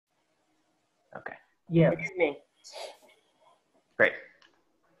Okay. Yeah. Excuse me. Great.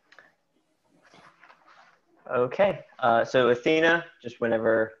 Okay. So Athena, just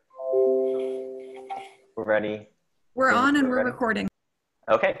whenever we're ready. We're on and we're recording.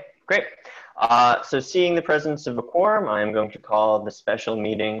 Okay, great. So seeing the presence of a quorum, I am going to call the special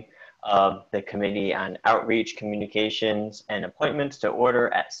meeting of the Committee on Outreach, Communications, and Appointments to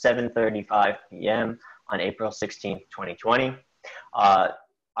order at 7:35 p.m. on April 16th, 2020.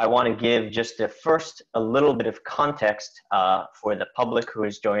 I want to give just a little bit of context for the public who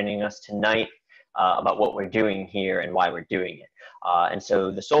is joining us tonight about what we're doing here and why we're doing it. And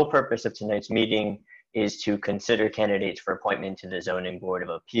so the sole purpose of tonight's meeting is to consider candidates for appointment to the Zoning Board of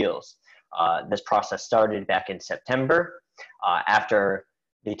Appeals. This process started back in September after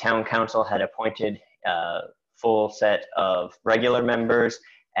the Town Council had appointed a full set of regular members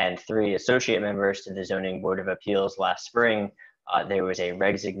and 3 associate members to the Zoning Board of Appeals last spring. There was a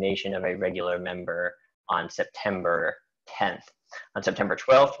resignation of a regular member on September 10th. On September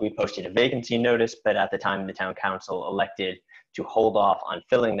 12th, we posted a vacancy notice, but at the time the Town Council elected to hold off on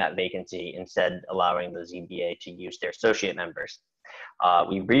filling that vacancy, instead allowing the ZBA to use their associate members.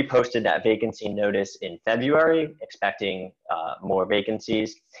 We reposted that vacancy notice in February, expecting more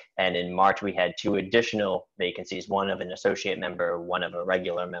vacancies, and in March we had 2 additional vacancies, one of an associate member, one of a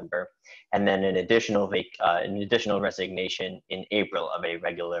regular member, and then an additional resignation in April of a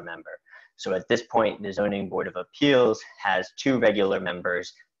regular member. So at this point, the Zoning Board of Appeals has 2 regular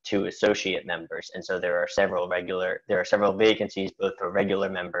members, 2 associate members, and so there are several vacancies both for regular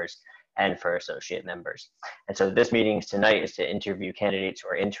members and for associate members. And so this meeting tonight is to interview candidates who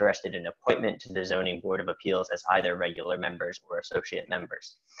are interested in appointment to the Zoning Board of Appeals as either regular members or associate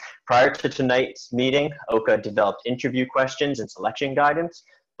members. Prior to tonight's meeting, OCA developed interview questions and selection guidance,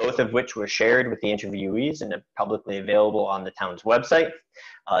 both of which were shared with the interviewees and are publicly available on the town's website.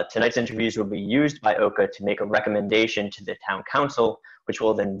 Tonight's interviews will be used by OCA to make a recommendation to the Town Council, which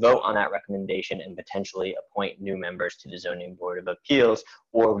will then vote on that recommendation and potentially appoint new members to the Zoning Board of Appeals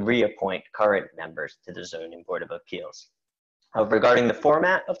or reappoint current members to the Zoning Board of Appeals. Regarding the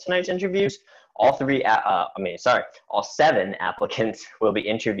format of tonight's interviews, all 7 applicants will be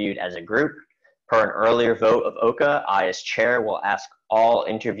interviewed as a group. Per an earlier vote of OCA, I as chair will ask all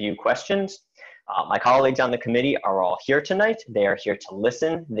interview questions. My colleagues on the committee are all here tonight. They are here to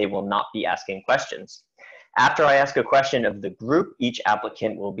listen. They will not be asking questions. After I ask a question of the group, each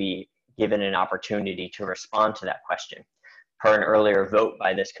applicant will be given an opportunity to respond to that question. Per an earlier vote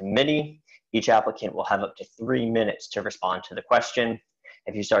by this committee, each applicant will have up to 3 minutes to respond to the question.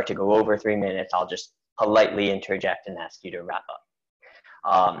 If you start to go over 3 minutes, I'll just politely interject and ask you to wrap up.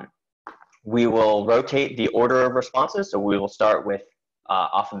 We will rotate the order of responses, so we will start with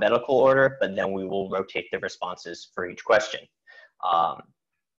alphabetical order, but then we will rotate the responses for each question.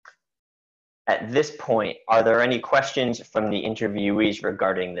 At this point, are there any questions from the interviewees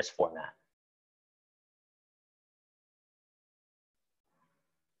regarding this format?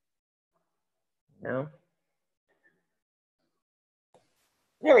 No?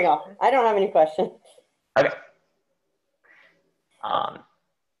 There we go. I don't have any questions. Okay.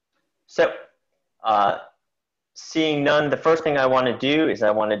 Seeing none, the first thing I want to do is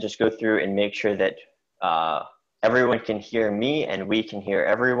I want to just go through and make sure that everyone can hear me and we can hear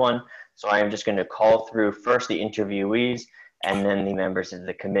everyone. So I am just going to call through first the interviewees and then the members of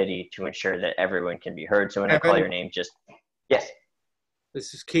the committee to ensure that everyone can be heard. So when I call your name, just, yes.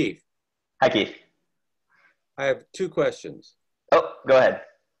 This is Keith. Hi, Keith. I have 2 questions. Oh, go ahead.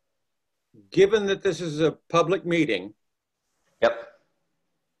 Given that this is a public meeting, yep.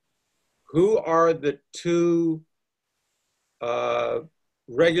 Who are the 2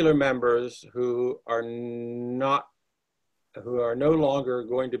 regular members who are no longer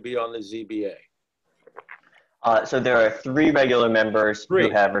going to be on the ZBA? So there are 3 regular members who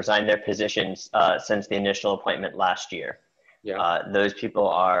have resigned their positions since the initial appointment last year. Yeah. Those people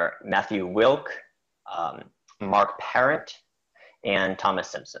are Matthew Wilk, Mark Parent, and Thomas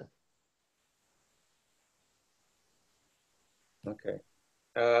Simpson. Okay.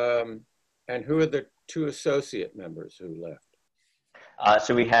 And who are the 2 associate members who left?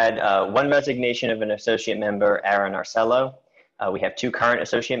 So we had 1 resignation of an associate member, Aaron Arcello. We have 2 current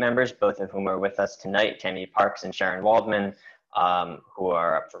associate members, both of whom are with us tonight, Tammy Parks and Sharon Waldman, who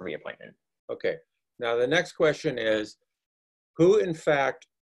are up for reappointment. Okay. Now the next question is, who in fact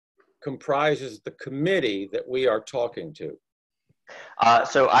comprises the committee that we are talking to?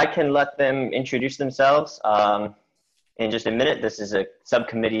 So I can let them introduce themselves in just a minute. This is a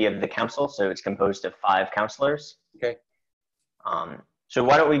subcommittee of the council, so it's composed of 5 councilors. Okay. So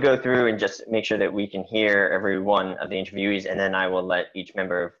why don't we go through and just make sure that we can hear every one of the interviewees, and then I will let each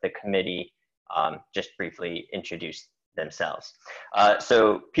member of the committee just briefly introduce themselves.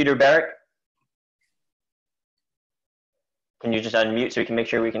 So Peter Barrett, can you just unmute so we can make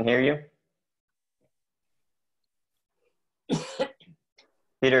sure we can hear you?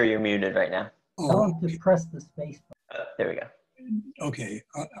 Peter, you're muted right now. Tell him to press the space button. There we go. Okay,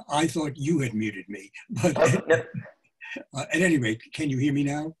 I thought you had muted me, but No. at any rate, can you hear me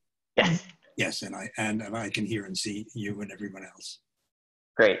now? Yes. Yes, and I can hear and see you and everyone else.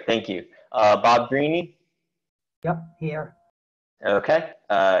 Great, thank you. Bob Greeny? Yep, here. Okay.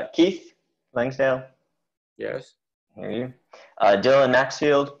 Keith Langsdale? Yes. Hear you. Dylan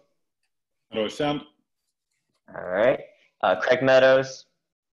Maxfield? No sound. All right. Craig Meadows?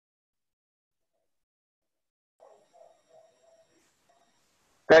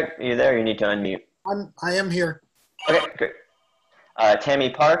 Greg, are you there? You need to unmute. I am here. Okay, great. Tammy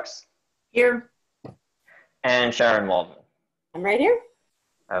Parks Here. and Sharon Waldman. I'm right here.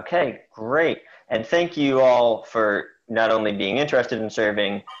 Okay, great. And thank you all for not only being interested in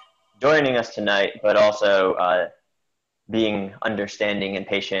serving, joining us tonight, but also being understanding and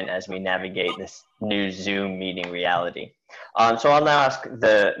patient as we navigate this new Zoom meeting reality. So I'll now ask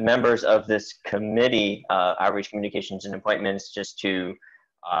the members of this committee, Outreach, Communications, and Appointments, just to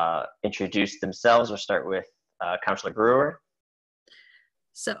introduce themselves. We'll start with Councilor Brewer.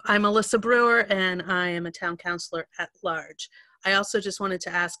 So I'm Alyssa Brewer, and I am a town councilor at large. I also just wanted to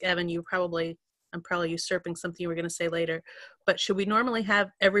ask Evan, I'm probably usurping something you were going to say later, but should we normally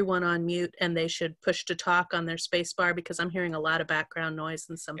have everyone on mute and they should push to talk on their space bar, because I'm hearing a lot of background noise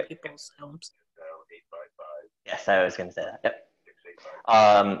in some people's homes? Yes, I was going to say that.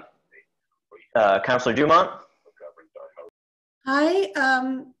 Yep. Councilor Dumont. Hi,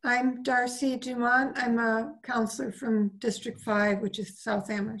 I'm Darcy Dumont. I'm a counselor from District 5, which is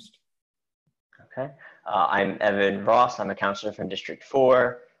South Amherst. Okay. I'm Evan Ross. I'm a counselor from District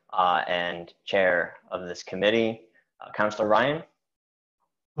 4 and chair of this committee. Councilor Ryan.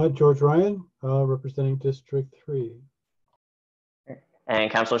 George Ryan, representing District 3. And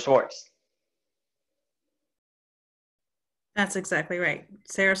Councilor Schwartz. That's exactly right.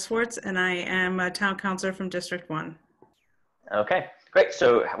 Sarah Swartz, and I am a town councilor from District 1. Okay, great.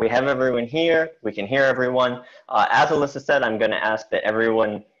 So we have everyone here. We can hear everyone. As Alyssa said, I'm going to ask that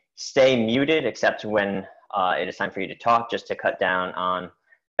everyone stay muted except when it is time for you to talk, just to cut down on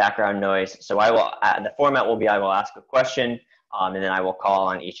background noise. So I will, the format will be, I will ask a question, and then I will call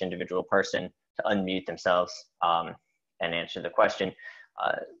on each individual person to unmute themselves and answer the question.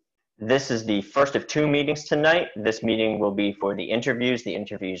 This is the first of 2 meetings tonight. This meeting will be for the interviews. The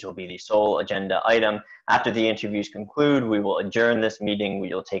interviews will be the sole agenda item. After the interviews conclude, we will adjourn this meeting.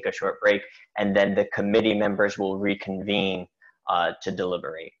 We will take a short break, and then the committee members will reconvene to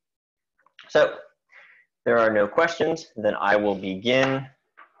deliberate. So there are no questions. Then I will begin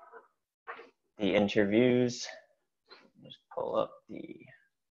the interviews. Just pull up the.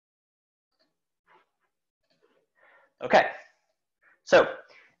 Okay. So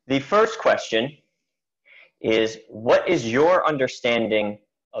the first question is, what is your understanding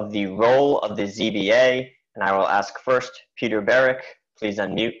of the role of the ZBA? And I will ask first Peter Barrick. Please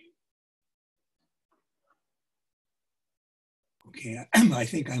unmute. Okay, I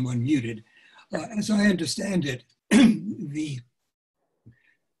think I'm unmuted. As I understand it, the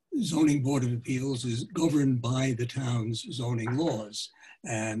Zoning Board of Appeals is governed by the town's zoning laws,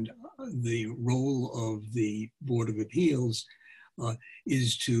 and the role of the Board of Appeals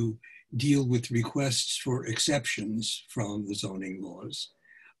is to deal with requests for exceptions from the zoning laws.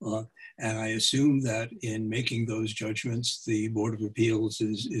 And I assume that in making those judgments, the Board of Appeals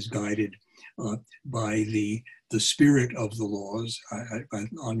is guided by the spirit of the laws.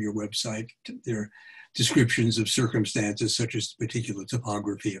 On your website, there are descriptions of circumstances such as the particular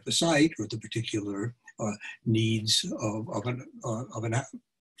topography of a site or the particular needs of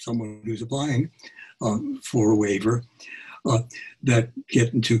someone who's applying for a waiver. That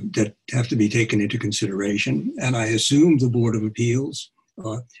have to be taken into consideration. And I assume the Board of Appeals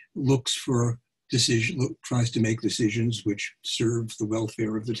looks for tries to make decisions which serve the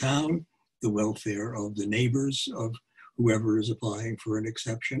welfare of the town, the welfare of the neighbors of whoever is applying for an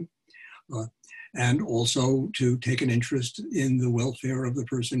exception, and also to take an interest in the welfare of the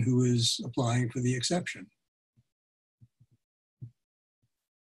person who is applying for the exception.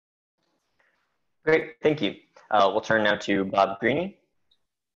 Great, thank you. We'll turn now to Bob Greeny.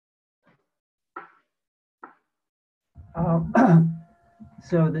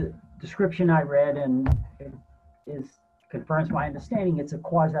 So the description I read and it confirms my understanding. It's a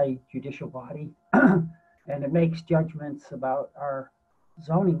quasi-judicial body and it makes judgments about our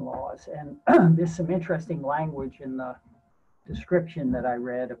zoning laws. And there's some interesting language in the description that I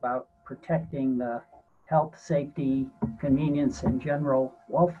read about protecting the health, safety, convenience, and general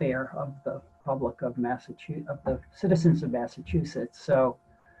welfare of the public of Massachusetts, of the citizens of Massachusetts. So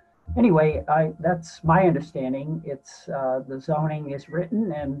anyway, that's my understanding. It's the zoning is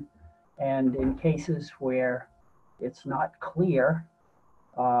written, and in cases where it's not clear,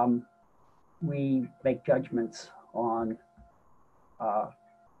 we make judgments on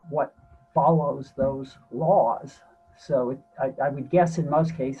what follows those laws. So I would guess in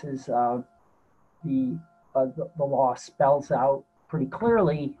most cases, the law spells out pretty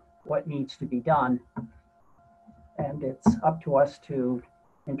clearly what needs to be done. And it's up to us to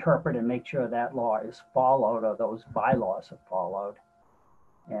interpret and make sure that law is followed or those bylaws are followed.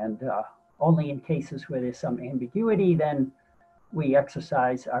 And only in cases where there's some ambiguity, then we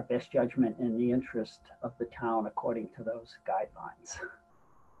exercise our best judgment in the interest of the town according to those guidelines.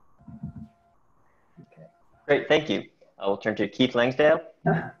 Okay. Great, thank you. I will turn to Keith Langsdale.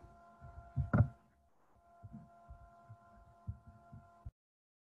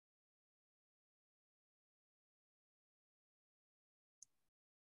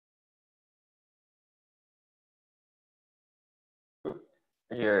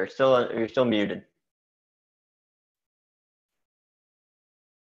 You're still muted.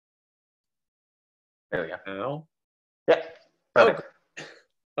 There we go. Now? Yep. Perfect.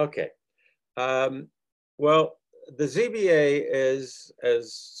 Okay. Well, the ZBA is,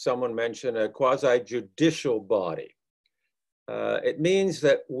 as someone mentioned, a quasi-judicial body. It means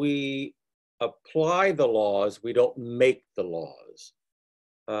that we apply the laws, we don't make the laws.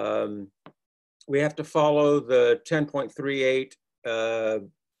 We have to follow the 10.38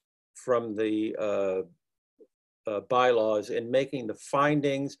 from the bylaws in making the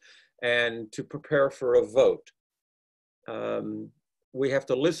findings and to prepare for a vote. We have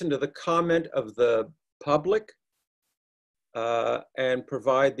to listen to the comment of the public and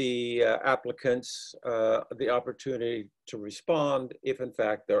provide the applicants the opportunity to respond if in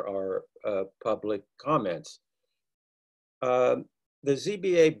fact there are public comments. The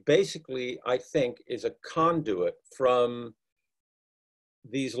ZBA basically, I think, is a conduit from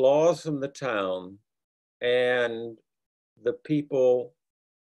these laws from the town and the people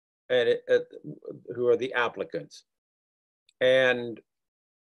who are the applicants. And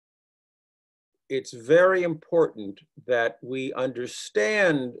it's very important that we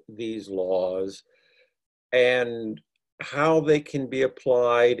understand these laws and how they can be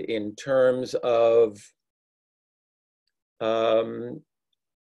applied in terms of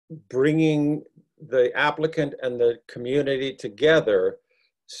bringing the applicant and the community together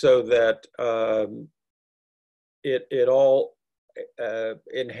so that it all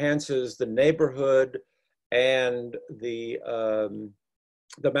enhances the neighborhood and the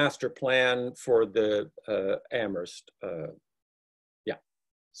master plan for the Amherst. Yeah,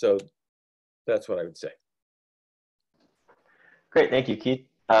 so that's what I would say. Great, thank you, Keith.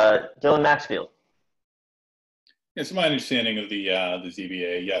 Dylan Maxfield. It's my understanding of the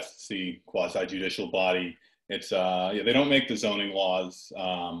ZBA. Yes, it's the quasi-judicial body. It's yeah, they don't make the zoning laws,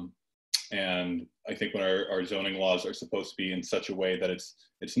 and I think when our zoning laws are supposed to be in such a way that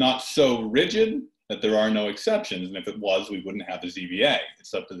it's not so rigid that there are no exceptions, and if it was, we wouldn't have the ZBA.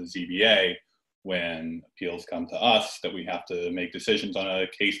 It's up to the ZBA when appeals come to us that we have to make decisions on a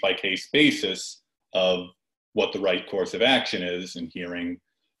case-by-case basis of what the right course of action is, and hearing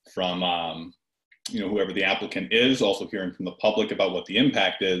from whoever the applicant is, also hearing from the public about what the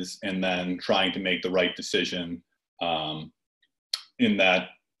impact is, and then trying to make the right decision in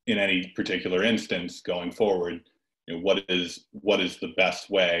any particular instance going forward. What is the best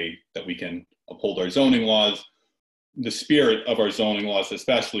way that we can uphold our zoning laws, the spirit of our zoning laws,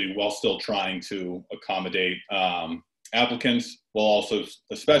 especially while still trying to accommodate applicants, while also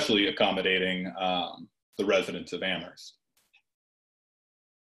especially accommodating the residents of Amherst.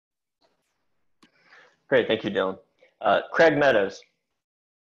 Great, thank you, Dylan. Craig Meadows.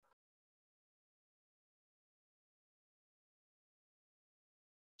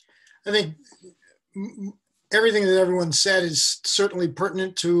 I think everything that everyone said is certainly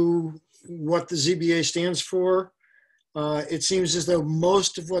pertinent to what the ZBA stands for. It seems as though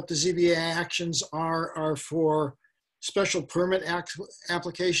most of what the ZBA actions are for special permit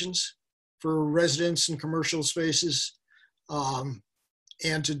applications for residents and commercial spaces,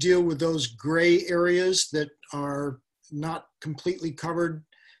 and to deal with those gray areas that are not completely covered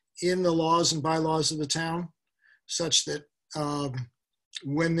in the laws and bylaws of the town, such that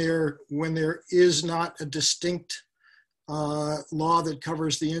when there is not a distinct law that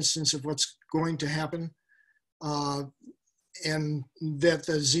covers the instance of what's going to happen, and that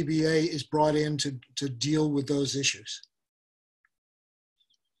the ZBA is brought in to deal with those issues.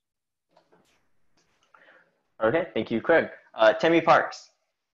 Okay, thank you, Craig. Tammy Parks.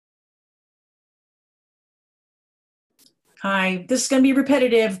 Hi, this is going to be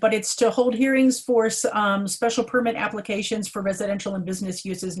repetitive, but it's to hold hearings for special permit applications for residential and business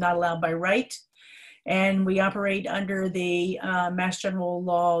uses not allowed by right. And we operate under the Mass General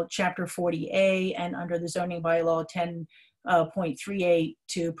Law, Chapter 40A, and under the zoning bylaw 10.38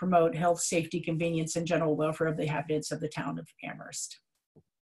 to promote health, safety, convenience, and general welfare of the inhabitants of the town of Amherst.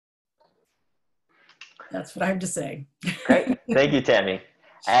 That's what I have to say. Great, thank you, Tammy.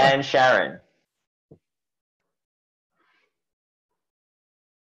 And Sharon.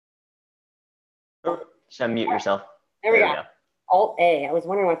 Just unmute yourself. There we go. Alt-A. I was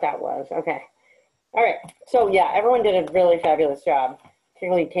wondering what that was. Okay. All right. So yeah, everyone did a really fabulous job,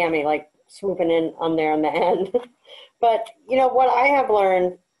 particularly Tammy, like swooping in on there on the end. But you know what I have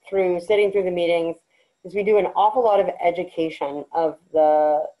learned through sitting through the meetings is we do an awful lot of education of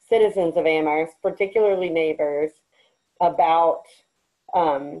the citizens of Amherst, particularly neighbors, about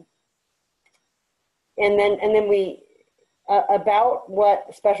and then we about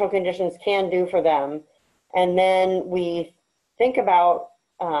what special conditions can do for them. And then we think about,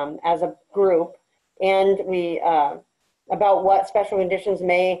 as a group, and we, about what special conditions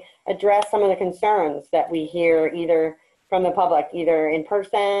may address some of the concerns that we hear either from the public, either in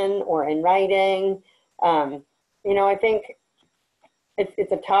person or in writing. You know, I think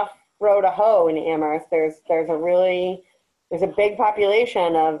it's a tough row to hoe in Amherst. There's a big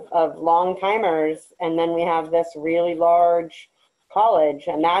population of long timers, and then we have this really large college,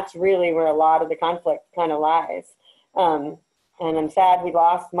 and that's really where a lot of the conflict kind of lies. And I'm sad we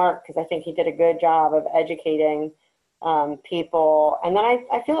lost Mark, because I think he did a good job of educating people. And then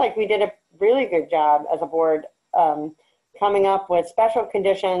I feel like we did a really good job as a board coming up with special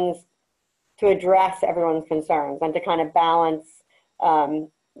conditions to address everyone's concerns and to kind of balance,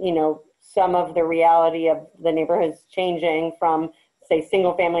 you know, some of the reality of the neighborhoods changing from, say,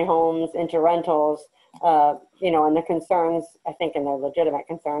 single family homes into rentals, you know, and the concerns, I think, and they're legitimate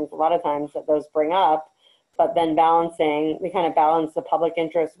concerns a lot of times that those bring up, but then we kind of balance the public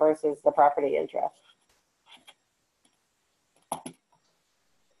interest versus the property interest.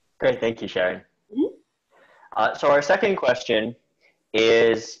 Great, thank you, Sharon. So our second question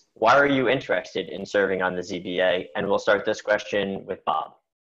is, why are you interested in serving on the ZBA? And we'll start this question with Bob.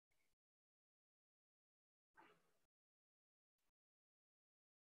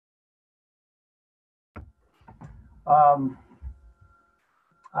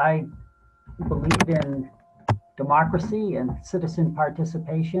 I believe in democracy and citizen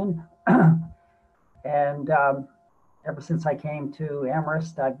participation. And ever since I came to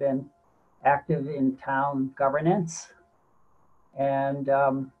Amherst, I've been active in town governance. And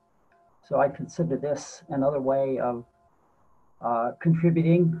so I consider this another way of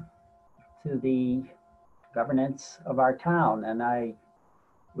contributing to the governance of our town, and I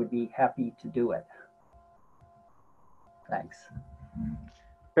would be happy to do it. Thanks.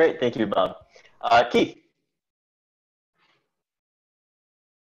 Great, thank you, Bob. Keith.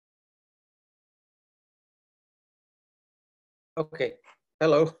 Okay,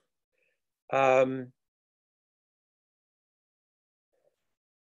 hello. I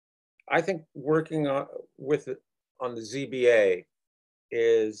think working on the ZBA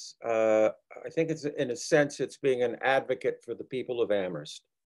is, I think it's, in a sense, it's being an advocate for the people of Amherst.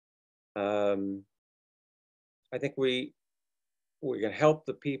 I think we can help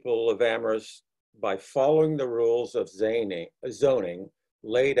the people of Amherst by following the rules of zoning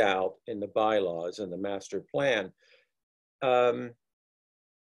laid out in the bylaws and the master plan. I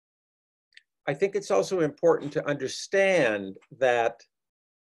think it's also important to understand that,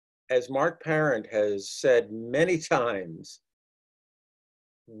 as Mark Parent has said many times,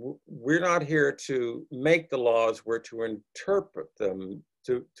 we're not here to make the laws, we're to interpret them,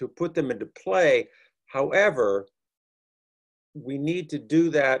 to put them into play. However, we need to do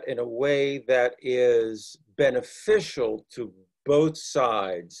that in a way that is beneficial to both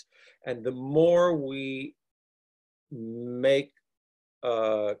sides. And the more we make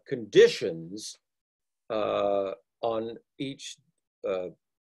conditions on each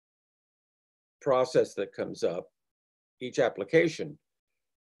process that comes up, each application,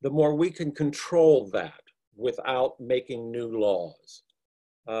 the more we can control that without making new laws.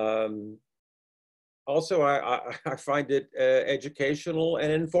 Also, I find it educational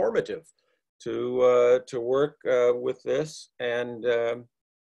and informative to work with this, and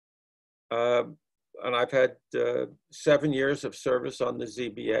I've had 7 years of service on the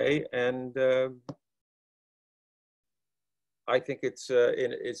ZBA, and I think it's a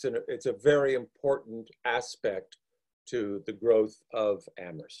very important aspect to the growth of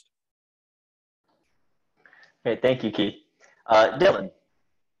Amherst. Great, thank you, Keith. Dylan.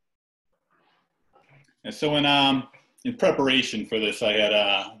 And so in preparation for this, I had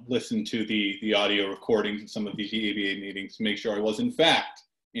listened to the audio recordings of some of these ZBA meetings to make sure I was in fact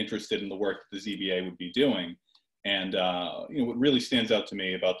interested in the work that the ZBA would be doing. And what really stands out to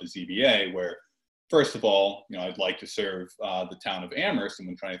me about the ZBA, where first of all, I'd like to serve the town of Amherst, and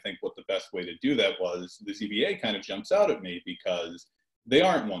when trying to think what the best way to do that was, the ZBA kind of jumps out at me because they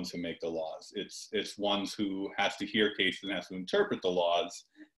aren't ones who make the laws. It's ones who has to hear cases and has to interpret the laws,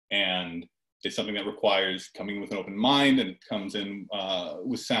 and it's something that requires coming with an open mind and comes in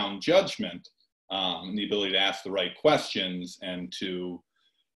with sound judgment, and the ability to ask the right questions and to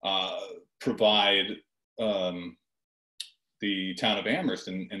provide the town of Amherst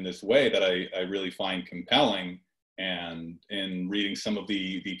in this way that I really find compelling. And in reading some of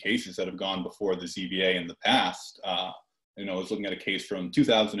the cases that have gone before the ZBA in the past, I was looking at a case from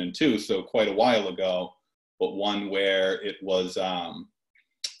 2002, so quite a while ago, but one where it was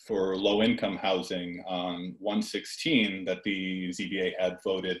for low-income housing on 116 that the ZBA had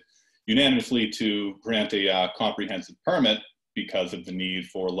voted unanimously to grant a comprehensive permit because of the need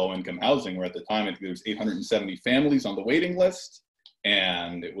for low-income housing, where at the time I think there was 870 families on the waiting list,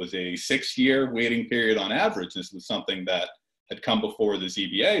 and it was a 6-year waiting period on average. This was something that had come before the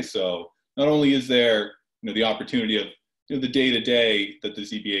ZBA. So not only is there the opportunity of the day-to-day that the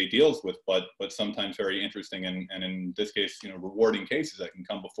ZBA deals with, but sometimes very interesting and in this case, rewarding cases that can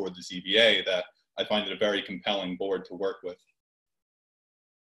come before the ZBA that I find it a very compelling board to work with.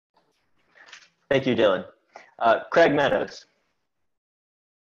 Thank you, Dylan. Craig Meadows.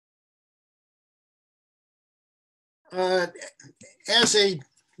 As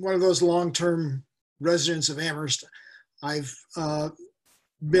one of those long-term residents of Amherst, I've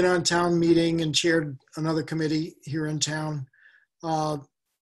been on town meeting and chaired another committee here in town, and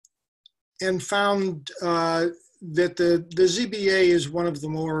found that the ZBA is one of the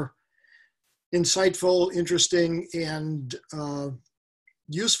more insightful, interesting, and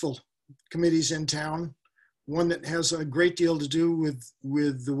useful committees in town. One that has a great deal to do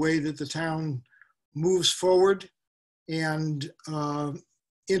with the way that the town moves forward and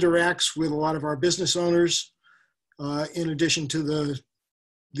interacts with a lot of our business owners, in addition to the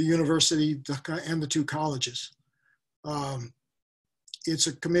university and the 2 colleges. It's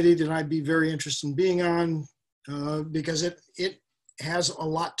a committee that I'd be very interested in being on because it has a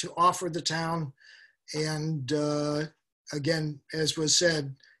lot to offer the town. And again, as was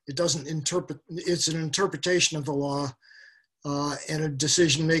said, it doesn't interpret, it's an interpretation of the law and a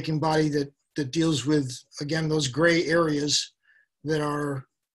decision-making body that deals with, again, those gray areas that are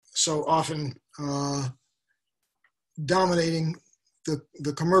so often dominating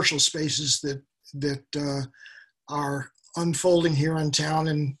the commercial spaces that are unfolding here in town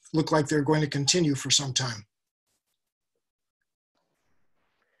and look like they're going to continue for some time.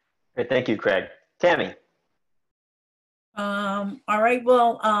 Great, thank you, Craig. Tammy. All right,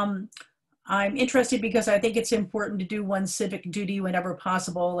 well, I'm interested because I think it's important to do one's civic duty whenever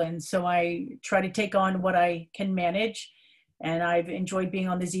possible. And so I try to take on what I can manage. And I've enjoyed being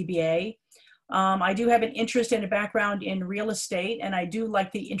on the ZBA. I do have an interest and a background in real estate, and I do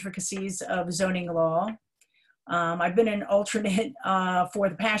like the intricacies of zoning law. I've been an alternate for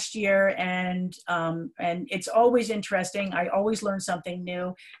the past year, and it's always interesting. I always learn something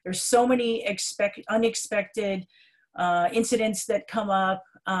new. There's so many unexpected incidents that come up.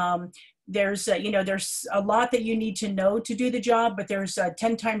 There's there's a lot that you need to know to do the job, but there's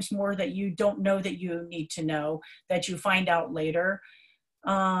 10 times more that you don't know that you need to know that you find out later.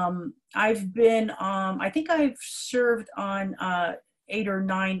 I've been, I think I've served on 8 or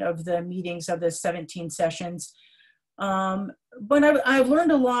 9 of the meetings of the 17 sessions. But I've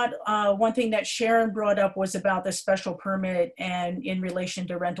learned a lot. One thing that Sharon brought up was about the special permit and in relation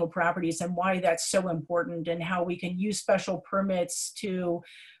to rental properties and why that's so important and how we can use special permits to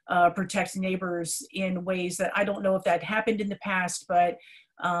protect neighbors in ways that I don't know if that happened in the past, but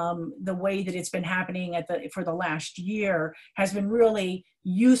the way that it's been happening for the last year has been really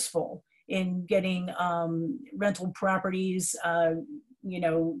useful in getting rental properties,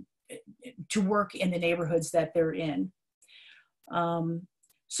 to work in the neighborhoods that they're in.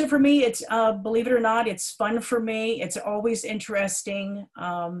 So for me, it's, believe it or not, it's fun for me. It's always interesting.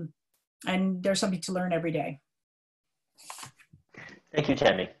 And there's something to learn every day. Thank you,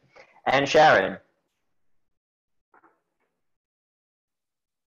 Tammy. And Sharon.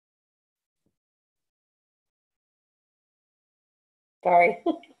 Sorry,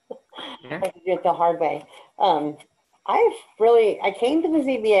 I had to do it the hard way. I came to the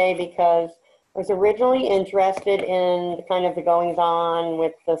ZBA because I was originally interested in kind of the goings on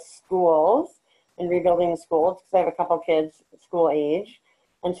with the schools in rebuilding the schools because I have a couple kids school age.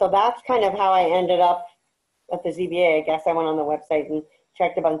 And so that's kind of how I ended up at the ZBA. I guess I went on the website and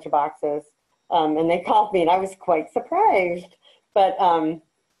checked a bunch of boxes, and they called me and I was quite surprised. But I'm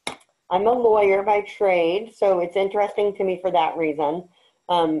a lawyer by trade, so it's interesting to me for that reason,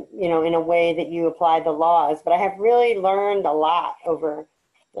 you know, in a way that you apply the laws. But I have really learned a lot over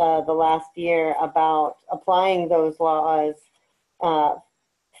the last year about applying those laws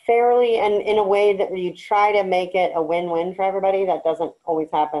fairly and in a way that you try to make it a win-win for everybody. That doesn't always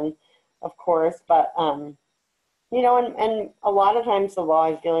happen, of course, but you know, and a lot of times the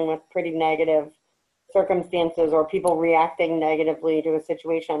law is dealing with pretty negative circumstances or people reacting negatively to a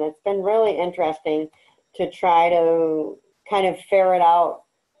situation. It's been really interesting to try to kind of ferret out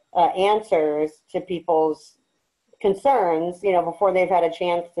answers to people's concerns, you know, before they've had a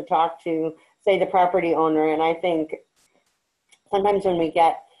chance to talk to, say, the property owner. And I think sometimes when we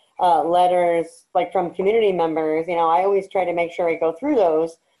get letters like from community members, you know, I always try to make sure I go through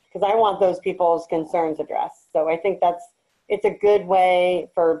those because I want those people's concerns addressed. So I think it's a good way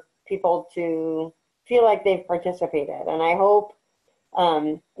for people to feel like they've participated. And I hope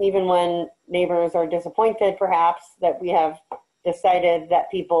even when neighbors are disappointed, perhaps, that we have decided that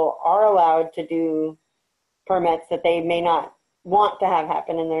people are allowed to do permits that they may not want to have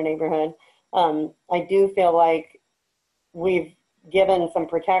happen in their neighborhood. I do feel like we've given some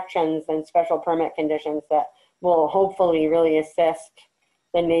protections and special permit conditions that will hopefully really assist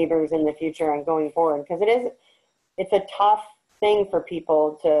the neighbors in the future and going forward, because it's a tough thing for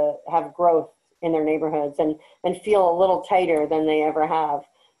people to have growth in their neighborhoods and feel a little tighter than they ever have,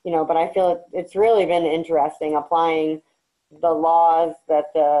 you know. But I feel it's really been interesting applying the laws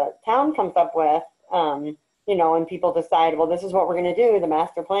that the town comes up with, you know, and people decide, well, this is what we're going to do. The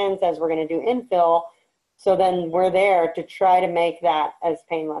master plan says we're going to do infill. So then we're there to try to make that as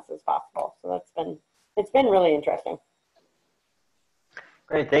painless as possible. So it's been really interesting.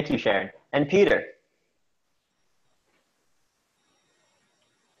 Great, thank you, Sharon. And Peter.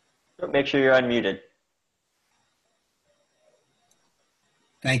 Make sure you're unmuted.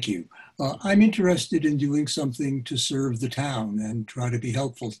 Thank you. I'm interested in doing something to serve the town and try to be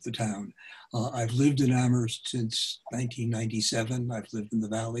helpful to the town. I've lived in Amherst since 1997. I've lived in the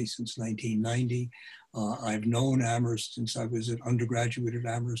Valley since 1990. I've known Amherst since I was an undergraduate at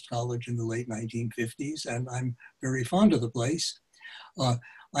Amherst College in the late 1950s, and I'm very fond of the place.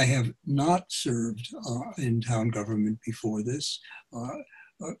 I have not served in town government before this.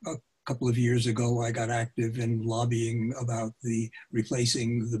 A couple of years ago, I got active in lobbying about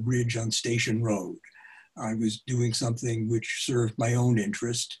replacing the bridge on Station Road. I was doing something which served my own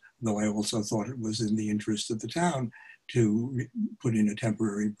interest, though I also thought it was in the interest of the town to put in a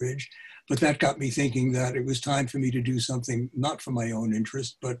temporary bridge. But that got me thinking that it was time for me to do something not for my own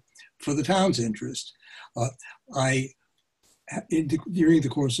interest, but for the town's interest. During the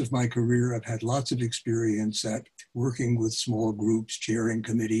course of my career, I've had lots of experience at working with small groups, chairing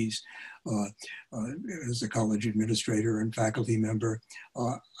committees, as a college administrator and faculty member.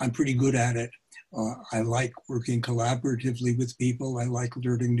 I'm pretty good at it. I like working collaboratively with people. I like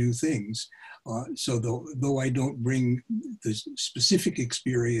learning new things. So though I don't bring the specific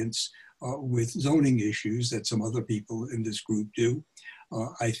experience with zoning issues that some other people in this group do,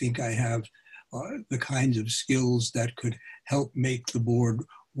 I think I have the kinds of skills that could help make the board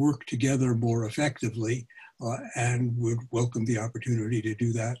work together more effectively, and would welcome the opportunity to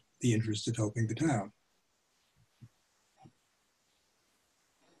do that, the interest of helping the town.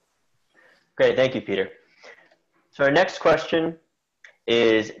 Great, thank you, Peter. So our next question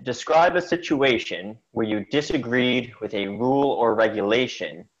is, describe a situation where you disagreed with a rule or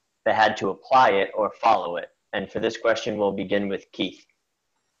regulation but had to apply it or follow it. And for this question, we'll begin with Keith.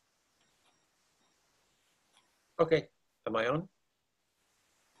 Okay, am I on?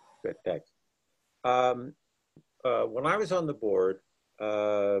 Good, thanks. When I was on the board,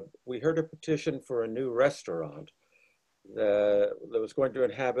 we heard a petition for a new restaurant that was going to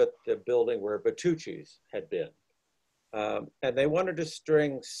inhabit the building where Bertucci's had been. And they wanted to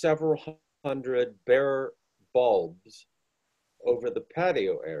string several hundred bare bulbs over the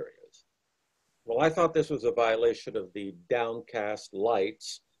patio areas. Well, I thought this was a violation of the downcast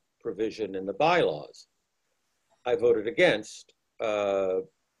lights provision in the bylaws. I voted against the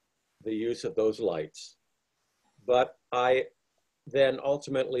use of those lights, but I then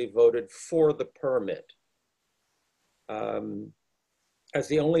ultimately voted for the permit. As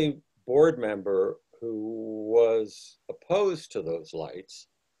the only board member who was opposed to those lights,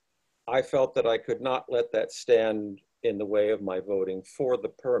 I felt that I could not let that stand in the way of my voting for the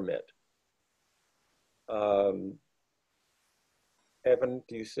permit. Evan,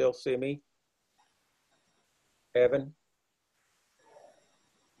 do you still see me? Evan?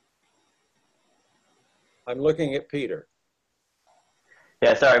 I'm looking at Peter.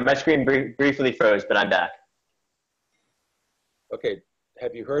 Yeah, sorry, my screen briefly froze, but I'm back. Okay,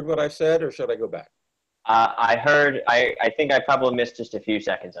 have you heard what I said, or should I go back? I heard, I think I probably missed just a few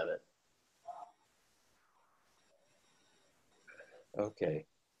seconds of it. Okay.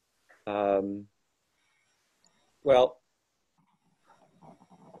 Well,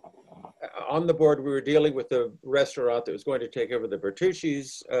 on the board, we were dealing with the restaurant that was going to take over the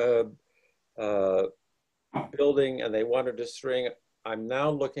Bertucci's building, and they wanted to string. I'm now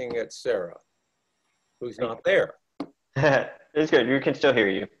looking at Sarah, who's not there. It's good. We can still hear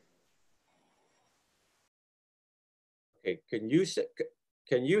you. Okay, can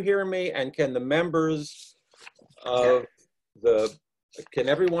you hear me? And can the members of can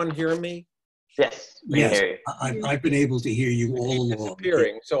everyone hear me? Yes, we Yes, can hear you. I've been able to hear you all along.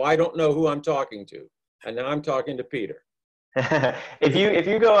 Disappearing, so I don't know who I'm talking to. And now I'm talking to Peter. If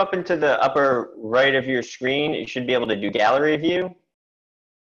you go up into the upper right of your screen, you should be able to do gallery view.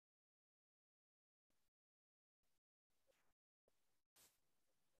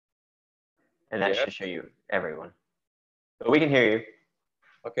 And that should show you everyone. But we can hear you.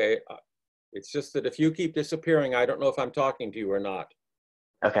 Okay, it's just that if you keep disappearing, I don't know if I'm talking to you or not.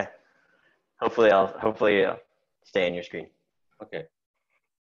 Okay. Hopefully I'll stay in your screen. Okay.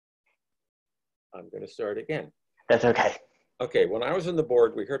 I'm going to start again. That's okay. Okay, when I was on the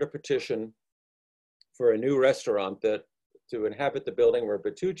board, we heard a petition for a new restaurant to inhabit the building where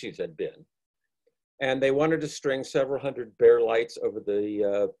Bertucci's had been. And they wanted to string several hundred bare lights over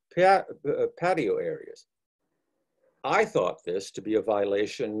the patio areas. I thought this to be a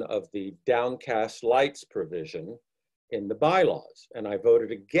violation of the downcast lights provision in the bylaws, and I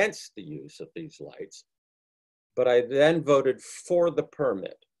voted against the use of these lights. But I then voted for the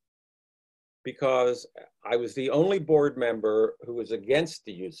permit because I was the only board member who was against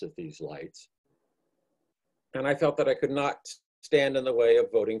the use of these lights. And I felt that I could not stand in the way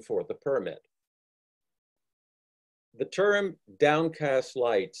of voting for the permit. The term downcast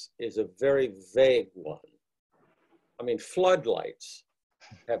lights is a very vague one. I mean, floodlights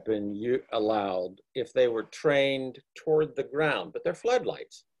have been allowed if they were trained toward the ground, but they're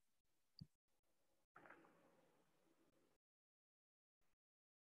floodlights.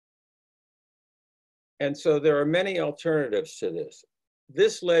 And so there are many alternatives to this.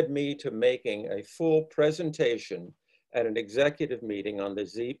 This led me to making a full presentation at an executive meeting on the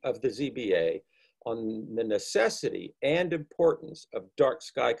ZBA on the necessity and importance of dark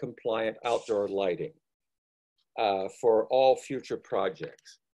sky compliant outdoor lighting for all future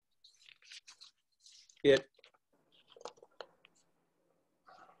projects. It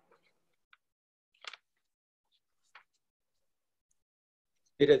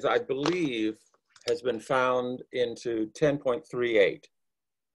is, I believe, has been found into 10.38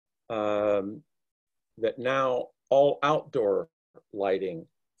 that now all outdoor lighting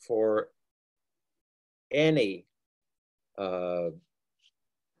for any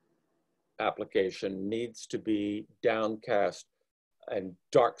application needs to be downcast and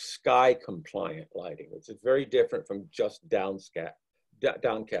dark sky compliant lighting, which is very different from just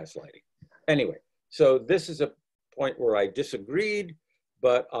downcast lighting. Anyway, so this is a point where I disagreed,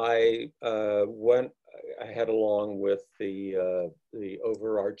 but I went ahead along with the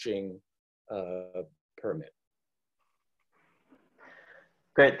overarching permit.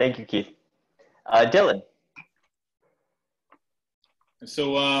 Great, thank you, Keith. Dylan.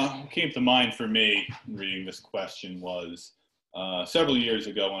 So what came to mind for me reading this question was several years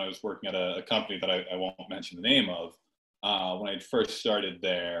ago when I was working at a company that I won't mention the name of. When I first started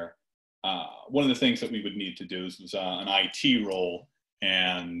there, one of the things that we would need to do was an IT role,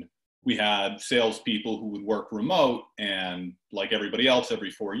 and we had salespeople who would work remote, and like everybody else,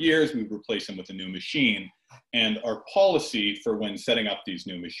 every 4 years, we would replace them with a new machine. And our policy for when setting up these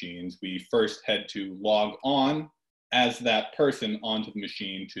new machines, we first had to log on as that person onto the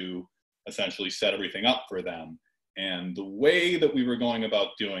machine to essentially set everything up for them. And the way that we were going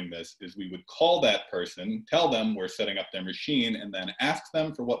about doing this is we would call that person, tell them we're setting up their machine, and then ask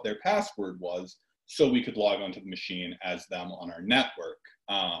them for what their password was so we could log onto the machine as them on our network.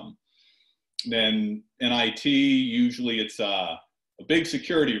 Then in IT, usually it's a big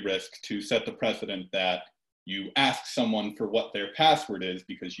security risk to set the precedent that you ask someone for what their password is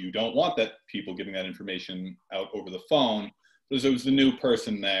because you don't want that people giving that information out over the phone. As it was the new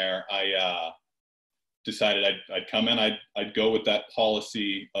person there, I decided I'd come in, I'd go with that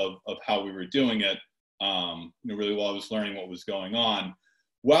policy of how we were doing it, really while I was learning what was going on.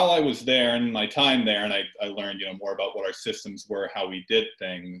 While I was there and my time there, and I learned more about what our systems were, how we did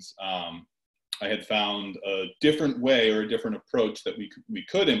things, I had found a different way or a different approach that we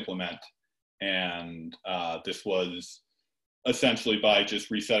could implement. And this was essentially by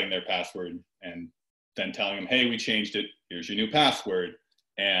just resetting their password and then telling them, hey, we changed it, here's your new password.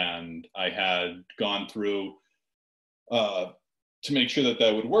 And I had gone through to make sure that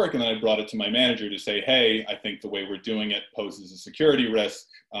that would work. And then I brought it to my manager to say, hey, I think the way we're doing it poses a security risk.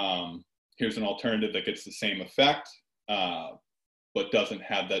 Here's an alternative that gets the same effect, but doesn't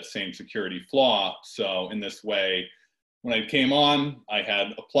have that same security flaw. So in this way, when I came on, I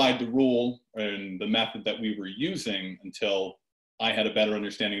had applied the rule and the method that we were using until I had a better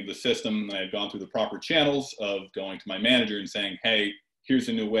understanding of the system. And I had gone through the proper channels of going to my manager and saying, hey, here's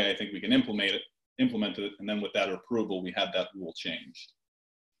a new way I think we can implement it. And then with that approval, we had that rule changed.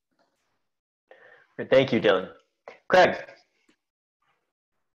 Thank you, Dylan. Craig.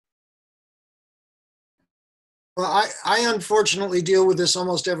 Well, I unfortunately deal with this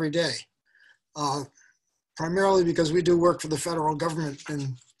almost every day, primarily because we do work for the federal government,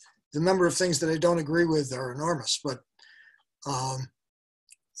 and the number of things that I don't agree with are enormous. But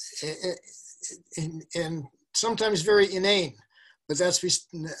and sometimes very inane. But that's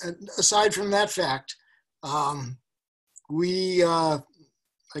aside from that fact. I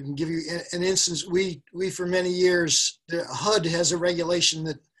can give you an instance. We for many years, the HUD has a regulation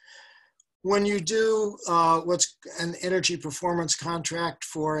that when you do what's an energy performance contract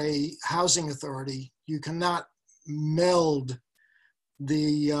for a housing authority, you cannot meld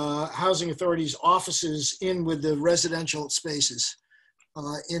the housing authority's offices in with the residential spaces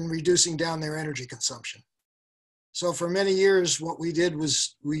in reducing down their energy consumption. So for many years, what we did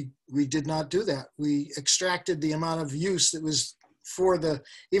was we did not do that. We extracted the amount of use that was for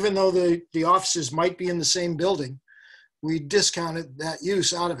even though the offices might be in the same building, we discounted that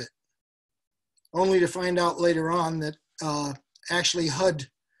use out of it, only to find out later on that actually HUD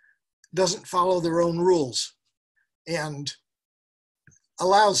doesn't follow their own rules and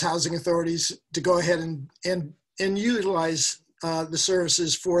allows housing authorities to go ahead and utilize the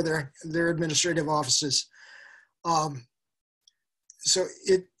services for their administrative offices. So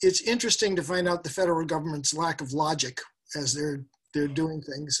it's interesting to find out the federal government's lack of logic as they're doing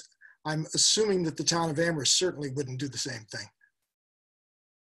things. I'm assuming that the town of Amherst certainly wouldn't do the same thing.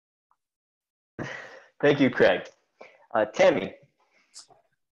 Thank you, Craig. Tammy.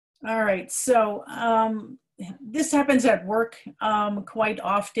 All right, so this happens at work quite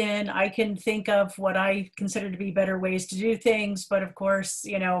often. I can think of what I consider to be better ways to do things, but of course,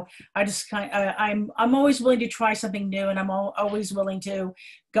 you know, I'm always willing to try something new, and I'm always willing to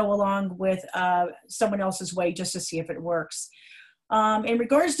go along with someone else's way just to see if it works. In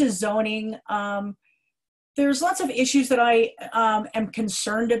regards to zoning, there's lots of issues that I am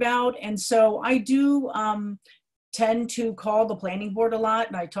concerned about, and so I do tend to call the planning board a lot,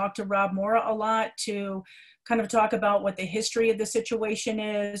 and I talk to Rob Mora a lot to kind of talk about what the history of the situation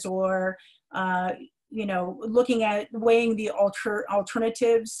is, or you know, looking at weighing the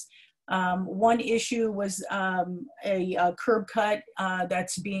alternatives. One issue was a curb cut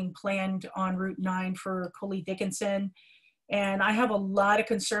that's being planned on Route 9 for Coley Dickinson. And I have a lot of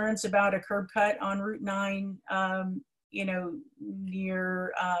concerns about a curb cut on Route 9, you know,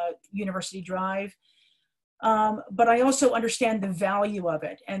 near University Drive. But I also understand the value of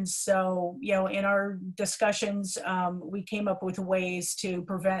it. And so, you know, in our discussions, we came up with ways to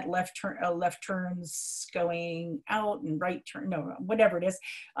prevent left turns going out and right turn, no, whatever it is.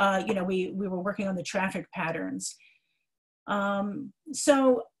 You know, we were working on the traffic patterns.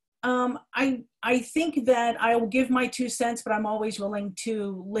 I think that I will give my 2 cents, but I'm always willing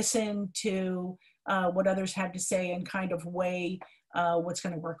to listen to what others have to say and kind of weigh what's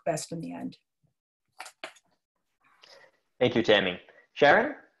going to work best in the end. Thank you, Tammy.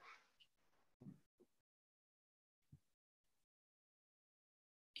 Sharon?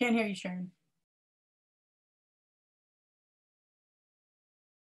 Can't hear you, Sharon.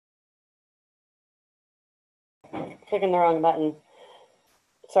 Clicking the wrong button.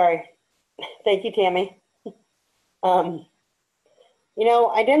 Sorry. Thank you, Tammy. You know,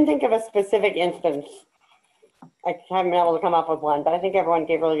 I didn't think of a specific instance. I haven't been able to come up with one, but I think everyone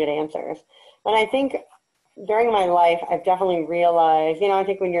gave really good answers. And I think during my life, I've definitely realized, you know, I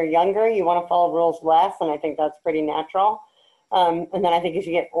think when you're younger, you want to follow rules less, and I think that's pretty natural. And then I think as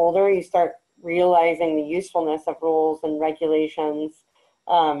you get older, you start realizing the usefulness of rules and regulations,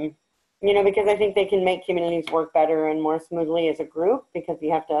 you know, because I think they can make communities work better and more smoothly as a group, because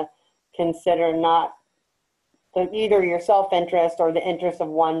you have to consider not either your self-interest or the interest of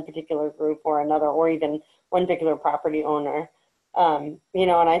one particular group or another, or even one particular property owner. You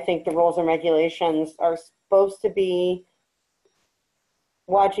know, and I think the rules and regulations are supposed to be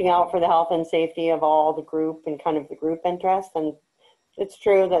watching out for the health and safety of all the group and kind of the group interest. And it's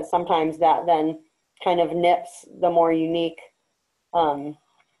true that sometimes that then kind of nips the more unique, you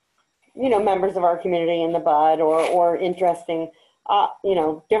know, members of our community in the bud, or interesting, you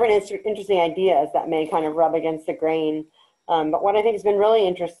know, different interesting ideas that may kind of rub against the grain. But what I think has been really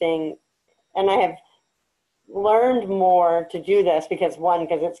interesting, and I have learned more to do this because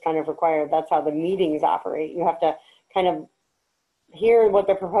it's kind of required. That's how the meetings operate. You have to kind of hear what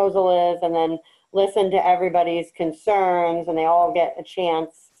the proposal is and then listen to everybody's concerns, and they all get a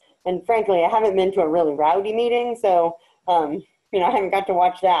chance. And frankly, I haven't been to a really rowdy meeting, so you know, I haven't got to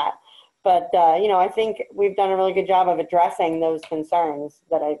watch that. But you know, I think we've done a really good job of addressing those concerns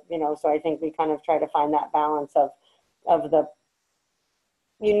that you know, so I think we kind of try to find that balance of the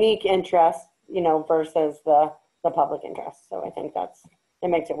unique interest, you know, versus the public interest. So I think it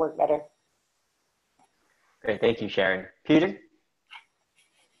makes it work better. Great, thank you, Sharon. Peter?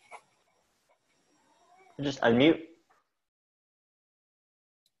 Just unmute.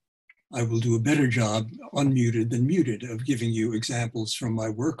 I will do a better job unmuted than muted of giving you examples from my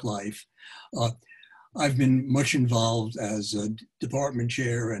work life. I've been much involved as a department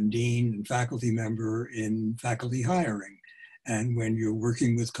chair and dean and faculty member in faculty hiring. And when you're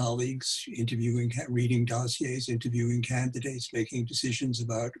working with colleagues, interviewing, reading dossiers, interviewing candidates, making decisions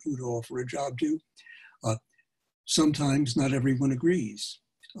about who to offer a job to, sometimes not everyone agrees.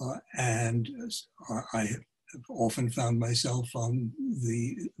 And I have often found myself on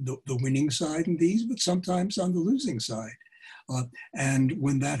the winning side in these, but sometimes on the losing side. And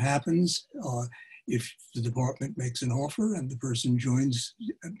when that happens, if the department makes an offer and the person joins,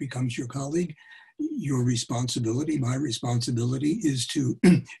 becomes your colleague, your responsibility, my responsibility, is to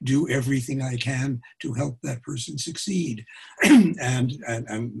do everything I can to help that person succeed. and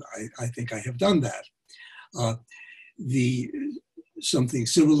I think I have done that. Something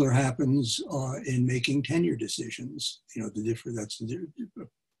similar happens in making tenure decisions. You know,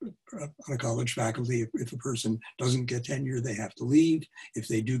 on a college faculty, if a person doesn't get tenure, they have to leave. If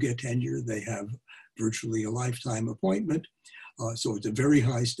they do get tenure, they have virtually a lifetime appointment. So it's a very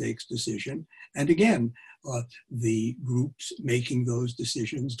high stakes decision. And again, the groups making those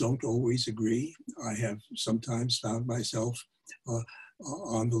decisions don't always agree. I have sometimes found myself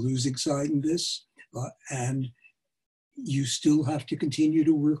on the losing side in this, and you still have to continue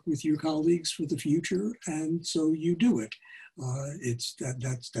to work with your colleagues for the future, and so you do it.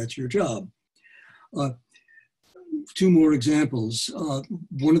 That's your job. Two more examples.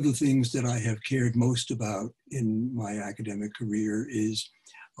 One of the things that I have cared most about in my academic career is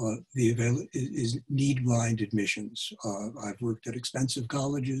need-blind admissions. I've worked at expensive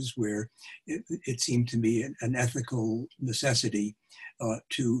colleges where it seemed to me an ethical necessity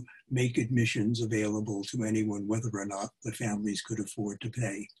to make admissions available to anyone, whether or not the families could afford to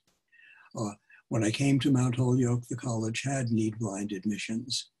pay. When I came to Mount Holyoke, the college had need-blind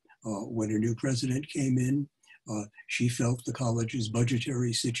admissions. When a new president came in, she felt the college's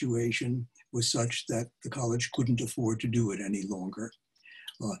budgetary situation was such that the college couldn't afford to do it any longer.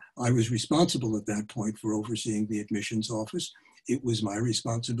 I was responsible at that point for overseeing the admissions office. It was my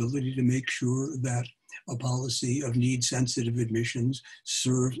responsibility to make sure that a policy of need-sensitive admissions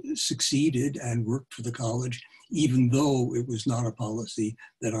succeeded and worked for the college, even though it was not a policy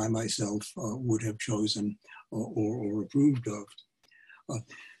that I myself would have chosen or approved of.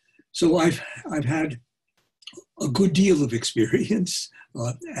 So I've had a good deal of experience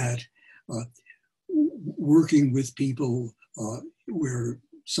at working with people where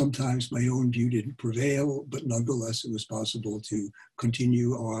sometimes my own view didn't prevail, but nonetheless it was possible to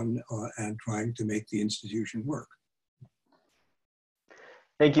continue on and trying to make the institution work.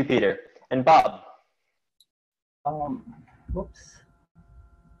 Thank you, Peter. And Bob? Whoops.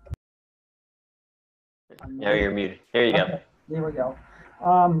 Now you're muted. There you go. There we go.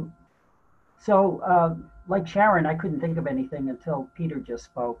 Like Sharon, I couldn't think of anything until Peter just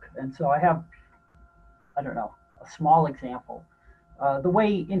spoke. And so I have, I don't know, a small example. The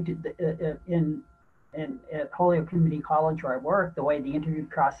way at Holyoke Community College where I work, the way the interview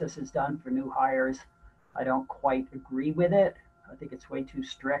process is done for new hires, I don't quite agree with it. I think it's way too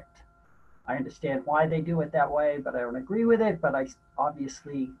strict. I understand why they do it that way, but I don't agree with it, but I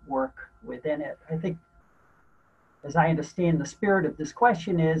obviously work within it. I think, as I understand the spirit of this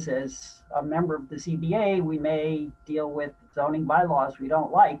question is, as a member of the ZBA, we may deal with zoning bylaws we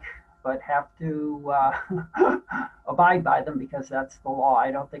don't like, but have to abide by them because that's the law.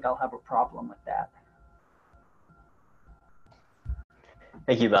 I don't think I'll have a problem with that.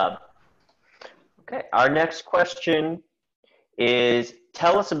 Thank you, Bob. Okay, our next question is,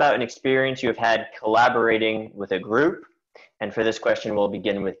 tell us about an experience you have had collaborating with a group And for this question, we'll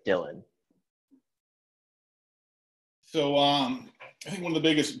begin with Dylan. So I think one of the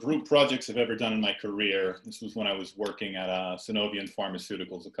biggest group projects I've ever done in my career, this was when I was working at Synovian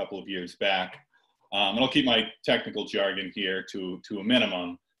Pharmaceuticals a couple of years back. And I'll keep my technical jargon here to a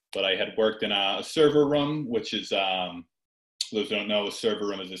minimum, but I had worked in a server room, which is, for those who don't know, a server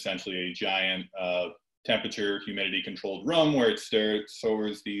room is essentially a giant temperature, humidity controlled room where it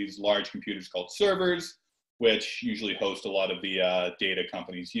stores these large computers called servers, which usually host a lot of the data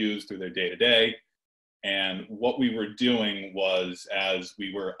companies use through their day-to-day. And what we were doing was, as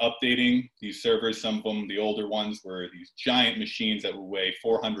we were updating these servers, some of them, the older ones, were these giant machines that would weigh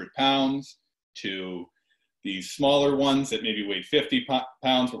 400 pounds, to these smaller ones that maybe weighed 50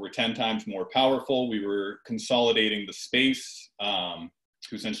 pounds, but were 10 times more powerful. We were consolidating the space to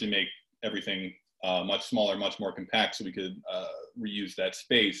essentially make everything much smaller, much more compact, so we could reuse that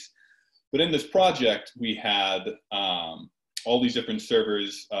space. But in this project, we had all these different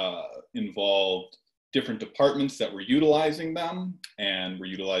servers involved different departments that were utilizing them, and were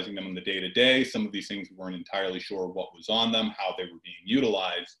utilizing them in the day-to-day. Some of these things we weren't entirely sure what was on them, how they were being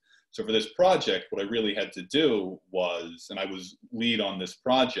utilized. So for this project, what I really had to do was, and I was lead on this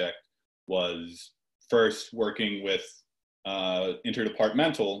project, was first working with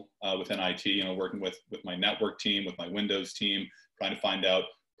interdepartmental within IT, working with my network team, with my Windows team, trying to find out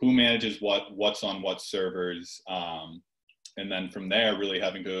who manages what's on what servers. And then from there, really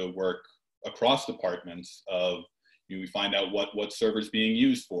having to work across departments of, we find out what server's being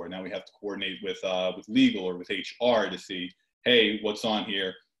used for. Now we have to coordinate with legal or with HR to see, hey, what's on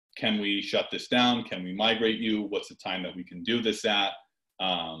here? Can we shut this down? Can we migrate you? What's the time that we can do this at?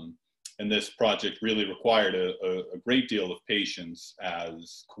 And this project really required a great deal of patience,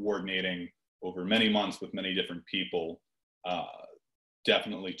 as coordinating over many months with many different people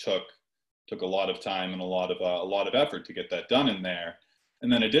definitely took a lot of time and a lot of effort to get that done in there.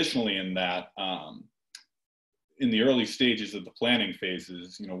 And then additionally in that, in the early stages of the planning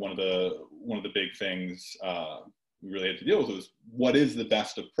phases, one of the big things we really had to deal with was, what is the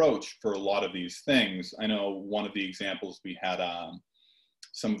best approach for a lot of these things? I know one of the examples, we had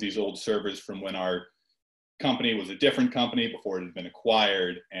some of these old servers from when our company was a different company before it had been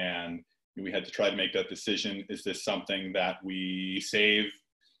acquired, and we had to try to make that decision. Is this something that we save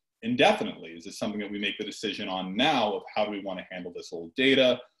indefinitely? Is this something that we make the decision on now of how do we want to handle this old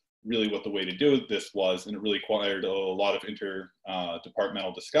data? Really what the way to do this was, and it really required a lot of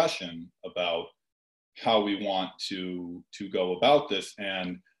interdepartmental discussion about how we want to go about this.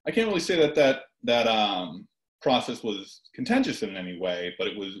 And I can't really say that process was contentious in any way, but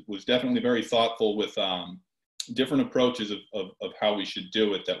it was definitely very thoughtful, with different approaches of how we should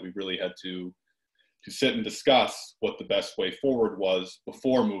do it, that we really had to sit and discuss what the best way forward was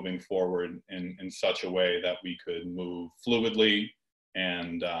before moving forward in such a way that we could move fluidly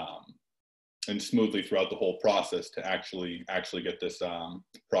and smoothly throughout the whole process to actually get this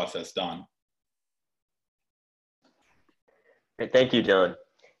process done. Great, thank you, Dylan.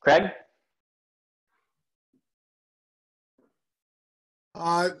 Craig?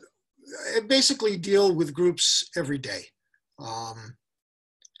 I basically deal with groups every day.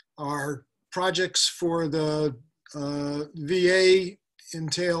 Our projects for the VA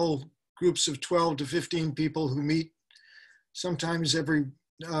entail groups of 12 to 15 people who meet sometimes every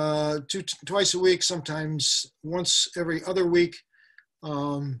twice a week, sometimes once every other week.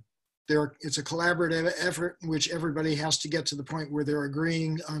 It's a collaborative effort in which everybody has to get to the point where they're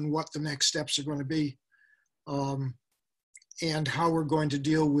agreeing on what the next steps are going to be, and how we're going to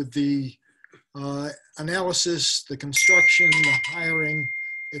deal with the analysis, the construction, the hiring,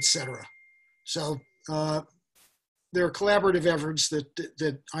 etc. So there are collaborative efforts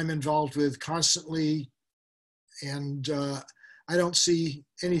that I'm involved with constantly, and I don't see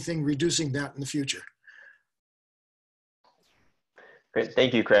anything reducing that in the future. Great,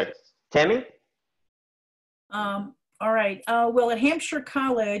 thank you, Craig. Tammy? All right. Well, at Hampshire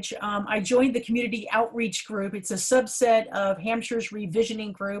College, I joined the community outreach group. It's a subset of Hampshire's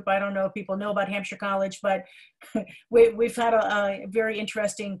revisioning group. I don't know if people know about Hampshire College, but we've had a very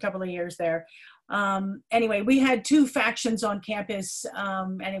interesting couple of years there. Anyway, we had two factions on campus,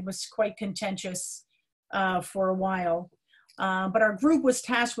 and it was quite contentious for a while. But our group was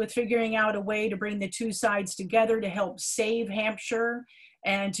tasked with figuring out a way to bring the two sides together to help save Hampshire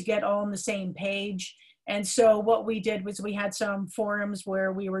and to get all on the same page. And so what we did was we had some forums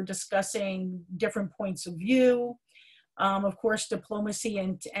where we were discussing different points of view. Of course, diplomacy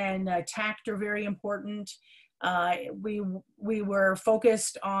and tact are very important. We were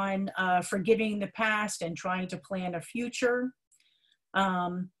focused on forgiving the past and trying to plan a future.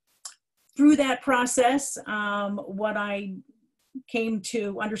 Through that process, what I came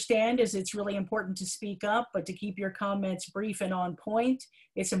to understand is it's really important to speak up, but to keep your comments brief and on point.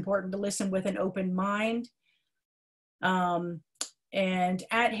 It's important to listen with an open mind. And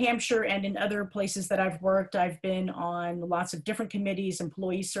at Hampshire and in other places that I've worked, I've been on lots of different committees,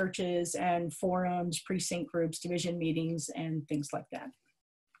 employee searches and forums, precinct groups, division meetings, and things like that.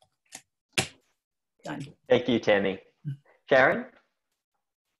 Done. Thank you, Tammy. Sharon?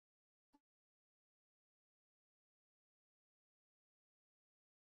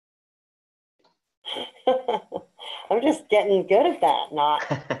 I'm just getting good at that,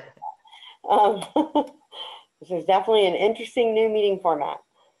 this is definitely an interesting new meeting format.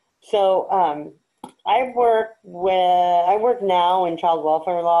 So I work now in child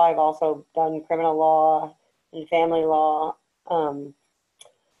welfare law. I've also done criminal law and family law. And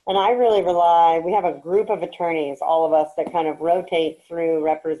I really we have a group of attorneys, all of us, that kind of rotate through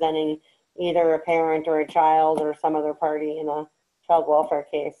representing either a parent or a child or some other party in a child welfare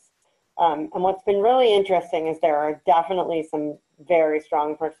case. And what's been really interesting is there are definitely some very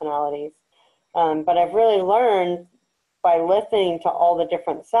strong personalities. But I've really learned by listening to all the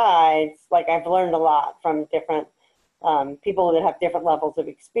different sides, like I've learned a lot from different people that have different levels of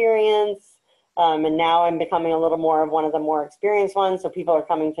experience. And now I'm becoming a little more of one of the more experienced ones. So people are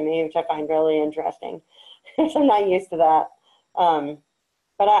coming to me, which I find really interesting. So I'm not used to that.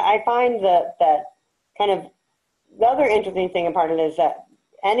 But I find that kind of the other interesting thing about it is that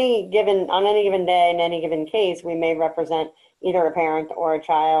on any given day, in any given case, we may represent either a parent or a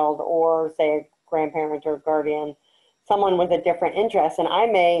child or, say, a grandparent or guardian, someone with a different interest. And I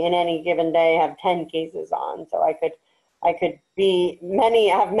may, in any given day, have 10 cases on. So I could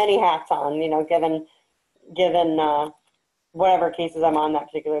have many hats on, you know, given whatever cases I'm on that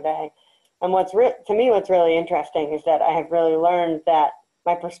particular day. And to me, what's really interesting is that I have really learned that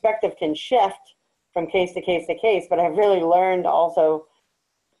my perspective can shift from case to case to case, but I've really learned also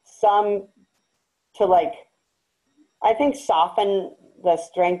I think soften the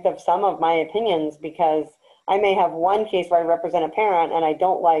strength of some of my opinions, because I may have one case where I represent a parent and I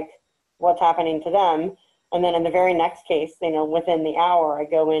don't like what's happening to them. And then in the very next case, you know, within the hour, I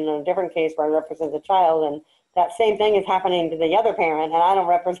go in on a different case where I represent the child, and that same thing is happening to the other parent, and I don't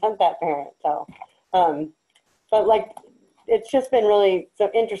represent that parent. So, but like, it's just been really so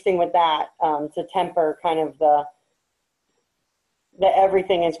interesting with that, to temper kind of the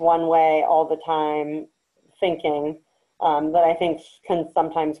everything is one way all the time thinking that I think can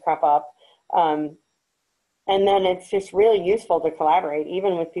sometimes crop up. And then it's just really useful to collaborate,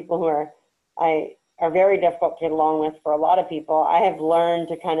 even with people who are very difficult to get along with for a lot of people. I have learned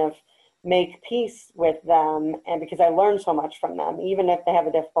to kind of make peace with them, and because I learned so much from them, even if they have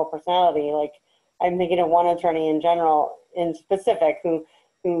a difficult personality. Like, I'm thinking of one attorney in general, in specific, who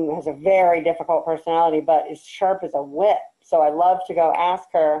has a very difficult personality, but is sharp as a whip. So I love to go ask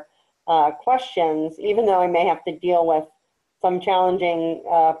her questions, even though I may have to deal with some challenging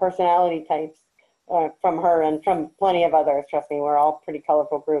personality types from her and from plenty of others. Trust me, we're all a pretty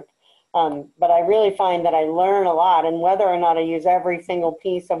colorful group. But I really find that I learn a lot, and whether or not I use every single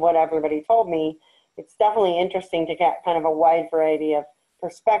piece of what everybody told me, it's definitely interesting to get kind of a wide variety of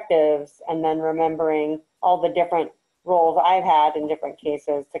perspectives, and then remembering all the different roles I've had in different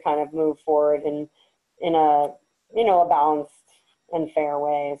cases to kind of move forward in a, you know, a balanced and fair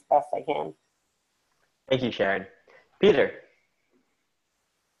way as best I can. Thank you, Sharon. Peter.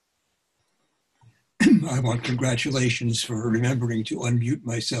 I want congratulations for remembering to unmute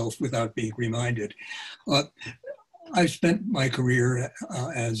myself without being reminded. I've spent my career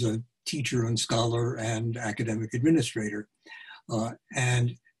as a teacher and scholar and academic administrator.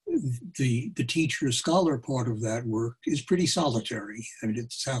 And the teacher-scholar part of that work is pretty solitary. I mean,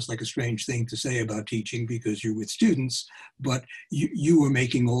 it sounds like a strange thing to say about teaching because you're with students, but you are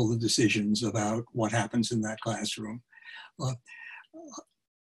making all the decisions about what happens in that classroom.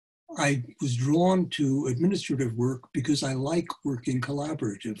 I was drawn to administrative work because I like working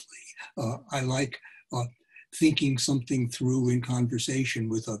collaboratively. I like thinking something through in conversation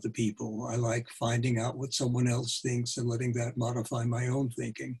with other people. I like finding out what someone else thinks and letting that modify my own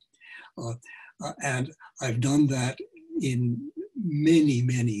thinking. And I've done that in many,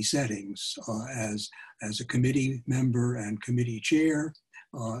 many settings as a committee member and committee chair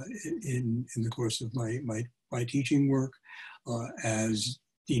in the course of my teaching work, as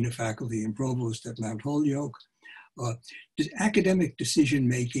Dean of Faculty and Provost at Mount Holyoke. Academic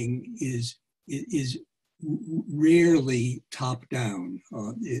decision-making is rarely top-down.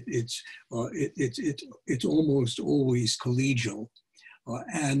 It's almost always collegial.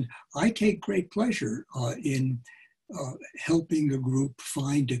 And I take great pleasure in helping a group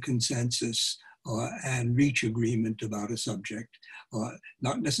find a consensus and reach agreement about a subject,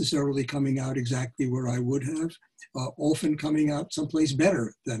 not necessarily coming out exactly where I would have, often coming out someplace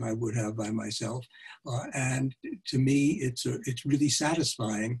better than I would have by myself. And to me, it's really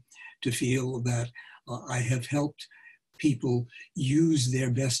satisfying to feel that I have helped people use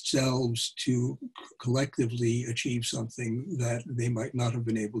their best selves to collectively achieve something that they might not have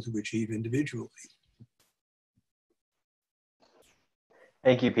been able to achieve individually.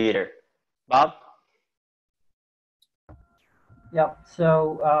 Thank you, Peter. Bob? Yep,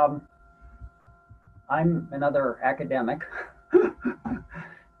 so I'm another academic.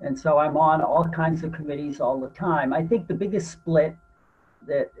 And so I'm on all kinds of committees all the time. I think the biggest split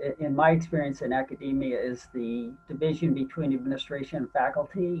that in my experience in academia is the division between administration and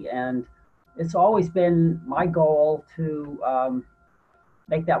faculty. And it's always been my goal to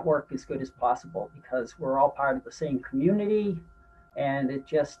make that work as good as possible, because we're all part of the same community, and it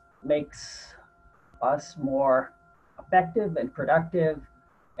just makes us more effective and productive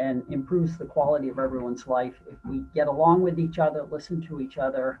and improves the quality of everyone's life if we get along with each other, listen to each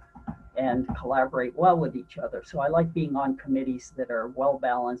other, and collaborate well with each other. So I like being on committees that are well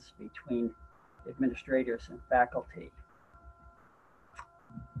balanced between administrators and faculty.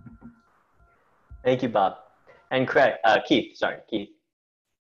 Thank you, Bob. And Keith, sorry, Keith.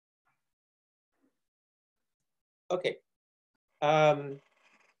 Okay.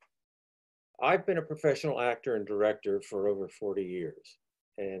 I've been a professional actor and director for over 40 years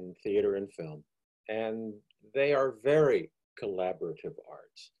in theater and film, and they are very collaborative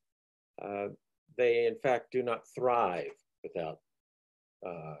arts. They, in fact, do not thrive without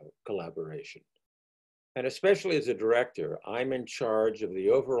collaboration. And especially as a director, I'm in charge of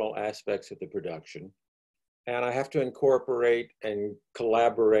the overall aspects of the production, and I have to incorporate and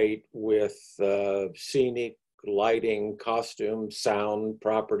collaborate with scenic, lighting, costume, sound,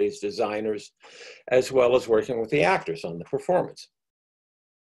 properties, designers, as well as working with the actors on the performance.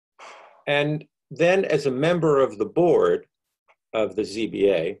 And then as a member of the board of the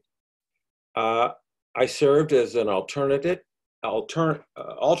ZBA, I served as an alternate,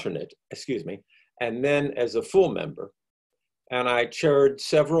 and then as a full member. And I chaired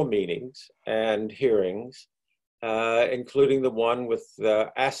several meetings and hearings, including the one with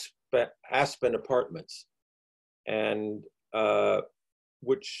Aspen Apartments, and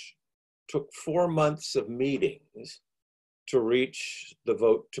which took 4 months of meetings to reach the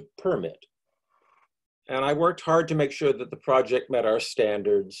vote to permit. And I worked hard to make sure that the project met our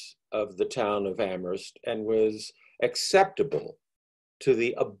standards of the town of Amherst and was acceptable to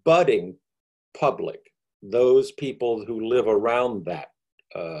the abutting public, those people who live around that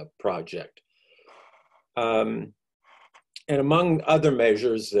project. And among other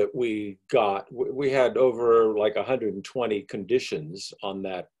measures that we got, we had over like 120 conditions on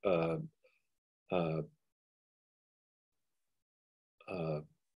that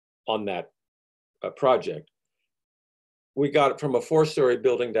project. We got it from a 4-story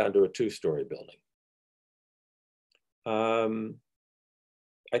building down to a 2-story building.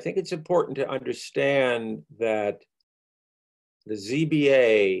 I think it's important to understand that the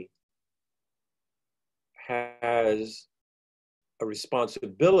ZBA has a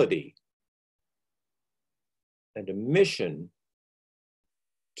responsibility and a mission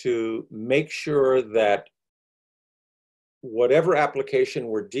to make sure that whatever application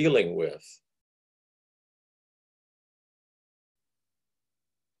we're dealing with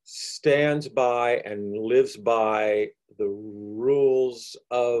stands by and lives by the rules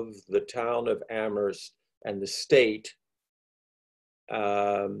of the town of Amherst and the state,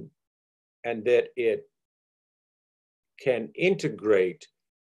 and that it can integrate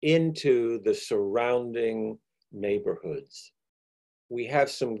into the surrounding neighborhoods. We have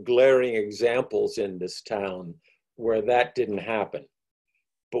some glaring examples in this town where that didn't happen,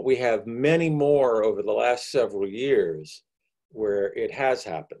 but we have many more over the last several years where it has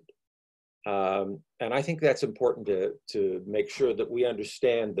happened. And I think that's important to make sure that we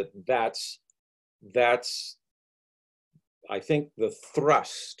understand that that's I think the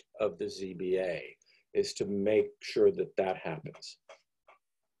thrust of the ZBA is to make sure that that happens.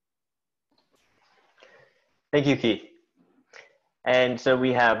 Thank you, Keith. And so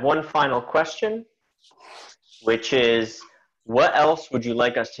we have one final question, which is, what else would you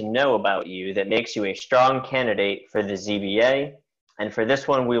like us to know about you that makes you a strong candidate for the ZBA? And for this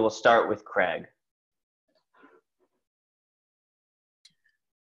one, we will start with Craig.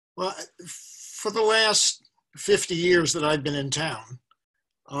 Well, for the last 50 years that I've been in town,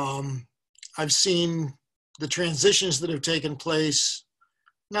 I've seen the transitions that have taken place,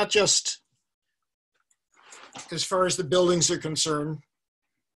 not just as far as the buildings are concerned.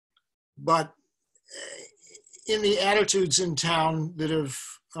 But in the attitudes in town that have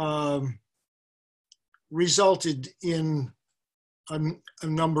resulted in a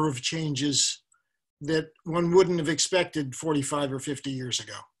number of changes that one wouldn't have expected 45 or 50 years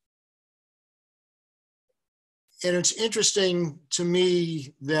ago. And it's interesting to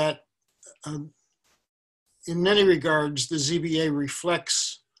me that in many regards, the ZBA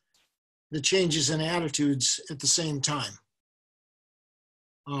reflects the changes in attitudes at the same time.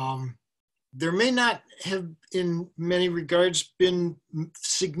 There may not have, in many regards, been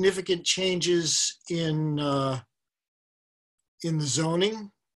significant changes in the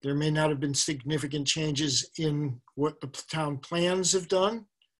zoning. There may not have been significant changes in what the town plans have done.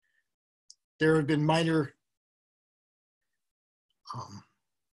 There have been minor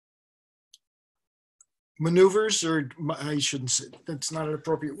maneuvers, or I shouldn't say, that's not an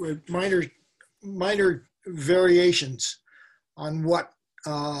appropriate word, minor variations on what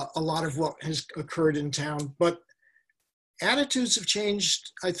a lot of what has occurred in town, but attitudes have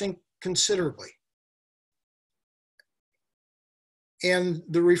changed, I think, considerably. And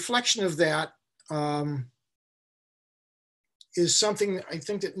the reflection of that is something I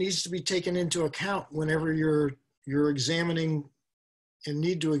think that needs to be taken into account whenever you're examining and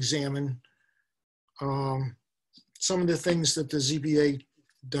need to examine some of the things that the ZBA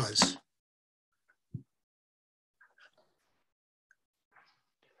does.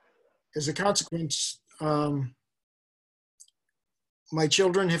 As a consequence, my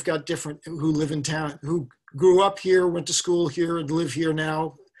children have got different, who live in town, who grew up here, went to school here, and live here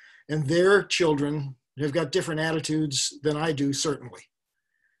now, and their children have got different attitudes than I do, certainly.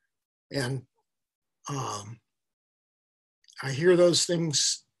 And I hear those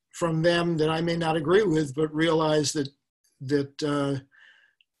things from them that I may not agree with, but realize that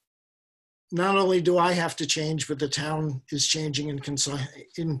not only do I have to change, but the town is changing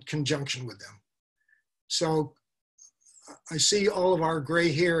in conjunction with them. So I see all of our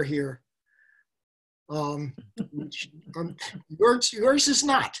gray hair here. Which, yours is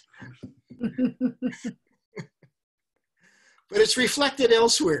not. But it's reflected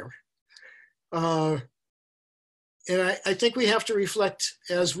elsewhere. And I think we have to reflect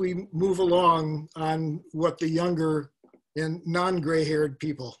as we move along on what the younger and non-gray-haired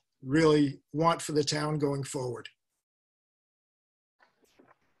people really want for the town going forward.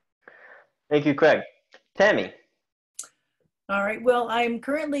 Thank you, Craig. Tammy. All right, well, I'm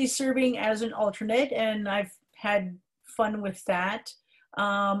currently serving as an alternate and I've had fun with that.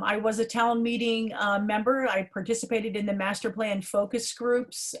 I was a town meeting member. I participated in the master plan focus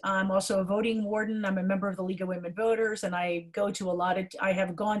groups. I'm also a voting warden. I'm a member of the League of Women Voters, and I have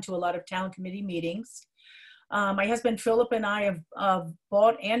gone to a lot of town committee meetings. My husband Philip and I have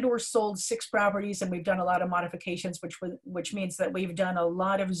bought and or sold 6 properties, and we've done a lot of modifications, which means that we've done a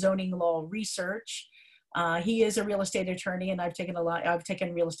lot of zoning law research. He is a real estate attorney, and I've taken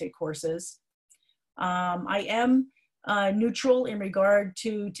real estate courses. I am neutral in regard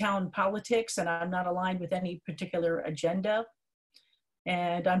to town politics, and I'm not aligned with any particular agenda.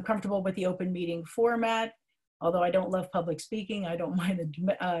 And I'm comfortable with the open meeting format. Although I don't love public speaking, I don't mind the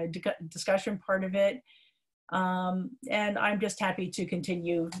discussion part of it. And I'm just happy to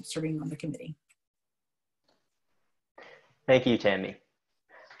continue serving on the committee. Thank you, Tammy.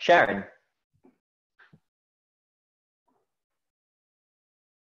 Sharon.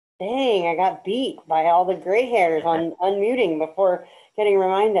 Dang, I got beat by all the gray hairs on unmuting before getting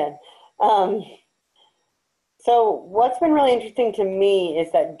reminded. So what's been really interesting to me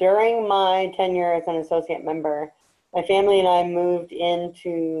is that during my tenure as an associate member, my family and I moved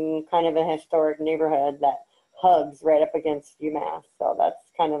into kind of a historic neighborhood that hugs right up against UMass. So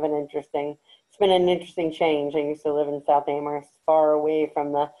that's kind of it's been an interesting change. I used to live in South Amherst, far away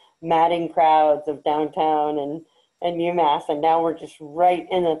from the madding crowds of downtown and UMass, and now we're just right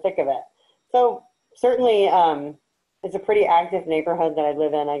in the thick of it. So certainly it's a pretty active neighborhood that I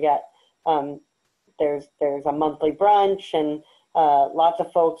live in. I get, there's a monthly brunch, and lots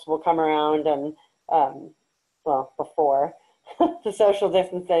of folks will come around and, well, before the social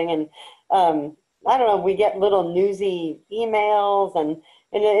distancing, and I don't know, we get little newsy emails, and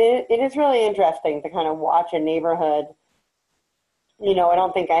it is really interesting to kind of watch a neighborhood. You know, I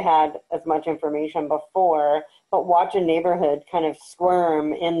don't think I had as much information before, but watch a neighborhood kind of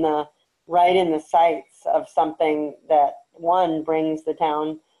squirm right in the sights of something that, one, brings the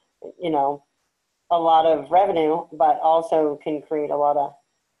town, you know, a lot of revenue, but also can create a lot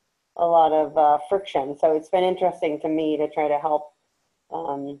of friction. So it's been interesting to me to try to help,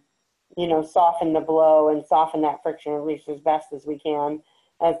 you know, soften the blow and soften that friction at least as best as we can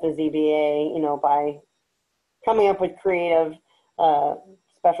as the ZBA, you know, by coming up with creative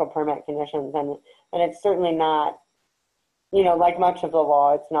special permit conditions. And it's certainly not, you know, like much of the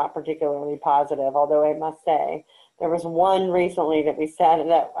law, it's not particularly positive, although I must say, there was one recently that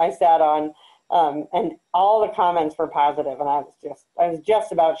I sat on, and all the comments were positive, and I was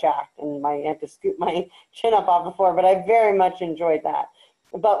just about shocked, and I had to scoop my chin up off the floor, but I very much enjoyed that.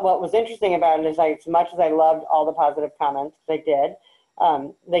 But what was interesting about it is, as much as I loved all the positive comments, they did,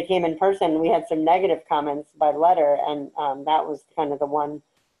 they came in person. We had some negative comments by letter, and that was kind of the one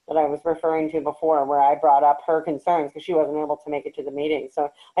that I was referring to before, where I brought up her concerns because she wasn't able to make it to the meeting.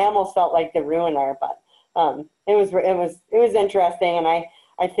 So I almost felt like the ruiner, but it was interesting, and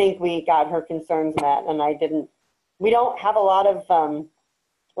I think we got her concerns met, and we don't have a lot of,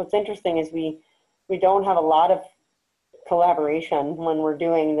 what's interesting is we don't have a lot of collaboration when we're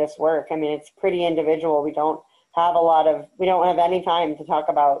doing this work. I mean, it's pretty individual. We don't have any time to talk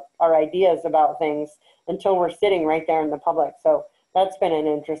about our ideas about things until we're sitting right there in the public. So that's been an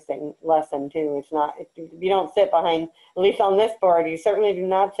interesting lesson too. It's not, you don't sit behind, at least on this board, you certainly do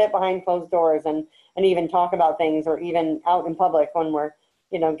not sit behind closed doors and even talk about things, or even out in public when we're,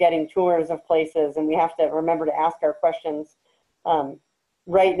 you know, getting tours of places, and we have to remember to ask our questions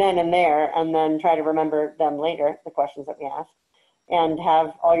right then and there, and then try to remember them later, the questions that we ask, and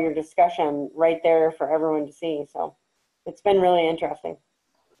have all your discussion right there for everyone to see. So it's been really interesting.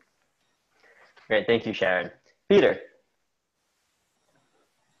 Great, thank you, Sharon. Peter.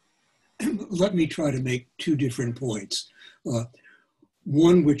 Let me try to make two different points.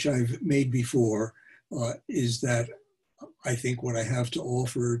 One, which I've made before, is that I think what I have to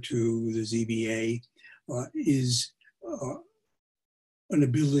offer to the ZBA is an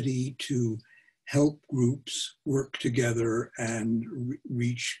ability to help groups work together and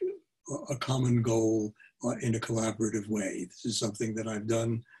reach a common goal in a collaborative way. This is something that I've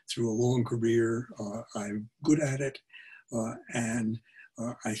done through a long career. I'm good at it, and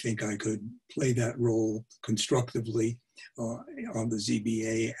I think I could play that role constructively on the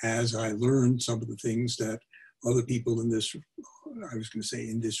ZBA as I learn some of the things that other people in this, I was going to say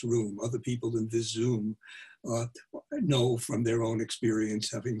in this room, other people in this Zoom know from their own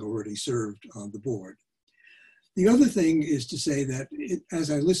experience, having already served on the board. The other thing is to say that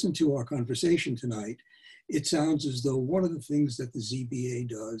as I listen to our conversation tonight, it sounds as though one of the things that the ZBA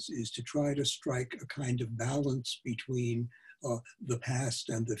does is to try to strike a kind of balance between the past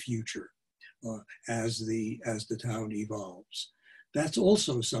and the future as the town evolves. That's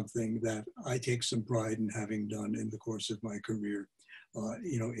also something that I take some pride in having done in the course of my career.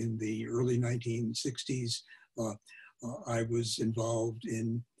 You know, in the early 1960s, I was involved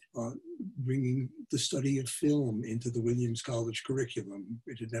in bringing the study of film into the Williams College curriculum.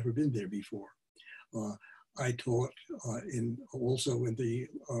 It had never been there before. I taught also in the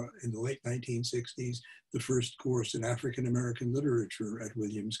late 1960s the first course in African American literature at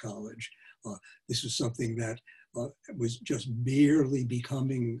Williams College. This was something that was just barely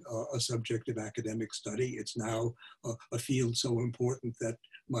becoming a subject of academic study. It's now a field so important that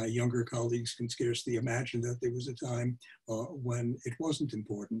my younger colleagues can scarcely imagine that there was a time when it wasn't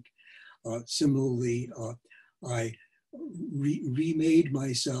important. Similarly, I remade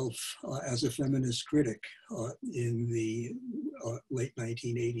myself as a feminist critic in the late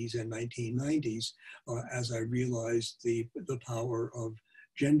 1980s and 1990s as I realized the power of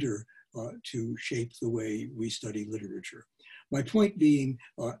gender to shape the way we study literature. My point being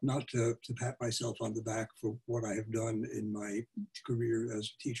not to pat myself on the back for what I have done in my career as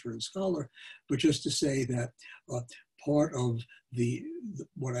a teacher and scholar, but just to say that part of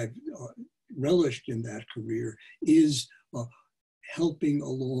what I've relished in that career is helping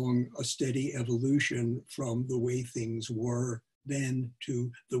along a steady evolution from the way things were then to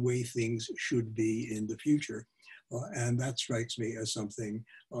the way things should be in the future. And that strikes me as something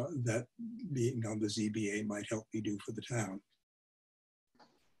that being on the ZBA might help me do for the town.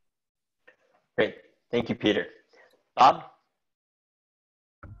 Great, thank you, Peter. Bob?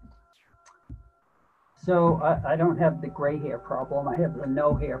 So I don't have the gray hair problem, I have the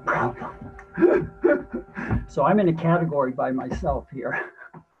no hair problem. So I'm in a category by myself here.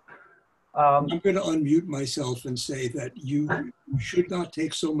 I'm going to unmute myself and say that you should not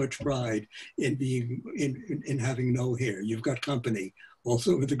take so much pride in being in having no hair. You've got company,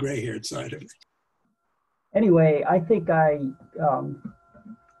 also with the gray-haired side of it. Anyway, I think I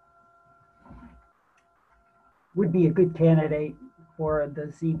would be a good candidate for the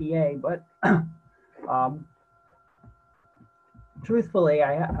ZBA, but truthfully,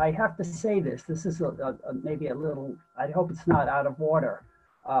 I have to say this. This is maybe a little, I hope it's not out of order.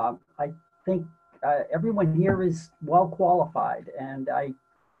 I think everyone here is well qualified, and I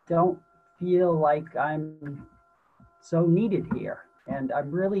don't feel like I'm so needed here. And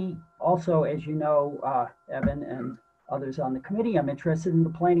I'm really also, as you know, Evan and others on the committee, I'm interested in the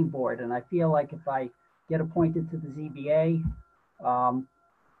planning board. And I feel like if I get appointed to the ZBA,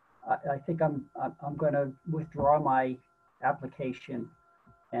 I think I'm going to withdraw my application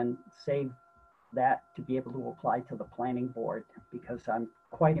and save that to be able to apply to the planning board, because I'm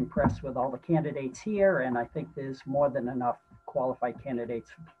quite impressed with all the candidates here, and I think there's more than enough qualified candidates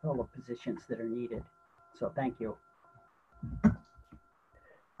to fill the positions that are needed. So thank you.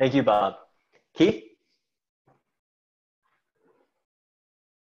 Thank you, Bob. Keith?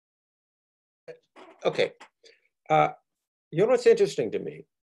 Okay. You know what's interesting to me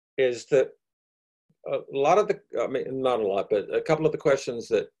is that a lot of the, I mean, not a lot, but a couple of the questions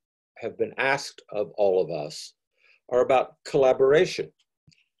that have been asked of all of us are about collaboration.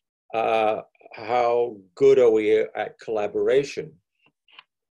 How good are we at collaboration?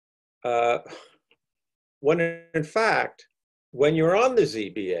 When in fact, when you're on the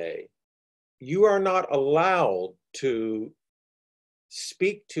ZBA, you are not allowed to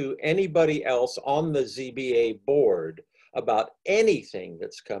speak to anybody else on the ZBA board about anything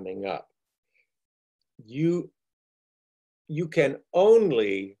that's coming up. You can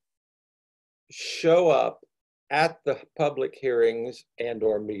only show up at the public hearings and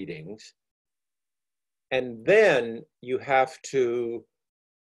or meetings, and then you have to,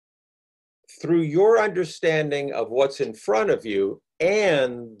 through your understanding of what's in front of you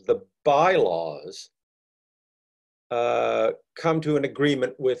and the bylaws, come to an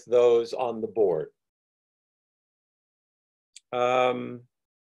agreement with those on the board. And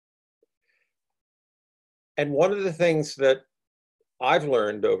one of the things that I've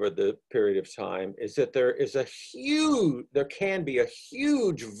learned over the period of time is that there can be a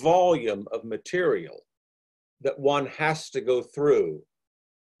huge volume of material that one has to go through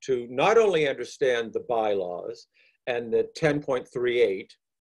to not only understand the bylaws and the 10.38,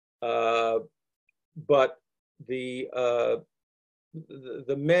 but the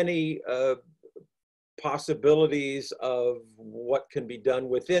many possibilities of what can be done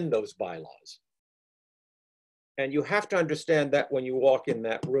within those bylaws. And you have to understand that when you walk in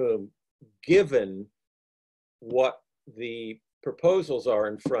that room, given what the proposals are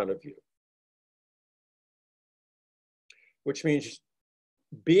in front of you. Which means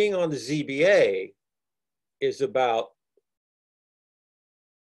being on the ZBA is about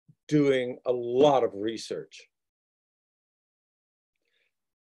doing a lot of research.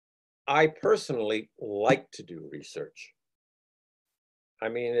 I personally like to do research. I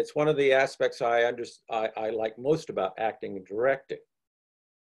mean, it's one of the aspects I like most about acting and directing.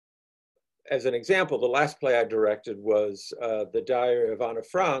 As an example, the last play I directed was The Diary of Anne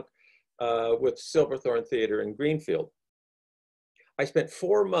Frank with Silverthorne Theatre in Greenfield. I spent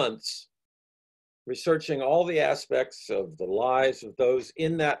 4 months researching all the aspects of the lives of those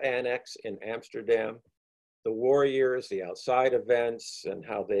in that annex in Amsterdam, the war years, the outside events, and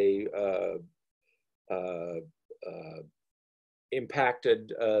how they impacted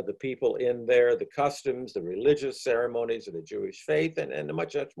the people in there, the customs, the religious ceremonies of the Jewish faith, and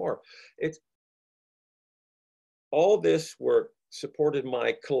much, much more. All this work supported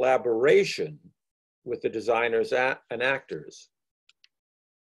my collaboration with the designers and actors.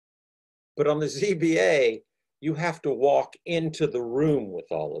 But on the ZBA, you have to walk into the room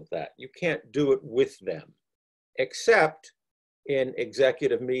with all of that. You can't do it with them, except in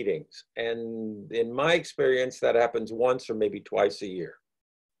executive meetings. And in my experience, that happens once or maybe twice a year.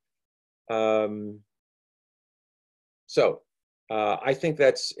 I think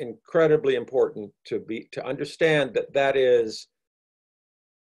that's incredibly important to understand that that is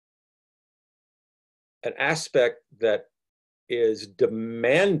an aspect that is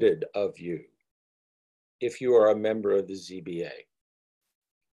demanded of you if you are a member of the ZBA.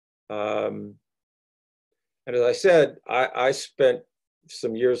 And as I said, I spent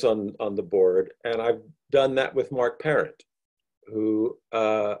some years on the board, and I've done that with Mark Parent, who,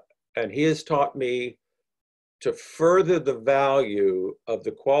 and he has taught me to further the value of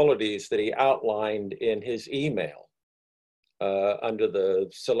the qualities that he outlined in his email under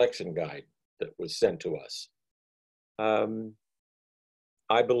the selection guide that was sent to us.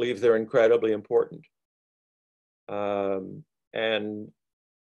 I believe they're incredibly important. And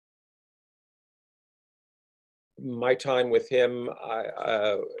my time with him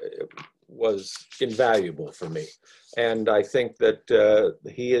was invaluable for me. And I think that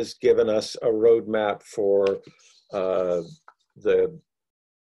he has given us a roadmap for the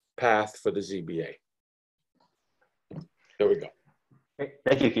path for the ZBA. There we go. Great.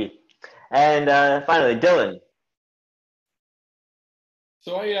 Thank you, Keith. And finally, Dylan.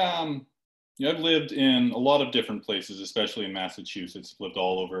 So I've lived in a lot of different places, especially in Massachusetts. I've lived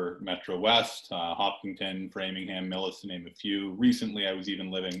all over Metro West, Hopkinton, Framingham, Millis, to name a few. Recently, I was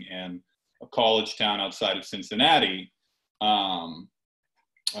even living in a college town outside of Cincinnati, in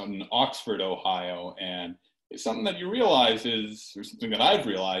Oxford, Ohio. And it's something that you realize is, or something that I've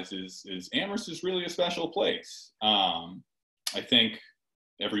realized is Amherst is really a special place. I think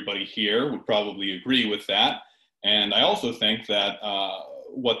everybody here would probably agree with that. And I also think that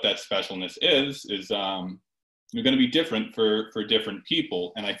what that specialness is going to be different for different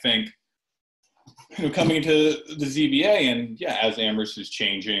people. And I think, coming into the ZBA, and yeah, as Amherst is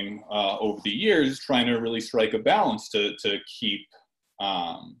changing over the years, trying to really strike a balance to keep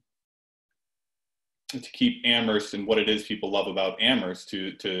Amherst and what it is people love about Amherst,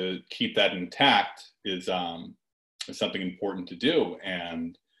 to keep that intact is something important to do.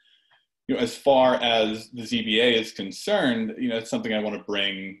 And as far as the ZBA is concerned, it's something I want to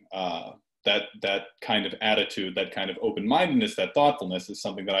bring. That kind of attitude, that kind of open-mindedness, that thoughtfulness is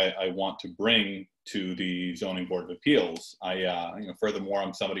something that I want to bring to the Zoning Board of Appeals. Furthermore,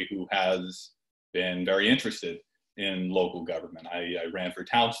 I'm somebody who has been very interested in local government. I ran for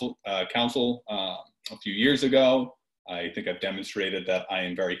council a few years ago. I think I've demonstrated that I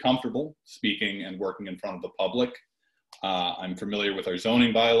am very comfortable speaking and working in front of the public. I'm familiar with our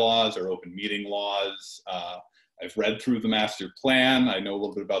zoning bylaws, our open meeting laws. I've read through the master plan. I know a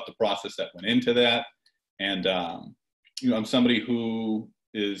little bit about the process that went into that. And, I'm somebody who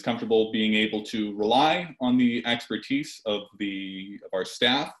is comfortable being able to rely on the expertise of our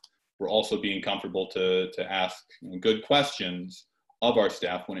staff. We're also being comfortable to ask good questions of our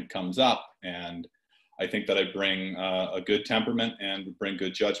staff when it comes up. And I think that I bring a good temperament and bring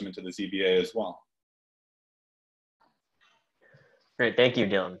good judgment to the ZBA as well. Great, thank you,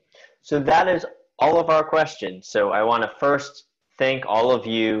 Dylan. So that is all of our questions. So I want to first thank all of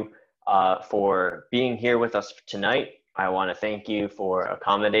you for being here with us tonight. I want to thank you for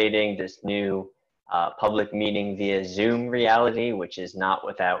accommodating this new public meeting via Zoom reality, which is not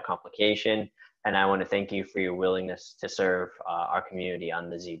without complication. And I want to thank you for your willingness to serve our community on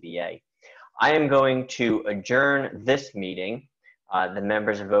the ZBA. I am going to adjourn this meeting. The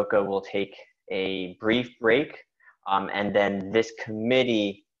members of VOCA will take a brief break, and then this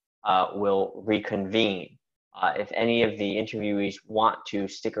committee will reconvene. If any of the interviewees want to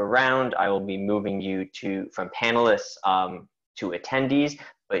stick around, I will be moving you from panelists to attendees,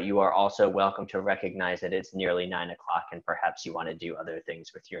 but you are also welcome to recognize that it's nearly 9 o'clock and perhaps you want to do other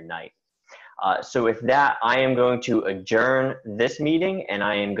things with your night. So with that, I am going to adjourn this meeting, and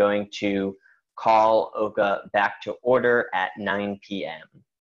I am going to call OCA back to order at 9 p.m.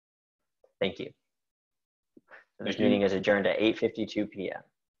 Thank you. This meeting is adjourned at 8:52 p.m.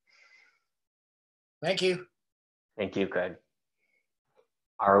 Thank you. Thank you, Craig.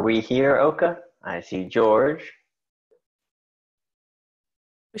 Are we here, Oka? I see George.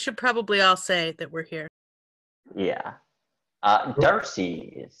 We should probably all say that we're here. Yeah.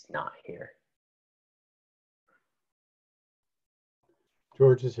 Darcy is not here.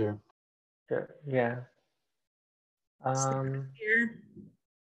 George is here. Sure. Yeah. Here.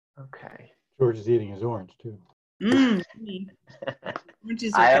 Okay. George is eating his orange too.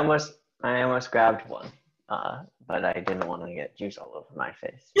 I almost grabbed one, but I didn't want to get juice all over my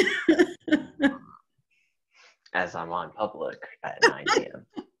face. As I'm on public at 9 p.m.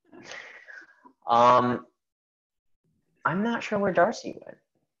 I'm not sure where Darcy went.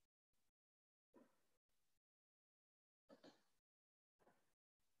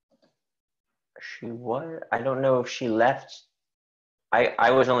 I don't know if she left.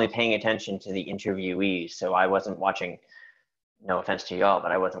 I was only paying attention to the interviewees, so I wasn't watching, no offense to y'all,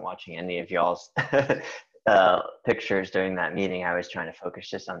 but I wasn't watching any of y'all's pictures during that meeting. I was trying to focus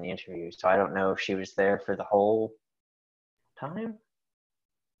just on the interview. So I don't know if she was there for the whole time.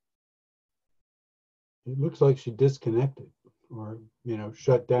 It looks like she disconnected or,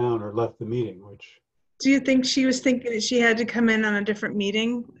 shut down or left the meeting, which. Do you think she was thinking that she had to come in on a different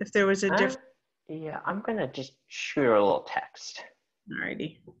meeting if there was a different? Yeah, I'm gonna just shoot her a little text.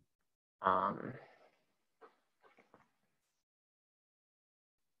 Alrighty.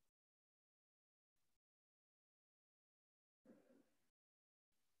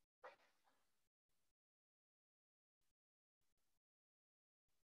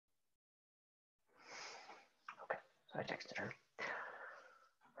 Okay, so I texted her.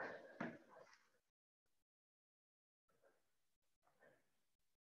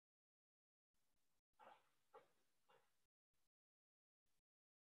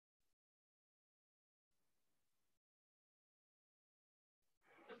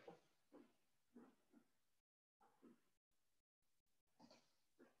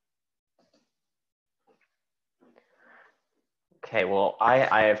 Okay, well,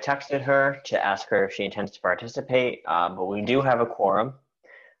 I have texted her to ask her if she intends to participate, but we do have a quorum.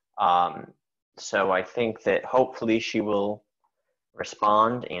 So I think that hopefully she will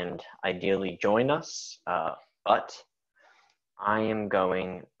respond and ideally join us, but I am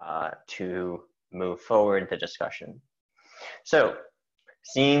going to move forward the discussion. So,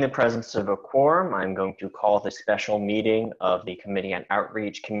 seeing the presence of a quorum, I'm going to call the special meeting of the Committee on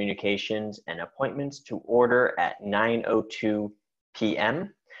Outreach, Communications, and Appointments to order at 9:02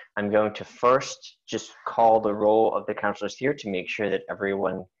 p.m. I'm going to first just call the roll of the councilors here to make sure that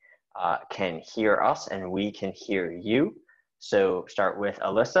everyone can hear us and we can hear you. So start with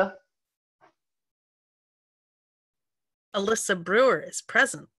Alyssa. Alyssa Brewer is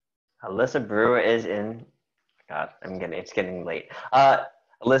present. Alyssa Brewer is in. God, it's getting late.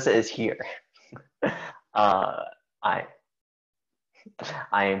 Alyssa is here. I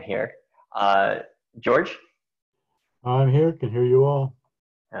am here. George? I'm here, can hear you all.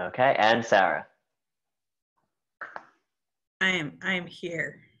 Okay, and Sarah? I am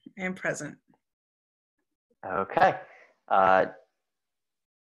here. I am present. Okay.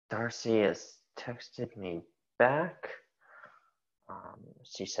 Darcy has texted me back.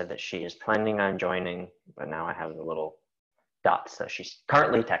 She said that she is planning on joining, but now I have the little dots, so she's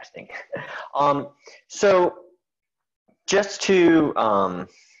currently texting. So just to,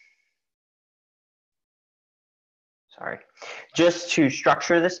 just to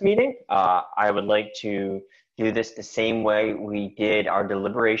structure this meeting, I would like to do this the same way we did our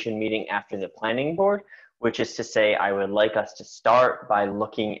deliberation meeting after the planning board, which is to say I would like us to start by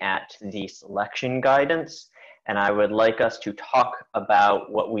looking at the selection guidance, and I would like us to talk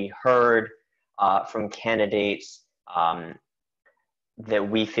about what we heard from candidates that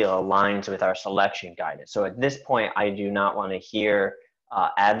we feel aligns with our selection guidance. So at this point, I do not want to hear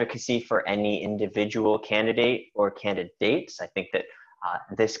advocacy for any individual candidate or candidates. I think that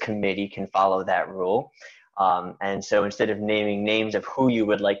this committee can follow that rule. And so instead of naming names of who you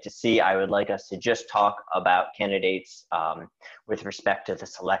would like to see, I would like us to just talk about candidates with respect to the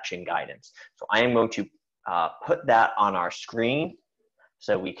selection guidance. So I am going to put that on our screen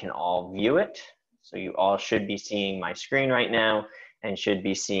so we can all view it. So you all should be seeing my screen right now and should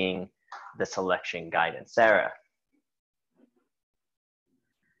be seeing the selection guidance. Sarah.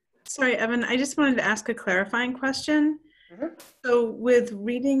 Sorry, Evan, I just wanted to ask a clarifying question. So with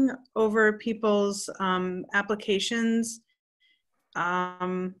reading over people's applications,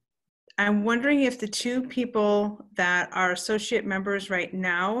 I'm wondering if the two people that are associate members right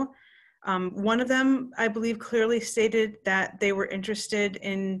now, one of them, I believe, clearly stated that they were interested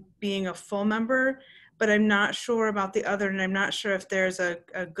in being a full member, but I'm not sure about the other, and I'm not sure if there's a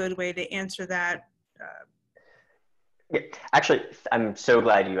good way to answer that. Yeah, actually, I'm so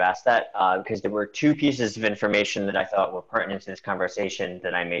glad you asked that because there were two pieces of information that I thought were pertinent to this conversation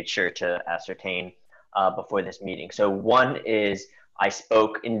that I made sure to ascertain before this meeting. So one is I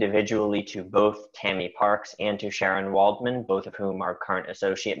spoke individually to both Tammy Parks and to Sharon Waldman, both of whom are current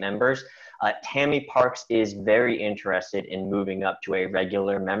associate members. Tammy Parks is very interested in moving up to a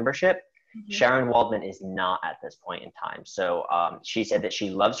regular membership. Sharon Waldman is not at this point in time. So she said that she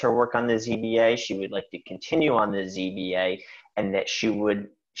loves her work on the ZBA. She would like to continue on the ZBA and that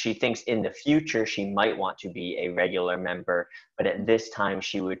she thinks in the future she might want to be a regular member, but at this time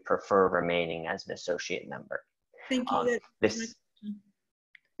she would prefer remaining as an associate member. Thank you.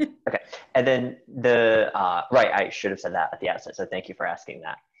 Okay, and then right, I should have said that at the outset, so thank you for asking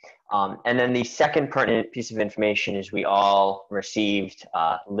that. And then the second pertinent piece of information is we all received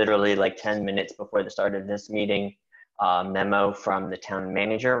literally like 10 minutes before the start of this meeting, memo from the town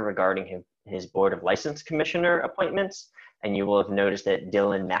manager regarding his Board of License Commissioner appointments. And you will have noticed that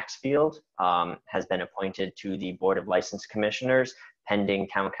Dylan Maxfield has been appointed to the Board of License Commissioners pending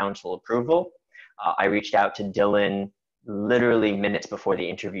town council approval. I reached out to Dylan literally minutes before the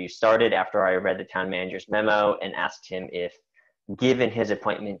interview started after I read the town manager's memo and asked him if, given his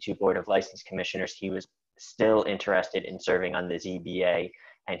appointment to Board of License Commissioners, he was still interested in serving on the ZBA.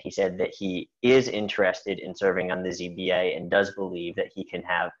 And he said that he is interested in serving on the ZBA and does believe that he can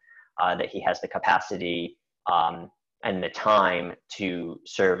have, that he has the capacity and the time to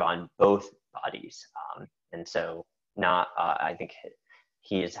serve on both bodies. And so I think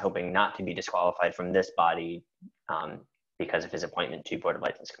he is hoping not to be disqualified from this body because of his appointment to Board of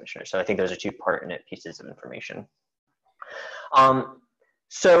License Commissioners. So I think those are two pertinent pieces of information.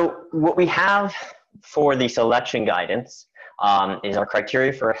 So what we have for the selection guidance is our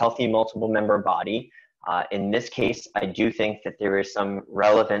criteria for a healthy multiple member body. In this case, I do think that there is some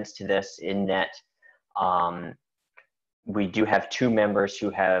relevance to this in that we do have two members who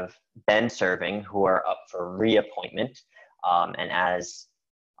have been serving who are up for reappointment. And as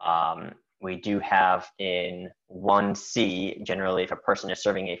we do have in 1C, generally if a person is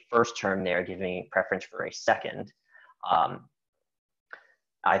serving a first term, they're giving preference for a second.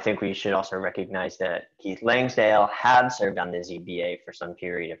 I think we should also recognize that Keith Langsdale had served on the ZBA for some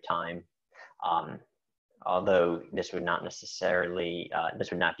period of time, although this would not necessarily,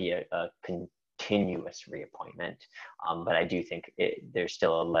 this would not be a continuous reappointment, but I do think there's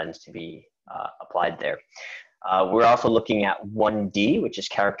still a lens to be applied there. We're also looking at 1D, which is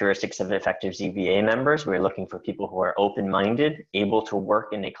characteristics of effective ZBA members. We're looking for people who are open-minded, able to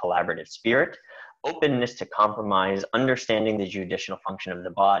work in a collaborative spirit, openness to compromise, understanding the judicial function of the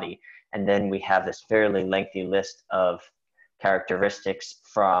body. And then we have this fairly lengthy list of characteristics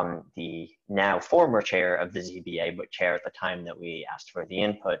from the now former chair of the ZBA, but chair at the time that we asked for the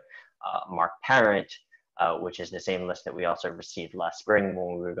input, Mark Parent, which is the same list that we also received last spring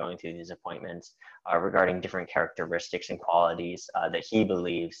when we were going through these appointments, regarding different characteristics and qualities that he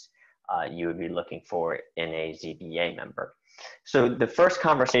believes you would be looking for in a ZBA member. So the first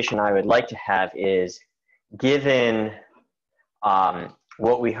conversation I would like to have is, given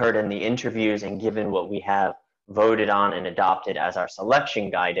what we heard in the interviews and given what we have voted on and adopted as our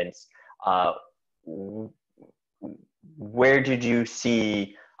selection guidance, where did you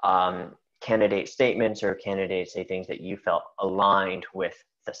see candidate statements or candidates say things that you felt aligned with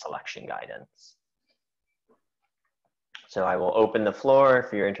the selection guidance? So I will open the floor.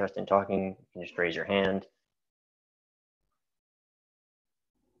 If you're interested in talking, you can just raise your hand.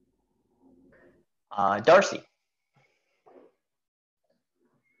 Darcy.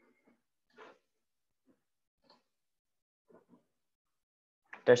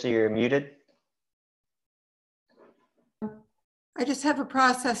 Darcy, you're muted. I just have a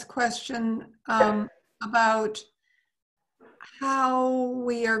process question about how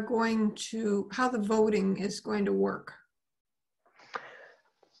we are going to, how the voting is going to work.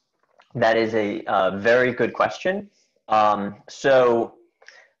 That is a very good question. So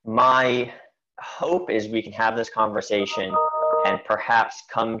my hope is we can have this conversation and perhaps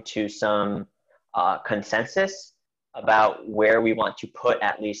come to some consensus about where we want to put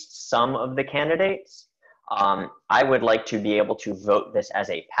at least some of the candidates. I would like to be able to vote this as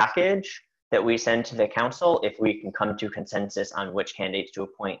a package that we send to the council if we can come to consensus on which candidates to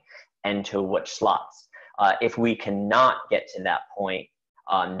appoint and to which slots. If we cannot get to that point,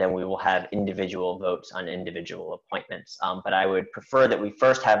 then we will have individual votes on individual appointments. But I would prefer that we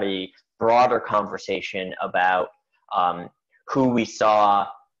first have a broader conversation about who we saw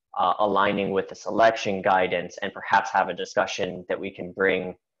aligning with the selection guidance, and perhaps have a discussion that we can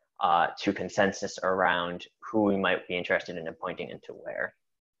bring to consensus around who we might be interested in appointing and to where.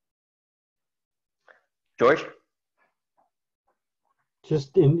 George?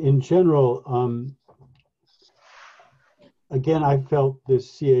 Just in general, again, I felt the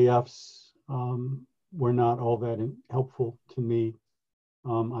CAFs were not all that helpful to me.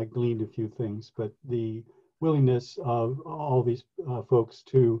 I gleaned a few things, but the willingness of all these folks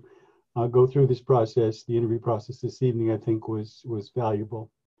to go through this process, the interview process this evening, I think was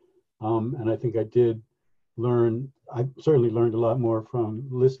valuable. And I think I did learn, I certainly learned a lot more from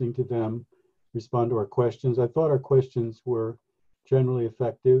listening to them respond to our questions. I thought our questions were generally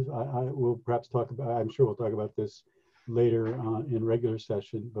effective. I will perhaps talk about, I'm sure we'll talk about this later in regular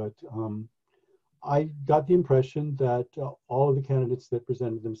session, but I got the impression that all of the candidates that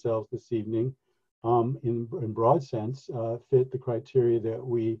presented themselves this evening in broad sense fit the criteria that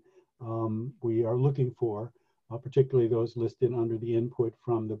we are looking for, particularly those listed under the input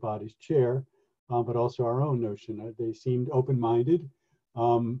from the body's chair, but also our own notion. They seemed open-minded.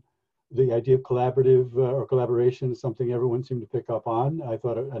 The idea of collaborative or collaboration is something everyone seemed to pick up on. I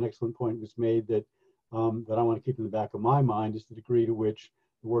thought an excellent point was made that that I want to keep in the back of my mind is the degree to which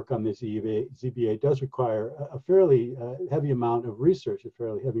the work on this ZBA does require a fairly heavy amount of research, a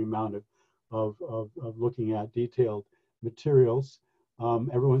fairly heavy amount of looking at detailed materials.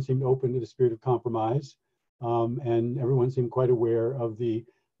 Everyone seemed open to the spirit of compromise, and everyone seemed quite aware of the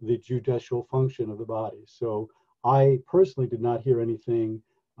judicial function of the body. So I personally did not hear anything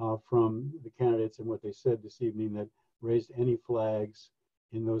from the candidates and what they said this evening that raised any flags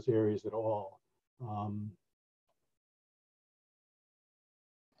in those areas at all.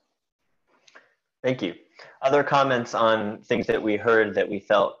 Thank you. Other comments on things that we heard that we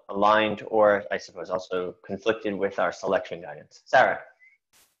felt aligned or I suppose also conflicted with our selection guidance? Sarah.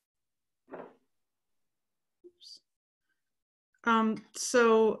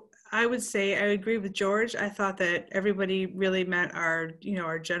 So I would say I agree with George. I thought that everybody really met our,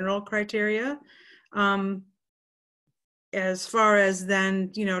 our general criteria. As far as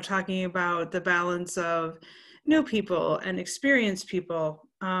then, talking about the balance of new people and experienced people.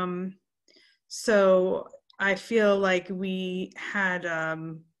 So I feel like we had a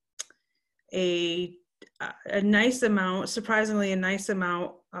nice amount, surprisingly a nice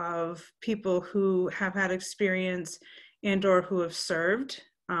amount of people who have had experience and or who have served,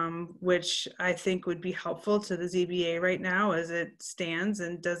 which I think would be helpful to the ZBA right now as it stands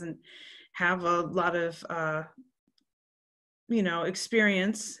and doesn't have a lot of,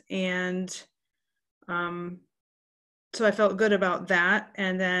 experience. And so I felt good about that.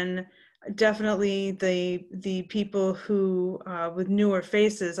 And then definitely the people who with newer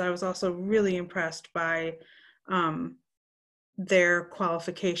faces, I was also really impressed by their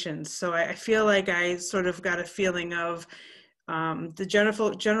qualifications. So I feel like I sort of got a feeling of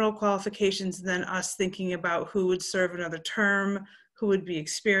the general qualifications, and then us thinking about who would serve another term, who would be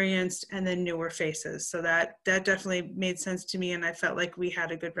experienced, and then newer faces. So that definitely made sense to me, and I felt like we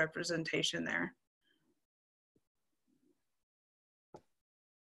had a good representation there.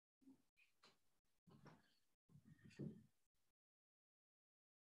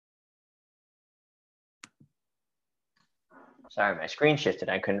 Sorry, my screen shifted.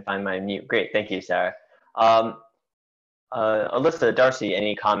 I couldn't find my mute. Great, thank you, Sarah. Alyssa, Darcy,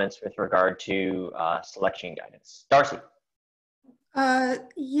 any comments with regard to selection guidance? Darcy.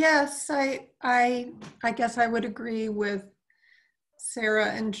 Yes, I guess I would agree with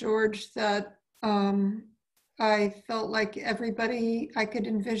Sarah and George that I felt like everybody, I could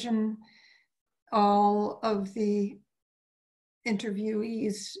envision all of the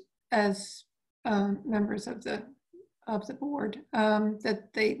interviewees as members of the board,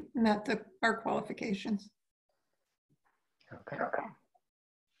 that they met our qualifications. Okay.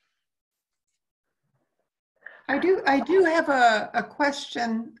 I do have a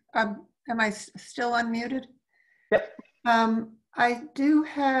question. Am I still unmuted? Yep. I do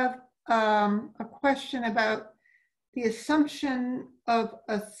have a question about the assumption of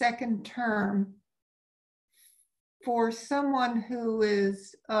a second term for someone who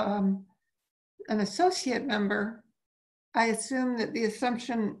is an associate member. I assume that the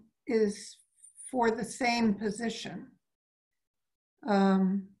assumption is for the same position.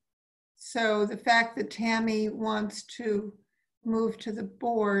 So the fact that Tammy wants to move to the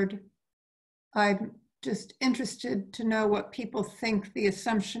board, I'm just interested to know what people think the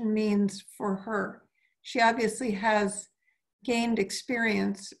assumption means for her. She obviously has gained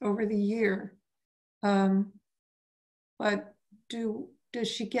experience over the year, but does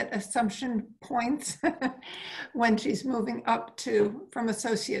she get assumption points when she's moving up from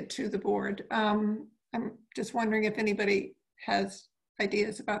associate to the board? I'm just wondering if anybody has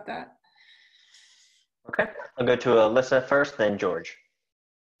ideas about that. Okay, I'll go to Alyssa first, then George.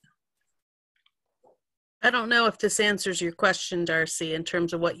 I don't know if this answers your question, Darcy, in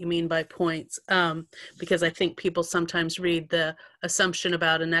terms of what you mean by points, because I think people sometimes read the assumption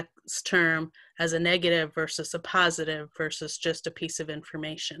about a next term as a negative versus a positive versus just a piece of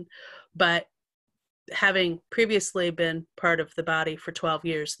information. But having previously been part of the body for 12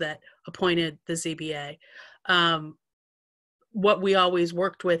 years that appointed the ZBA, what we always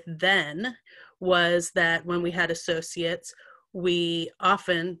worked with then was that when we had associates, we had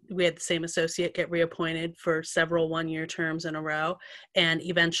the same associate get reappointed for several one-year terms in a row, and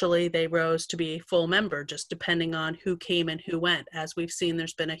eventually they rose to be a full member, just depending on who came and who went. As we've seen,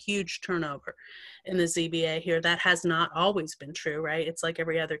 there's been a huge turnover in the ZBA here. That has not always been true, right? It's like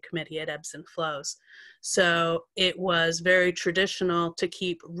every other committee, it ebbs and flows. So it was very traditional to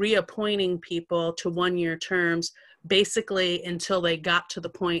keep reappointing people to one-year terms, basically until they got to the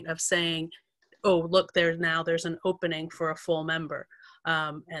point of saying, oh, look, there's an opening for a full member.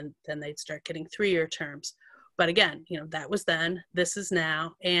 And then they'd start getting 3-year terms. But again, that was then, this is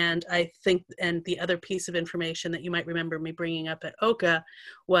now. And I think, and the other piece of information that you might remember me bringing up at OCA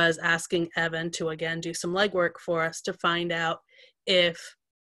was asking Evan to, again, do some legwork for us to find out if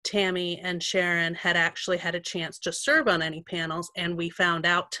Tammy and Sharon had actually had a chance to serve on any panels. And we found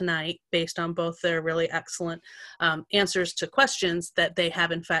out tonight, based on both their really excellent answers to questions, that they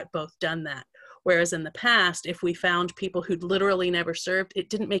have in fact both done that. Whereas in the past, if we found people who'd literally never served,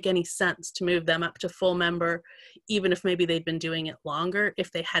 it didn't make any sense to move them up to full member, even if maybe they'd been doing it longer,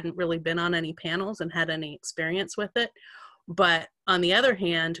 if they hadn't really been on any panels and had any experience with it. But on the other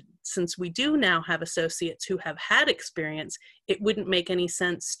hand, since we do now have associates who have had experience, it wouldn't make any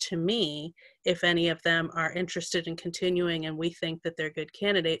sense to me, if any of them are interested in continuing and we think that they're good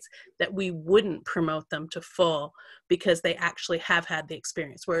candidates, that we wouldn't promote them to full because they actually have had the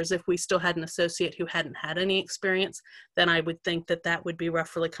experience. Whereas if we still had an associate who hadn't had any experience, then I would think that that would be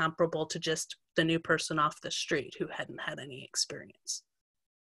roughly comparable to just the new person off the street who hadn't had any experience.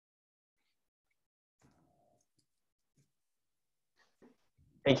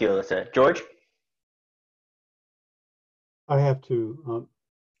 Thank you, Alyssa. George? I have to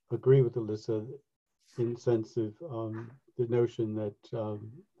agree with Alyssa in the sense of the notion that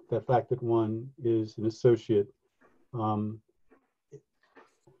the fact that one is an associate.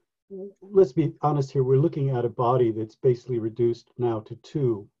 Let's be honest here, we're looking at a body that's basically reduced now to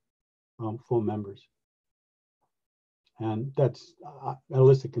 2 full members. And that's,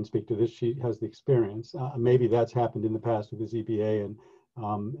 Alyssa can speak to this, she has the experience. Maybe that's happened in the past with the ZBA and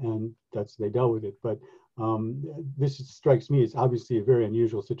that's, they dealt with it. But this strikes me as obviously a very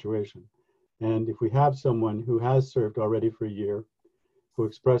unusual situation. And if we have someone who has served already for a year, who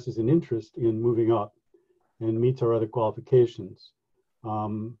expresses an interest in moving up and meets our other qualifications,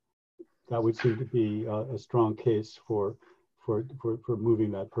 that would seem to be a strong case for moving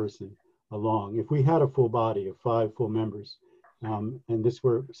that person along. If we had a full body of 5 full members, and this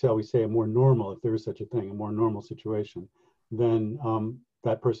were, shall we say, a more normal, if there is such a thing, a more normal situation, then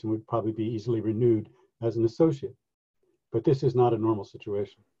that person would probably be easily renewed as an associate. But this is not a normal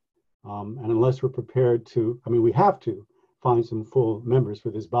situation. And unless we're prepared to, I mean, we have to find some full members for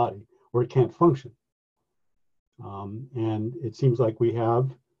this body or it can't function. And it seems like we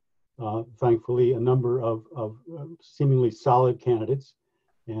have, thankfully, a number of seemingly solid candidates.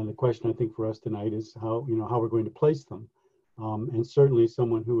 And the question I think for us tonight is how, how we're going to place them. And certainly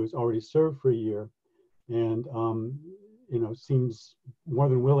someone who has already served for a year and, seems more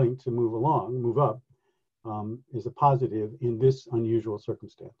than willing to move up, is a positive in this unusual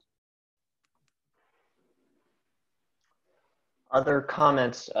circumstance. Other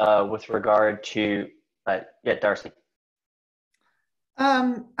comments with regard to, yeah, Darcy.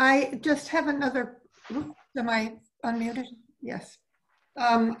 I just have another, am I unmuted? Yes.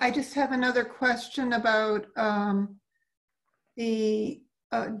 I just have another question about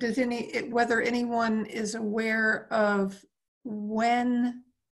whether anyone is aware of when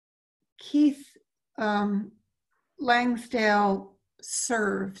Keith Langsdale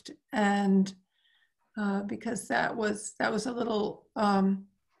served, and because that was a little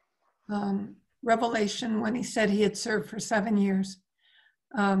revelation when he said he had served for 7 years.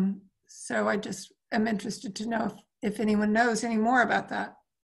 So I just am interested to know if anyone knows any more about that.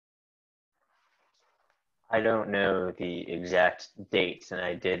 I don't know the exact dates, and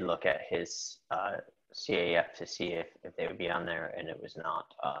I did look at his CAF to see if they would be on there, and it was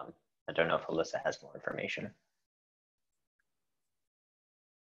not. I don't know if Alyssa has more information.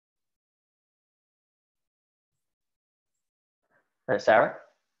 Sarah?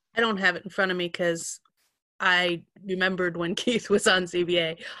 I don't have it in front of me because I remembered when Keith was on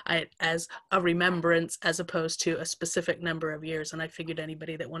ZBA as a remembrance as opposed to a specific number of years. And I figured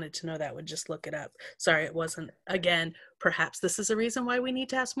anybody that wanted to know that would just look it up. Sorry, it wasn't. Again, perhaps this is a reason why we need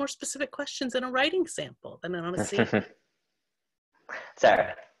to ask more specific questions in a writing sample than on a CV.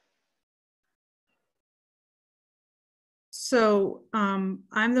 Sarah. So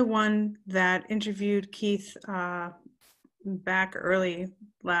I'm the one that interviewed Keith back early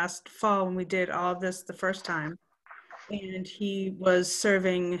last fall when we did all of this the first time, and he was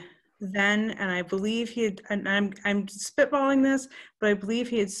serving then, and I believe he had, and I'm spitballing this, but I believe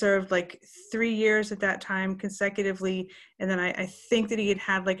he had served like 3 years at that time consecutively, and then I think that he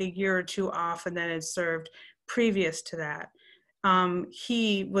had like a year or 2 off and then had served previous to that.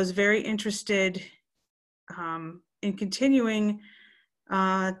 He was very interested in continuing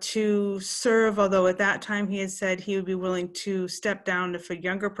to serve, although at that time he had said he would be willing to step down if a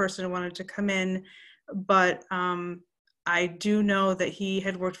younger person wanted to come in. But I do know that he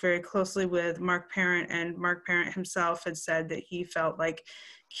had worked very closely with Mark Parent, and Mark Parent himself had said that he felt like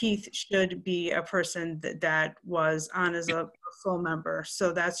Keith should be a person that was on as a full member.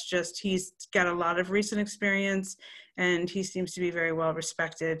 So that's just, he's got a lot of recent experience and he seems to be very well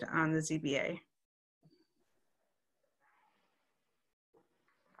respected on the ZBA.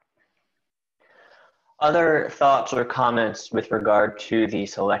 Other thoughts or comments with regard to the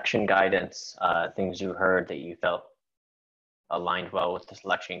selection guidance, things you heard that you felt aligned well with the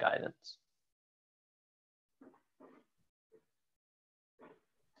selection guidance?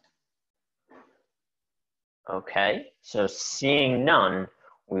 Okay, so seeing none,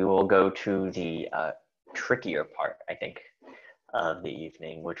 we will go to the trickier part, I think, of the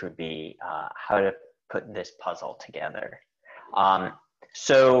evening, which would be how to put this puzzle together.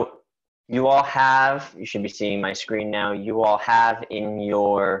 So you all have, you should be seeing my screen now, you all have in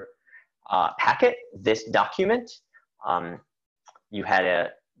your packet this document. You had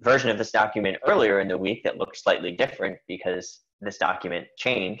a version of this document earlier in the week that looked slightly different because this document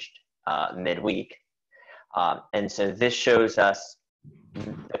changed midweek. And so this shows us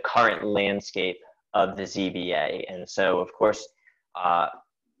the current landscape of the ZBA. And so, of course,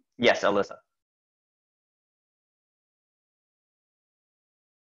 Yes, Alyssa.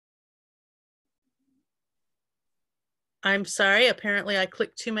 I'm sorry, apparently I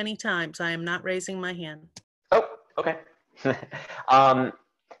clicked too many times. I am not raising my hand. Oh, okay.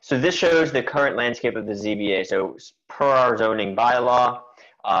 So this shows the current landscape of the ZBA. So per our zoning bylaw,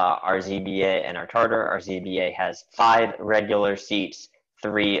 our ZBA and our charter, our ZBA has 5 regular seats,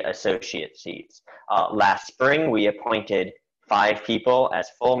 3 associate seats. Last spring, we appointed 5 people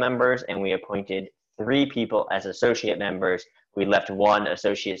as full members, and we appointed 3 people as associate members. We left 1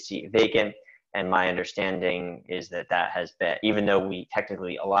 associate seat vacant, and my understanding is that that has been, even though we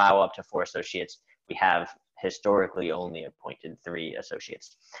technically allow up to 4 associates, we have historically only appointed 3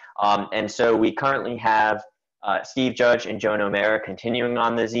 associates. And so we currently have Steve Judge and Joan O'Mara continuing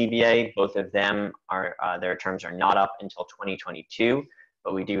on the ZBA. Both of them are, their terms are not up until 2022,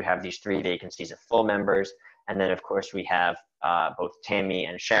 but we do have these 3 vacancies of full members. And then of course we have both Tammy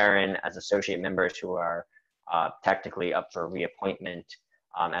and Sharon as associate members who are technically up for reappointment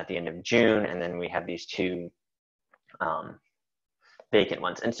at the end of June. And then we have these 2 vacant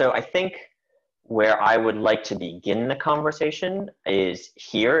ones. And so I think where I would like to begin the conversation is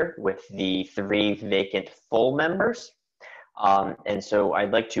here with the 3 vacant full members. And so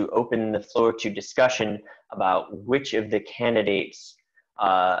I'd like to open the floor to discussion about which of the candidates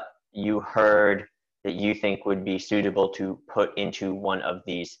you heard that you think would be suitable to put into one of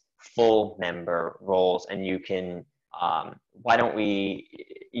these full member roles. And you can,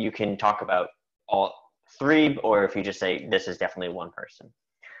 you can talk about all 3, or if you just say this is definitely one person.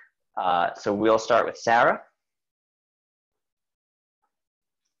 So we'll start with Sarah.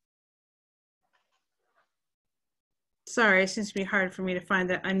 Sorry, it seems to be hard for me to find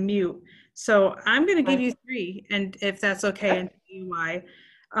that unmute. So I'm going to give you 3, and if that's okay, and tell you why.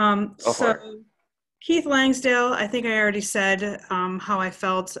 So Keith Langsdale, I think I already said how I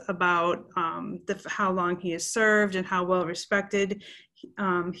felt about how long he has served and how well respected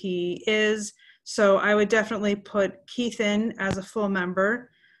he is. So I would definitely put Keith in as a full member.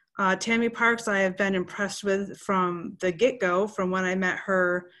 Tammy Parks, I have been impressed with from the get-go, from when I met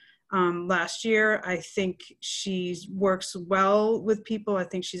her last year. I think she works well with people. I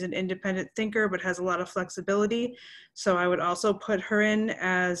think she's an independent thinker, but has a lot of flexibility. So I would also put her in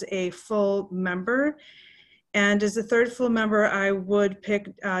as a full member. And as a 3rd full member, I would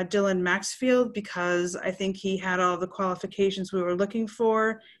pick Dylan Maxfield, because I think he had all the qualifications we were looking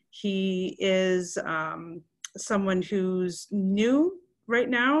for. He is someone who's new right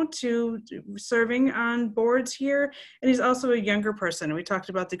now to serving on boards here, and he's also a younger person. We talked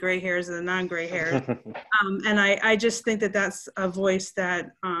about the gray hairs and the non-gray hairs, and I just think that that's a voice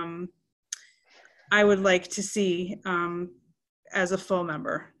that I would like to see as a full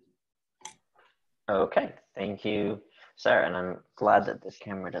member. Okay, thank you, Sarah. And I'm glad that this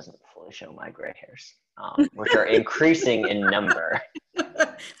camera doesn't fully show my gray hairs, which are increasing in number.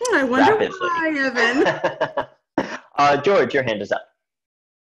 I wonder why, Evan. George, your hand is up.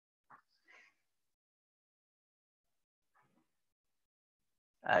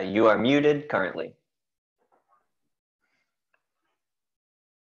 You are muted currently.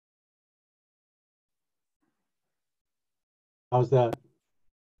 How's that?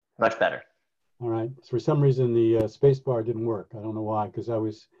 Much better. All right. So for some reason, the space bar didn't work. I don't know why, because I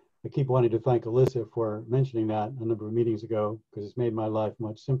keep wanting to thank Alyssa for mentioning that a number of meetings ago, because it's made my life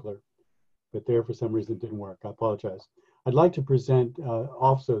much simpler. But there, for some reason, it didn't work. I apologize. I'd like to present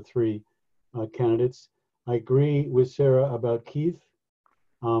also 3 candidates. I agree with Sarah about Keith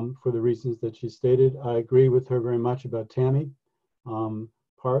for the reasons that she stated. I agree with her very much about Tammy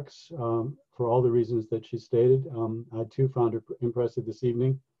Parks for all the reasons that she stated. I too found her impressive this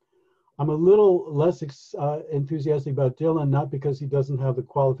evening. I'm a little less enthusiastic about Dylan, not because he doesn't have the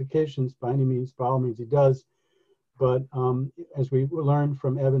qualifications by any means, by all means he does, but as we learned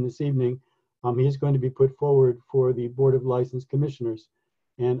from Evan this evening, he is going to be put forward for the Board of License Commissioners.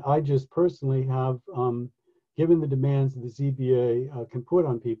 And I just personally have, given the demands that the ZBA can put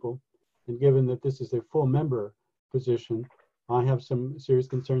on people, and given that this is a full member position, I have some serious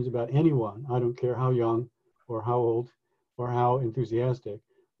concerns about anyone, I don't care how young or how old or how enthusiastic,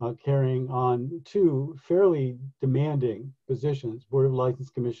 carrying on 2 fairly demanding positions. Board of License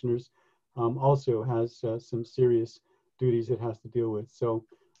Commissioners also has some serious duties it has to deal with. So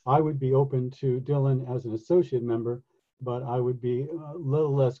I would be open to Dylan as an associate member, but I would be a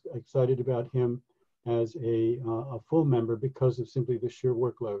little less excited about him as a full member because of simply the sheer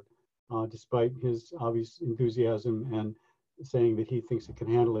workload, despite his obvious enthusiasm and saying that he thinks he can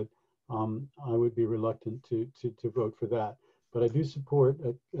handle it. I would be reluctant to vote for that. But I do support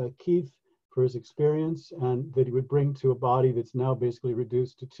Keith for his experience and that he would bring to a body that's now basically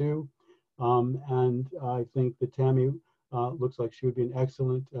reduced to two. And I think that Tammy looks like she would be an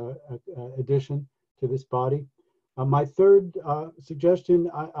excellent addition to this body. My third suggestion,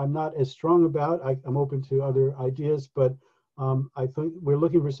 I'm not as strong about. I'm open to other ideas, but I think we're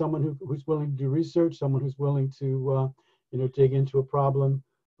looking for someone who's willing to do research, someone who's willing to dig into a problem.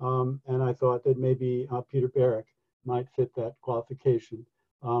 And I thought that maybe Peter Barrick might fit that qualification.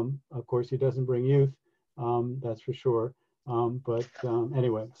 Of course, he doesn't bring youth, that's for sure. But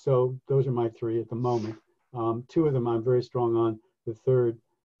anyway, so those are my three at the moment. Two of them I'm very strong on. The third,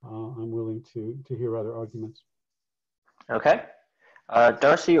 I'm willing to hear other arguments. Okay.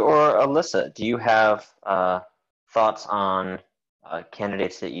 Darcy or Alyssa, do you have thoughts on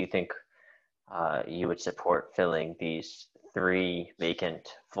candidates that you think you would support filling these 3 vacant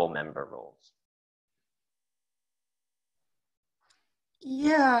full member roles?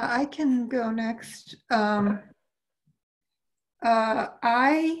 Yeah, I can go next.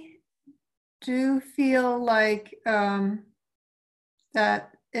 I do feel like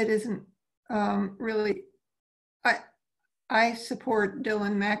that it isn't really, I support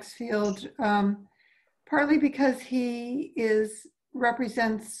Dylan Maxfield, partly because he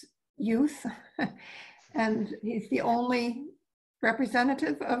represents youth and he's the only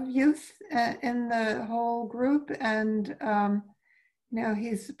representative of youth in the whole group. And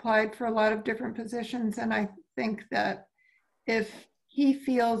he's applied for a lot of different positions, and I think that if he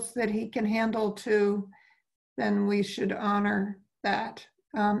feels that he can handle 2, then we should honor that.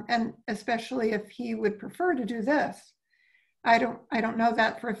 And especially if he would prefer to do this. I don't know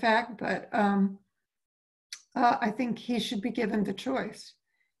that for a fact, but I think he should be given the choice.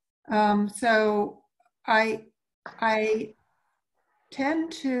 So I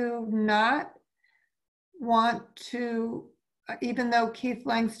tend to not want to, even though Keith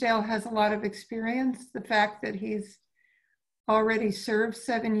Langsdale has a lot of experience, the fact that he's already served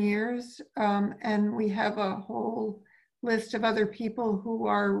 7 years, and we have a whole list of other people who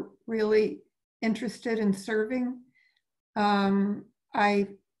are really interested in serving, I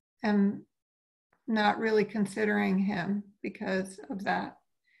am not really considering him because of that.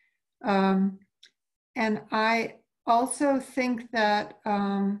 And I also think that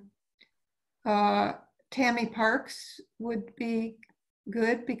Tammy Parks would be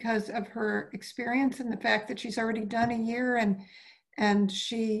good because of her experience and the fact that she's already done a year, and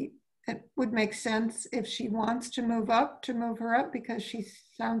it would make sense if she wants to move her up because she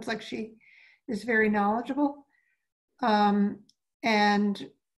sounds like she is very knowledgeable. And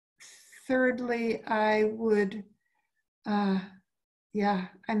thirdly, I would, I'm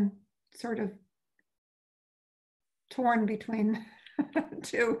sort of torn between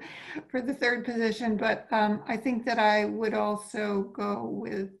 2 for the third position, but I think that I would also go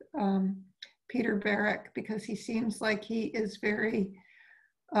with Peter Barrick because he seems like he is very,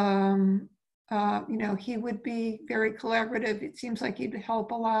 he would be very collaborative. It seems like he'd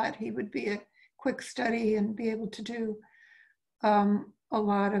help a lot. He would be a quick study and be able to do a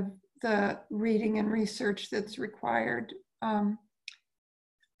lot of the reading and research that's required and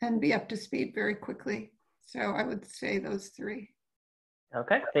be up to speed very quickly. So I would say those 3.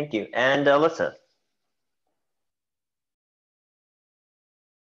 Okay, thank you. And Alyssa?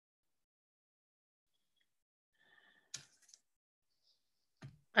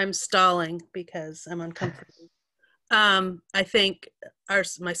 I'm stalling because I'm uncomfortable. I think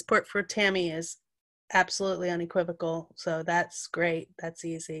my support for Tammy is absolutely unequivocal, so that's great. That's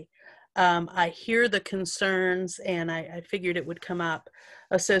easy. I hear the concerns, and I figured it would come up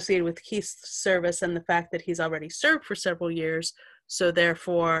associated with Keith's service and the fact that he's already served for several years. So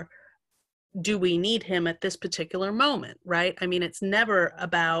therefore, do we need him at this particular moment, right? I mean, it's never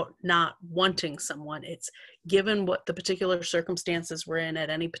about not wanting someone. It's given what the particular circumstances we're in at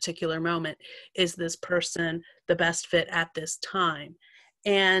any particular moment, is this person the best fit at this time?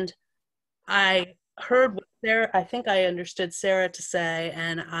 And I heard what Sarah, I think I understood Sarah to say,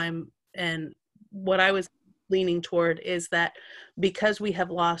 and what I was leaning toward is that because we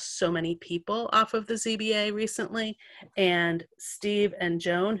have lost so many people off of the ZBA recently, and Steve and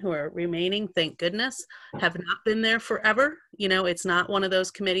Joan, who are remaining, thank goodness, have not been there forever. It's not one of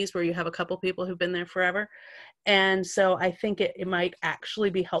those committees where you have a couple people who've been there forever. And so I think it might actually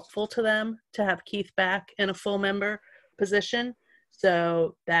be helpful to them to have Keith back in a full member position.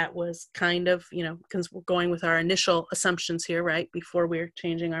 So that was kind of, because we're going with our initial assumptions here, right, before we're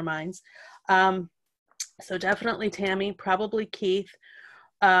changing our minds. So definitely Tammy, probably Keith.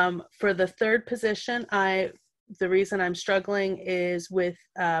 For the third position, the reason I'm struggling is with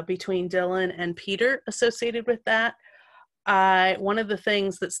between Dylan and Peter associated with that. one of the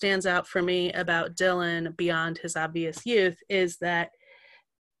things that stands out for me about Dylan beyond his obvious youth is that,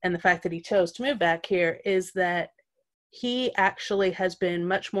 and the fact that he chose to move back here, is that he actually has been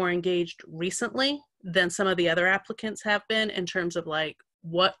much more engaged recently than some of the other applicants have been in terms of like,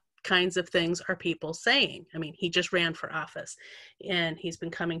 what kinds of things are people saying? I mean, he just ran for office and he's been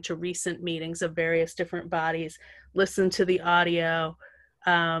coming to recent meetings of various different bodies, listened to the audio,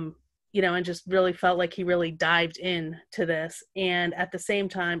 you know, and just really felt like he really dived into this. And at the same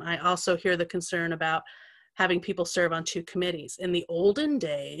time, I also hear the concern about having people serve on 2 committees. In the olden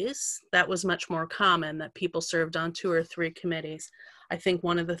days, that was much more common, that people served on 2 or 3 committees. I think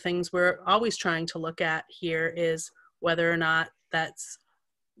one of the things we're always trying to look at here is whether or not that's,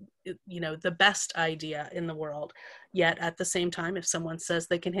 you know, the best idea in the world. Yet at the same time, if someone says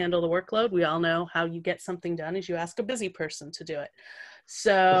they can handle the workload, we all know how you get something done is you ask a busy person to do it.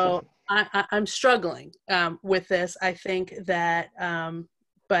 So I'm struggling with this. I think that,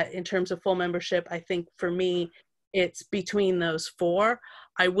 but in terms of full membership, I think for me, it's between those 4.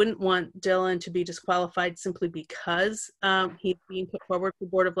 I wouldn't want Dylan to be disqualified simply because he's being put forward for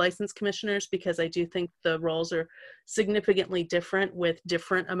Board of License Commissioners, because I do think the roles are significantly different with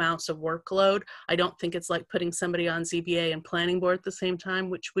different amounts of workload. I don't think it's like putting somebody on ZBA and Planning Board at the same time,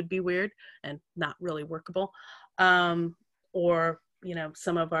 which would be weird and not really workable. Or, you know,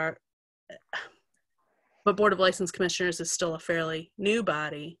 some of our, but Board of License Commissioners is still a fairly new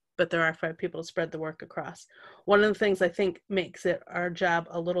body, but there are 5 people to spread the work across. One of the things I think makes it our job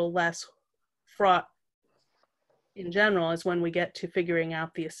a little less fraught in general is when we get to figuring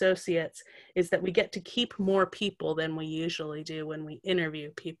out the associates, is that we get to keep more people than we usually do when we interview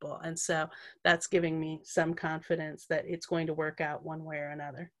people. And so that's giving me some confidence that it's going to work out one way or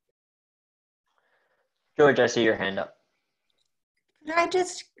another. George, I see your hand up. Could I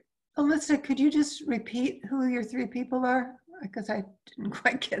just, Alyssa, could you just repeat who your 3 people are? Because I didn't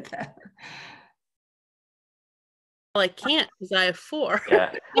quite get that. Well, I can't because I have 4.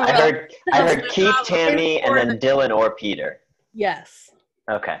 Yeah, I heard Keith, Tammy, and then Dylan or Peter. Yes.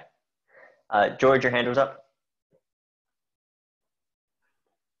 Okay. George, your hand was up.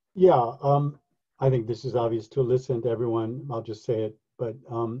 Yeah, I think this is obvious to Alyssa and to everyone. I'll just say it, but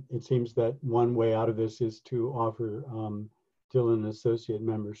it seems that one way out of this is to offer Dylan an associate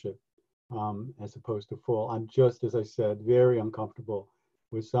membership as opposed to full. I'm just, as I said, very uncomfortable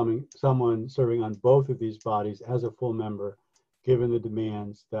with someone serving on both of these bodies as a full member, given the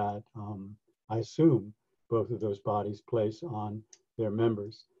demands that I assume both of those bodies place on their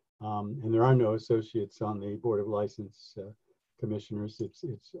members. And there are no associates on the Board of License Commissioners. It's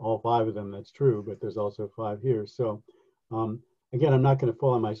all 5 of them, that's true, but there's also 5 here. So again, I'm not going to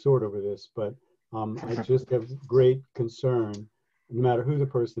fall on my sword over this, but I just have great concern, no matter who the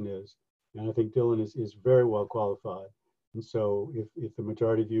person is. And I think Dylan is very well qualified. And so if the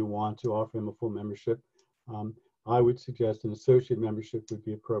majority of you want to offer him a full membership, I would suggest an associate membership would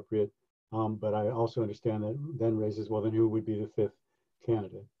be appropriate. But I also understand that then raises, well, then who would be the 5th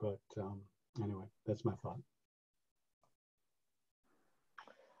candidate? But anyway, that's my thought.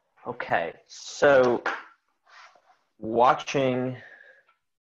 Okay, so watching,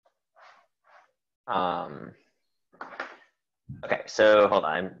 okay, so hold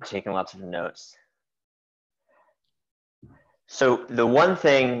on, I'm taking lots of notes. So the one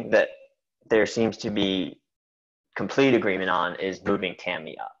thing that there seems to be complete agreement on is moving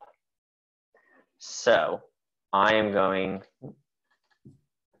Tammy up. So I am going,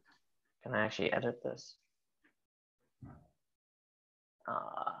 can I actually edit this?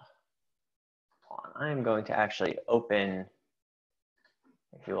 I am going to actually open,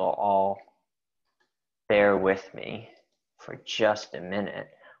 if you will all bear with me for just a minute.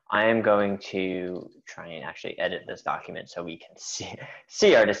 I am going to try and actually edit this document so we can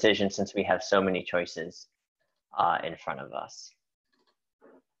see our decision, since we have so many choices in front of us.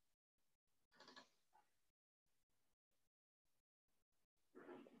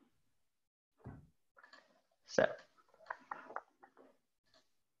 So,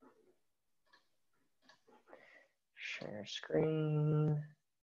 share screen.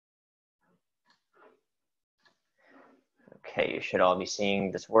 Okay, you should all be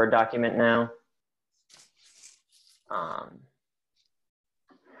seeing this Word document now.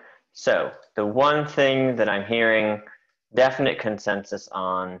 So the one thing that I'm hearing definite consensus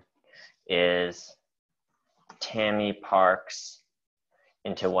on is Tammy Parks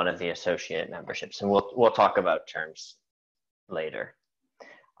into one of the associate memberships, and we'll talk about terms later,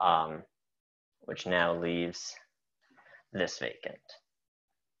 which now leaves this vacant.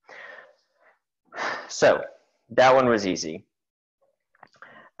 So that one was easy.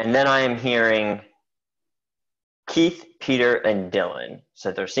 And then I am hearing Keith, Peter, and Dylan.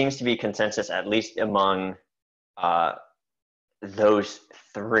 So there seems to be consensus, at least among those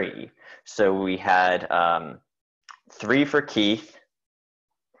three. So we had 3 for Keith,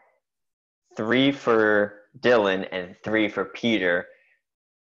 3 for Dylan, and 3 for Peter,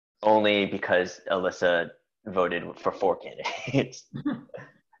 only because Alyssa voted for 4 candidates.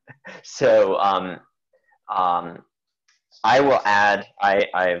 So I will add,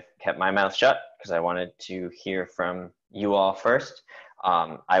 I've kept my mouth shut because I wanted to hear from you all first.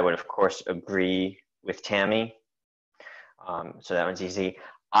 I would, of course, agree with Tammy. So that one's easy.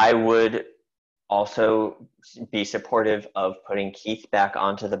 I would also be supportive of putting Keith back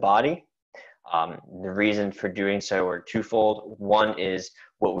onto the body. The reason for doing so are twofold. One is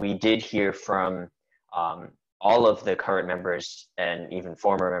what we did hear from all of the current members and even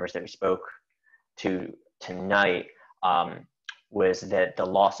former members that we spoke to tonight, was that the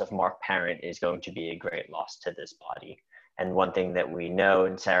loss of Mark Parent is going to be a great loss to this body. And one thing that we know,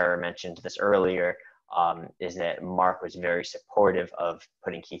 and Sarah mentioned this earlier, is that Mark was very supportive of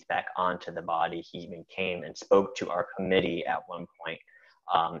putting Keith back onto the body. He even came and spoke to our committee at one point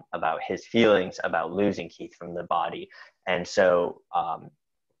about his feelings about losing Keith from the body. And so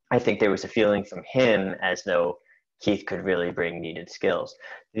I think there was a feeling from him as though Keith could really bring needed skills.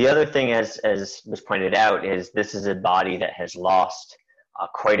 The other thing, as was pointed out, is this is a body that has lost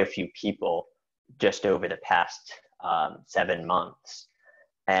quite a few people just over the past 7 months.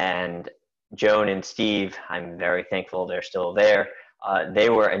 And Joan and Steve, I'm very thankful they're still there. They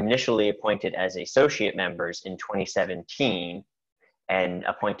were initially appointed as associate members in 2017 and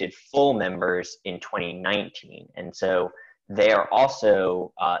appointed full members in 2019. And so they are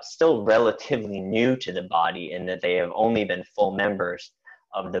also still relatively new to the body in that they have only been full members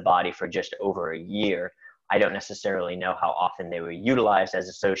of the body for just over a year. I don't necessarily know how often they were utilized as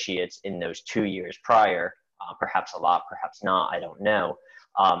associates in those 2 years prior, perhaps a lot, perhaps not, I don't know.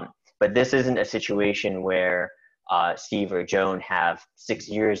 But this isn't a situation where Steve or Joan have 6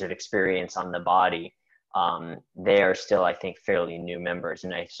 years of experience on the body. They are still, I think, fairly new members.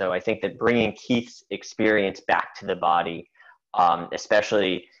 And so I think that bringing Keith's experience back to the body,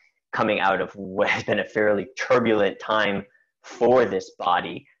 especially coming out of what has been a fairly turbulent time for this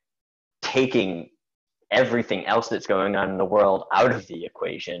body, taking everything else that's going on in the world out of the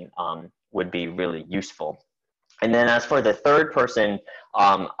equation would be really useful. And then as for the third person,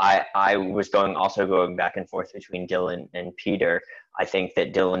 I was also going back and forth between Dylan and Peter. I think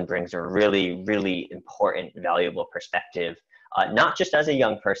that Dylan brings a really, really important, valuable perspective, not just as a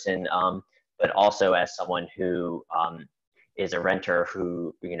young person, but also as someone who is a renter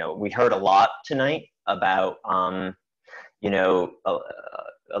who, we heard a lot tonight about,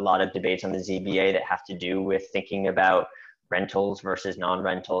 a lot of debates on the ZBA that have to do with thinking about rentals versus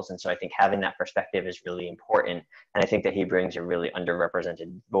non-rentals. And so I think having that perspective is really important. And I think that he brings a really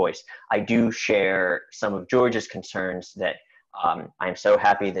underrepresented voice. I do share some of George's concerns that I'm so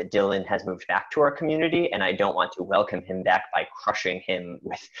happy that Dylan has moved back to our community, and I don't want to welcome him back by crushing him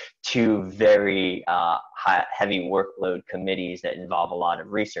with 2 very heavy workload committees that involve a lot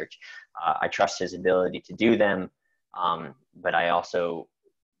of research. I trust his ability to do them, but I also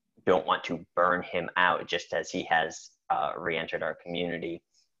don't want to burn him out just as he has re-entered our community.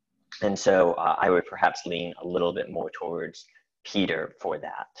 And so I would perhaps lean a little bit more towards Peter for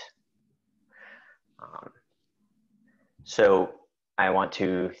that. So I want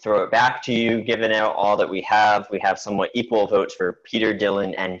to throw it back to you. Given out all that we have somewhat equal votes for Peter,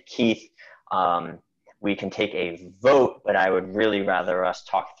 Dylan, and Keith. We can take a vote, but I would really rather us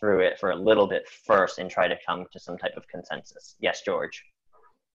talk through it for a little bit first and try to come to some type of consensus. Yes, George.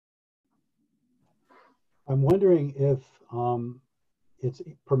 I'm wondering if it's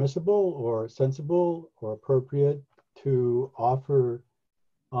permissible or sensible or appropriate to offer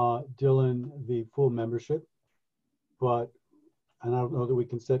Dylan the full membership, and I don't know that we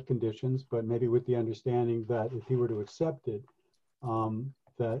can set conditions, but maybe with the understanding that if he were to accept it,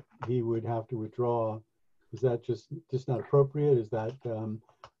 that he would have to withdraw. Is that just not appropriate? Is that,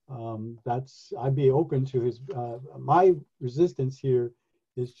 I'd be open to his, my resistance here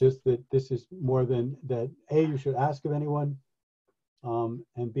is just that this is more than that. A, you should ask of anyone,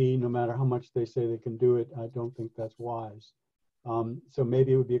 and B, no matter how much they say they can do it, I don't think that's wise. So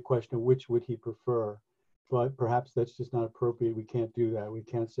maybe it would be a question of which would he prefer, but perhaps that's just not appropriate. We can't do that. We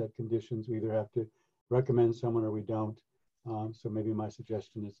can't set conditions. We either have to recommend someone or we don't. So maybe my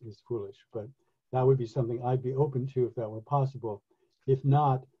suggestion is foolish, but that would be something I'd be open to if that were possible. If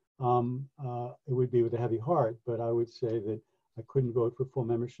not, it would be with a heavy heart, but I would say that I couldn't vote for full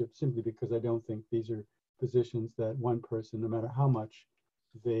membership simply because I don't think these are positions that one person, no matter how much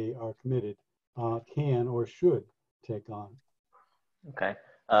they are committed, can or should take on. Okay.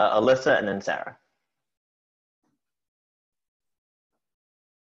 Alyssa and then Sarah.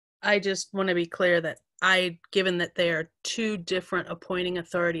 I just want to be clear that given that they are two different appointing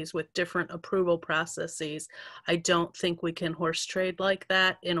authorities with different approval processes, I don't think we can horse trade like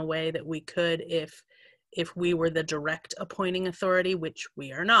that in a way that we could if we were the direct appointing authority, which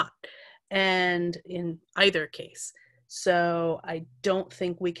we are not, and in either case. So I don't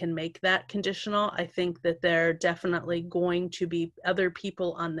think we can make that conditional. I think that there are definitely going to be other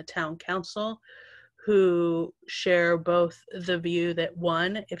people on the town council who share both the view that,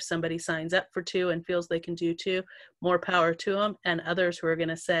 one, if somebody signs up for two and feels they can do two, more power to them, and others who are going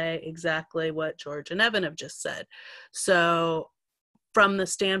to say exactly what George and Evan have just said. So from the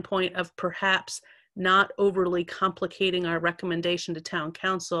standpoint of perhaps not overly complicating our recommendation to town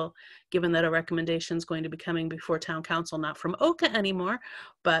council, given that our recommendation is going to be coming before town council, not from OCA anymore,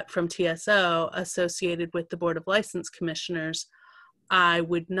 but from TSO associated with the Board of License Commissioners, I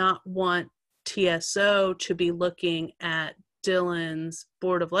would not want TSO to be looking at Dylan's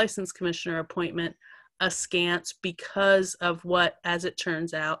Board of License Commissioner appointment askance because of what, as it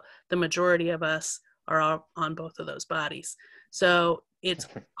turns out, the majority of us are on both of those bodies. So it's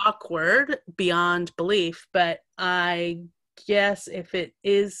awkward beyond belief, but I guess if it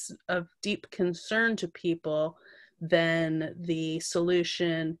is of deep concern to people, then the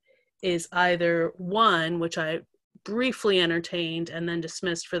solution is either one, which I briefly entertained and then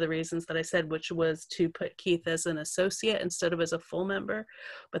dismissed for the reasons that I said, which was to put Keith as an associate instead of as a full member.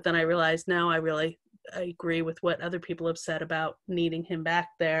 But then I realized now I agree with what other people have said about needing him back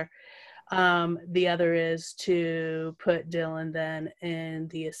there. The other is to put Dylan then in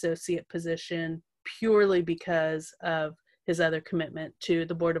the associate position purely because of his other commitment to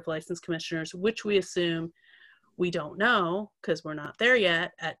the Board of License Commissioners, which we assume, we don't know because we're not there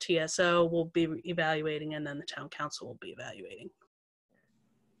yet, at TSO we'll be evaluating, and then the town council will be evaluating.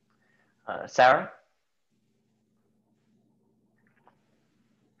 Sarah?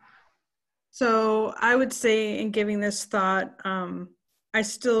 So I would say, in giving this thought, I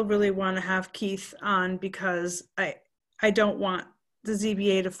still really want to have Keith on because I don't want the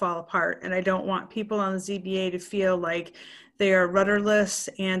ZBA to fall apart, and I don't want people on the ZBA to feel like they are rudderless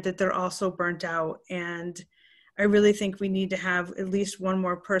and that they're also burnt out. And I really think we need to have at least one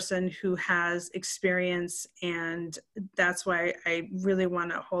more person who has experience, and that's why I really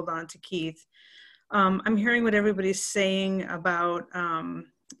want to hold on to Keith. I'm hearing what everybody's saying about,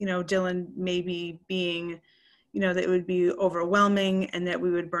 Dylan maybe being, that it would be overwhelming and that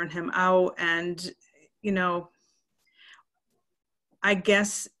we would burn him out. And, I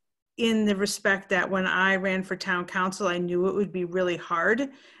guess in the respect that when I ran for town council, I knew it would be really hard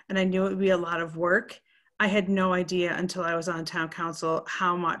and I knew it would be a lot of work. I had no idea until I was on town council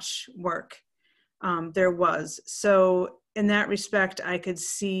how much work there was. So in that respect, I could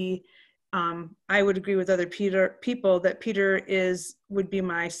see, I would agree with other people that Peter would be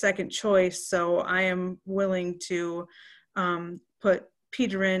my second choice. So I am willing to put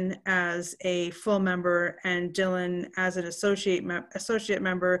Peter in as a full member and Dylan as an associate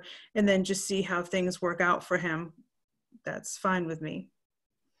member, and then just see how things work out for him. That's fine with me.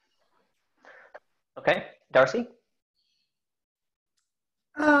 Okay, Darcy?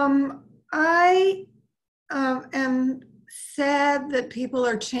 I am sad that people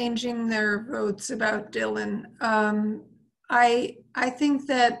are changing their votes about Dylan. I think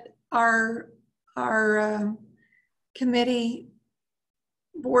that our committee,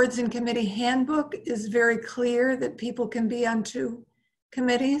 boards and committee handbook is very clear that people can be on two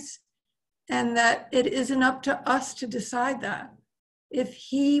committees and that it isn't up to us to decide that. If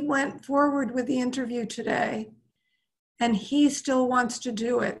he went forward with the interview today and he still wants to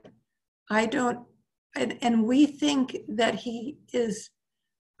do it, and we think that he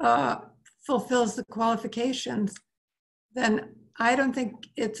fulfills the qualifications, then I don't think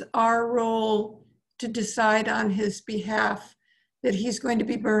it's our role to decide on his behalf that he's going to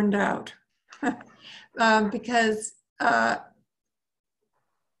be burned out. Because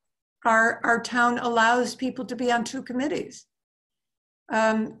our town allows people to be on two committees.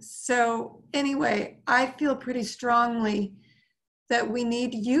 So anyway, I feel pretty strongly that we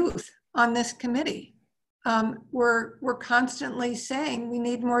need youth on this committee. We're constantly saying we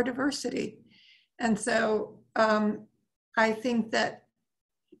need more diversity. And so I think that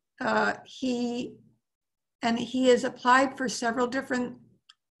he has applied for several different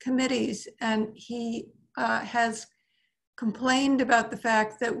committees, and he has complained about the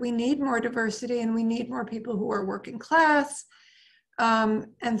fact that we need more diversity and we need more people who are working class.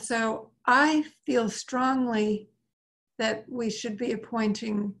 And so I feel strongly that we should be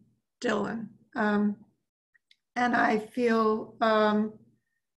appointing Dylan. and I feel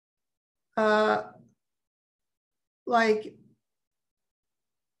like,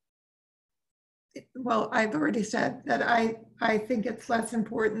 well, I've already said that I think it's less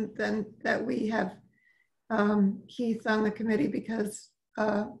important than that we have Heath on the committee because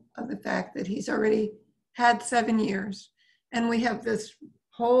of the fact that he's already had 7 years. And we have this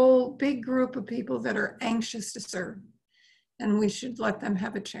whole big group of people that are anxious to serve, and we should let them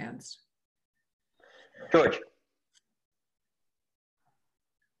have a chance. George.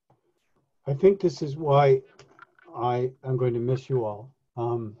 I think this is why I am going to miss you all.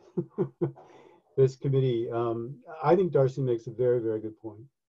 This committee, I think Darcy makes a very, very good point.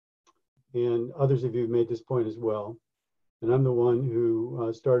 And others of you have made this point as well. And I'm the one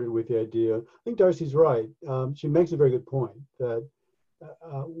who started with the idea. I think Darcy's right. She makes a very good point that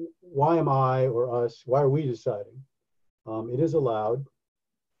why am I or us, why are we deciding? It is allowed.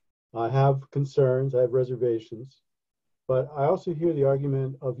 I have concerns, I have reservations, but I also hear the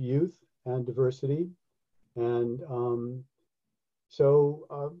argument of youth and diversity. And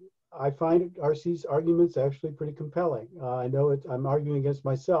I find Darcy's arguments actually pretty compelling. I know I'm arguing against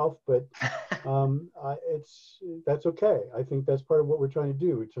myself, but that's okay. I think that's part of what we're trying to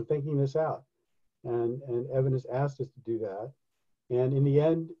do. We're thinking this out. And Evan has asked us to do that. And in the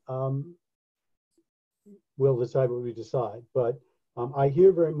end, we'll decide what we decide. But I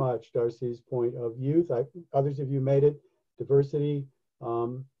hear very much Darcy's point of youth. Others of you made it, diversity.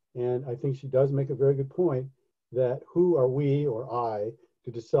 And I think she does make a very good point that who are we or I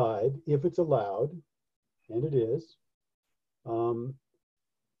to decide if it's allowed, and it is.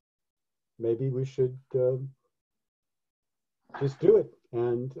 Maybe we should just do it,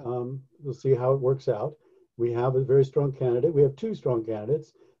 and we'll see how it works out. We have a very strong candidate. We have 2 strong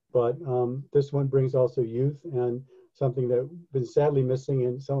candidates, but this one brings also youth and something that's been sadly missing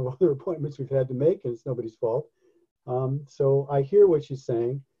in some of other appointments we've had to make, and it's nobody's fault. So I hear what she's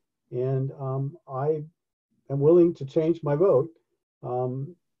saying, and I am willing to change my vote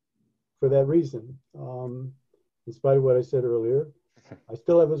for that reason. In spite of what I said earlier, I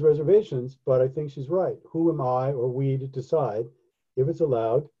still have those reservations, but I think she's right. Who am I or we to decide if it's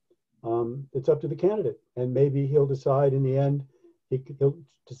allowed? It's up to the candidate, and maybe he'll decide in the end. He'll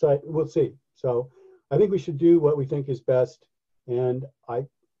decide. We'll see. So I think we should do what we think is best. And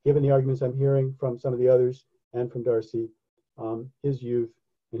given the arguments I'm hearing from some of the others and from Darcy, his youth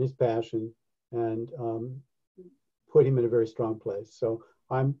and his passion, and put him in a very strong place. So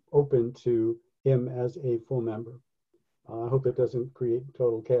I'm open to him as a full member. I hope it doesn't create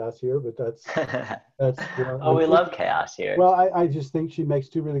total chaos here, but that's oh, we love chaos here. Well, I just think she makes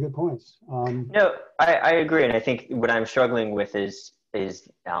 2 really good points. No, I agree, and I think what I'm struggling with is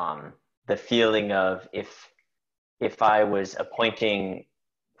the feeling of if I was appointing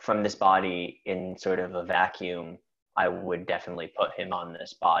from this body in sort of a vacuum, I would definitely put him on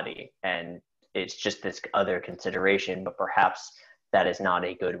this body, and it's just this other consideration, but perhaps that is not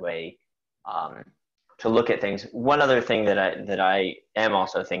a good way to look at things. One other thing that I am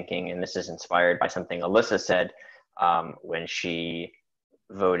also thinking, and this is inspired by something Alyssa said when she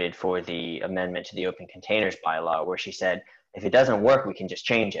voted for the amendment to the open containers bylaw, where she said, if it doesn't work, we can just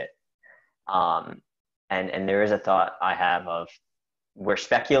change it. And there is a thought I have of, we're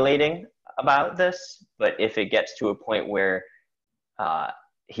speculating about this, but if it gets to a point where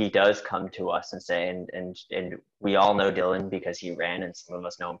he does come to us and say, and we all know Dylan because he ran, and some of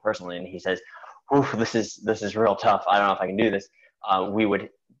us know him personally, and he says, "Ooh, this is real tough. I don't know if I can do this." We would,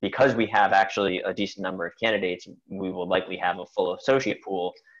 because we have actually a decent number of candidates, we will likely have a full associate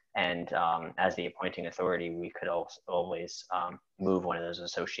pool, and as the appointing authority, we could always move one of those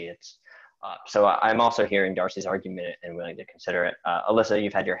associates. So I'm also hearing Darcy's argument and willing to consider it. Alyssa,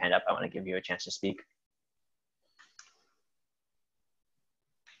 you've had your hand up. I want to give you a chance to speak.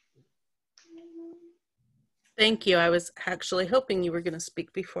 Thank you. I was actually hoping you were going to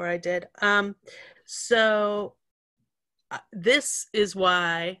speak before I did. So this is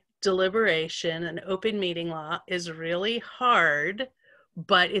why deliberation and open meeting law is really hard,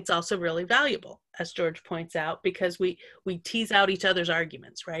 but it's also really valuable, as George points out, because we tease out each other's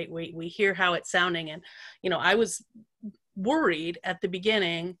arguments, right? We hear how it's sounding. And, I was worried at the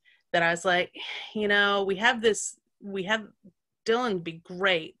beginning that I was like, we have Dylan be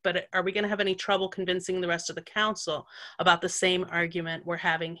great, but are we going to have any trouble convincing the rest of the council about the same argument we're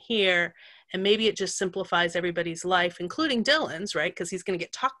having here? And maybe it just simplifies everybody's life, including Dylan's, right? Because he's going to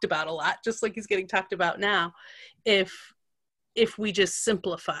get talked about a lot, just like he's getting talked about now, if we just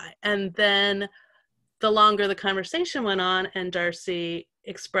simplify. And then the longer the conversation went on, and Darcy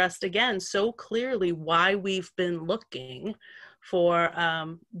expressed again so clearly why we've been looking for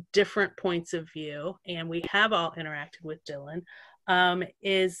different points of view, and we have all interacted with Dylan,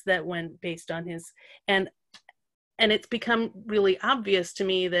 is that when based on his, and it's become really obvious to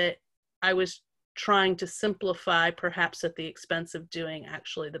me that I was trying to simplify, perhaps at the expense of doing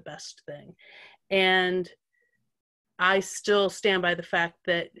actually the best thing. And I still stand by the fact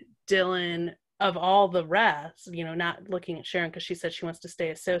that Dylan, of all the rest, you know, not looking at Sharon because she said she wants to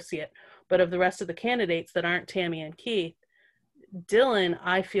stay associate, but of the rest of the candidates that aren't Tammy and Keith, Dylan,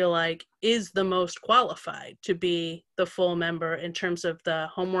 I feel like, is the most qualified to be the full member in terms of the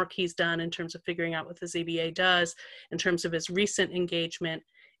homework he's done, in terms of figuring out what the ZBA does, in terms of his recent engagement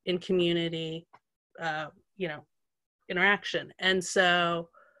in community, you know, interaction. And so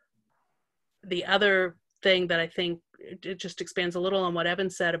the other thing that I think it just expands a little on what Evan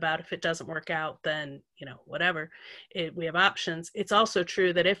said about if it doesn't work out, then, you know, whatever, we have options. It's also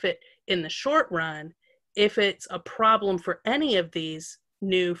true that if it, in the short run, if it's a problem for any of these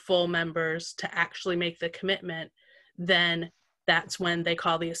new full members to actually make the commitment, then that's when they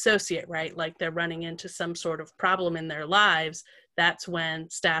call the associate, right? Like they're running into some sort of problem in their lives. That's when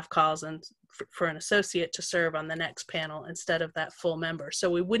staff calls in for an associate to serve on the next panel instead of that full member. So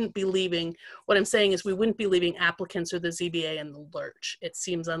we wouldn't be leaving, what I'm saying is we wouldn't be leaving applicants or the ZBA in the lurch. It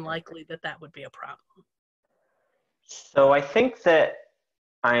seems unlikely that that would be a problem. So I think that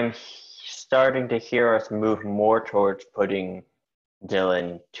I'm starting to hear us move more towards putting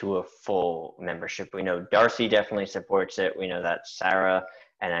Dylan to a full membership. We know Darcy definitely supports it. We know that Sarah,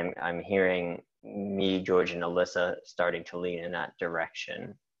 and I'm hearing me, George, and Alyssa starting to lean in that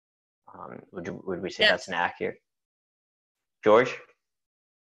direction. Would we say Yes. That's an accurate? George?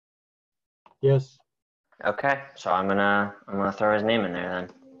 Yes. Okay, so I'm gonna throw his name in there then.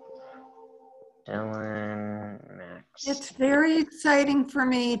 Dylan Max. It's very exciting for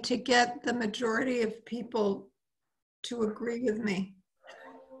me to get the majority of people to agree with me.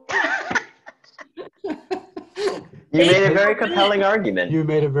 You made a very compelling argument. You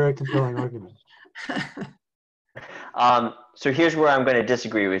made a very compelling argument. So here's where I'm going to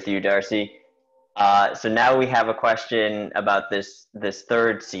disagree with you, Darcy. So now we have a question about this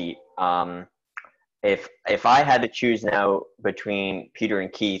third seat. If I had to choose now between Peter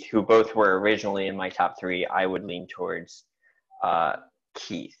and Keith, who both were originally in my top three, I would lean towards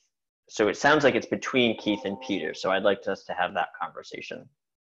Keith. So it sounds like it's between Keith and Peter. So I'd like us to have that conversation.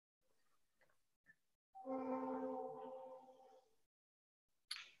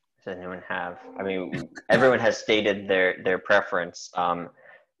 Does anyone have? I mean, everyone has stated their preference.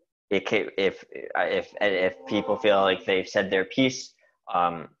 If people feel like they've said their piece,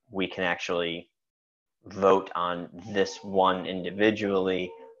 we can actually vote on this one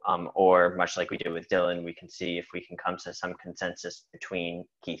individually, or much like we did with Dylan, we can see if we can come to some consensus between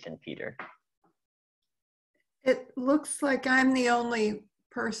Keith and Peter. It looks like I'm the only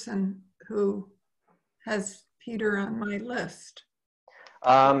person who has Peter on my list.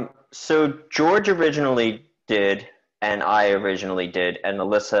 So George originally did, and I originally did, and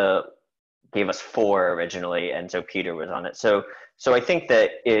Alyssa gave us 4 originally, and so Peter was on it. So I think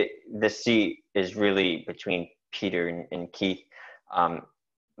that the seat is really between Peter and Keith.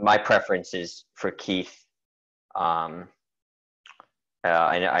 My preference is for Keith. I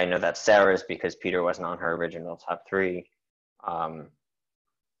know that Sarah's because Peter wasn't on her original top 3.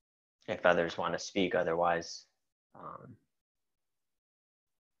 If others want to speak, otherwise.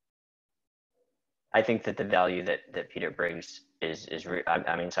 I think that the value that Peter brings I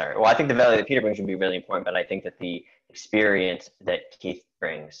think the value that Peter brings would be really important, but I think that the experience that Keith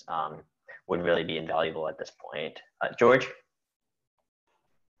brings would really be invaluable at this point. George?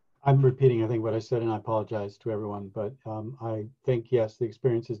 I'm repeating, I think, what I said, and I apologize to everyone, but I think, yes, the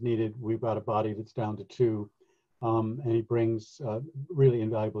experience is needed. We've got a body that's down to 2, and he brings really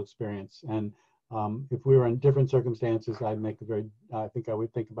invaluable experience. And if we were in different circumstances, I think I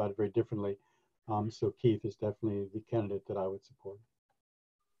would think about it very differently. So Keith is definitely the candidate that I would support.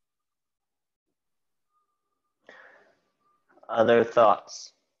 Other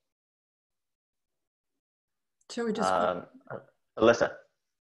thoughts? Shall we just Alyssa?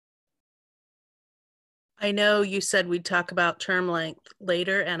 I know you said we'd talk about term length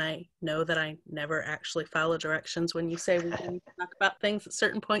later, and I know that I never actually follow directions when you say we can talk about things at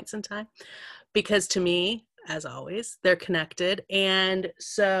certain points in time, because to me, as always, they're connected. And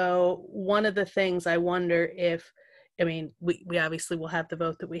so one of the things I wonder if, I mean, we obviously will have the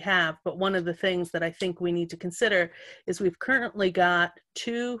vote that we have, but one of the things that I think we need to consider is we've currently got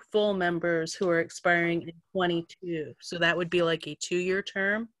 2 full members who are expiring in 22. So that would be like a 2-year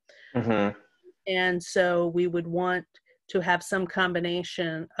term. Mm-hmm. And so we would want to have some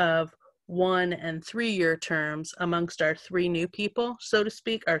combination of 1- and 3-year terms amongst our 3 new people, so to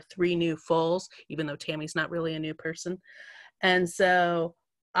speak, our 3 new fulls, even though Tammy's not really a new person. And so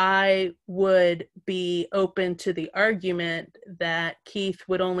I would be open to the argument that Keith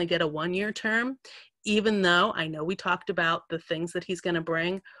would only get a 1-year term, even though I know we talked about the things that he's going to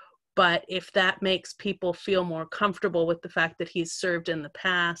bring. But if that makes people feel more comfortable with the fact that he's served in the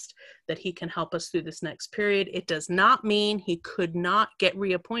past, that he can help us through this next period, it does not mean he could not get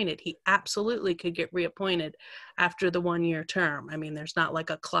reappointed. He absolutely could get reappointed after the 1-year term. I mean, there's not like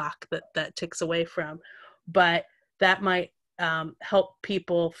a clock that ticks away from, but that might help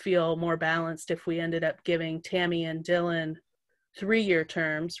people feel more balanced if we ended up giving Tammy and Dylan 3-year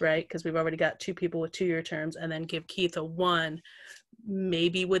terms, right? Because we've already got 2 people with 2-year terms, and then give Keith a 1.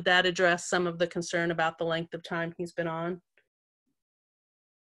 Maybe would that address some of the concern about the length of time he's been on?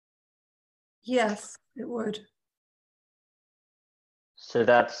 Yes, it would. So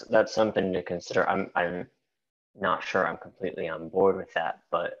that's something to consider. I'm not sure I'm completely on board with that,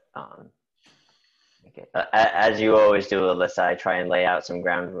 but okay. As you always do, Alyssa, I try and lay out some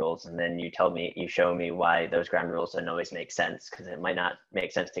ground rules, and then you show me why those ground rules don't always make sense, because it might not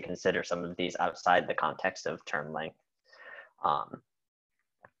make sense to consider some of these outside the context of term length.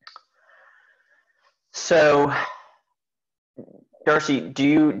 So, Darcy,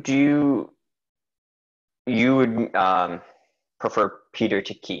 do you would prefer Peter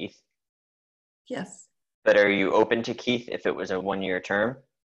to Keith? Yes. But are you open to Keith if it was a 1-year term?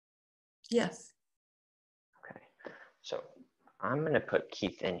 Yes. Okay, so I'm going to put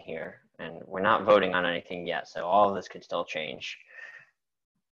Keith in here, and we're not voting on anything yet, so all of this could still change.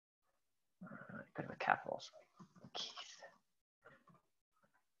 Put with capitals. Keith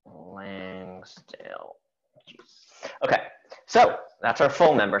Langsdale. Jeez. Okay, so that's our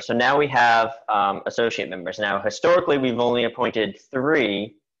full member. So now we have associate members. Now, historically, we've only appointed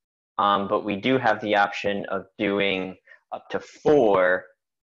 3, but we do have the option of doing up to 4.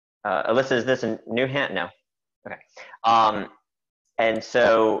 Alyssa, is this a new hand? No. Okay. And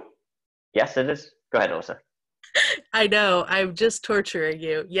so, yes, it is. Go ahead, Alyssa. I know, I'm just torturing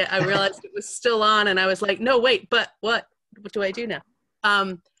you. Yeah, I realized it was still on, and I was like, no, wait, but what do I do now?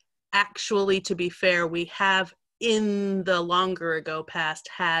 Actually, to be fair, we have in the longer ago past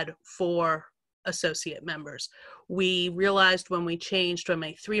had 4 associate members. We realized when we changed from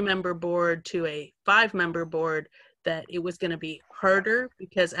a 3-member board to a 5-member board that it was going to be harder,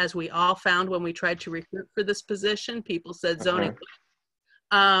 because as we all found when we tried to recruit for this position, people said zoning.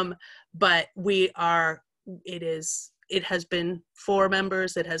 But it has been 4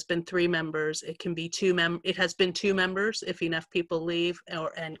 members, it has been 3 members, it can be 2 it has been 2 members if enough people leave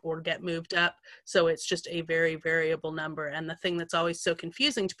or get moved up. So it's just a very variable number. And the thing that's always so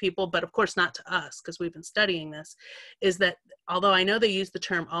confusing to people, but of course not to us because we've been studying this, is that although I know they use the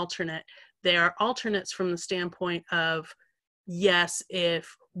term alternate, they are alternates from the standpoint of, yes,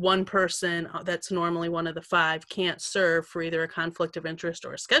 if one person that's normally one of the 5 can't serve for either a conflict of interest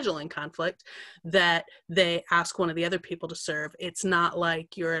or a scheduling conflict, that they ask one of the other people to serve. It's not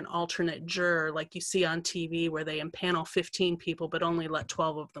like you're an alternate juror like you see on TV where they impanel 15 people but only let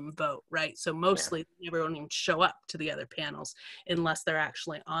 12 of them vote, right? So mostly everyone even show up to the other panels unless they're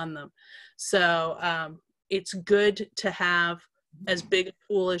actually on them. So it's good to have as big a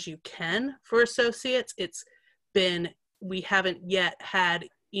pool as you can for associates. We haven't yet had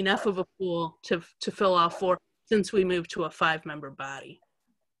enough of a pool to fill all 4 since we moved to a 5-member body.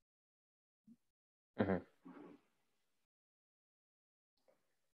 Mm-hmm.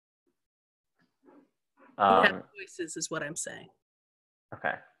 We have choices is what I'm saying.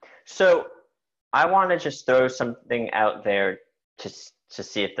 Okay. So I want to just throw something out there to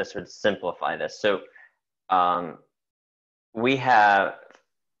see if this would simplify this. So we have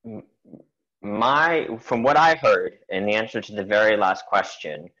from what I heard in the answer to the very last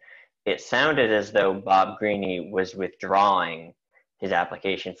question, it sounded as though Bob Greene was withdrawing his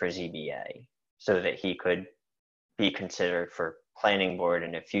application for ZBA so that he could be considered for planning board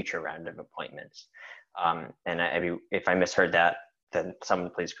in a future round of appointments. And if I misheard that, then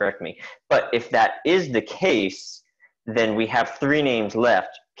someone please correct me. But if that is the case, then we have 3 names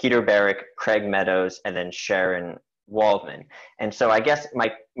left: Peter Barrick, Craig Meadows, and then Sharon Waldman. And so I guess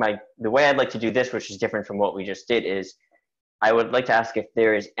the way I'd like to do this, which is different from what we just did, is I would like to ask if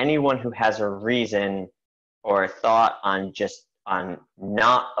there is anyone who has a reason or a thought on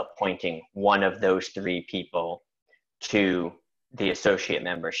not appointing one of those 3 people to the associate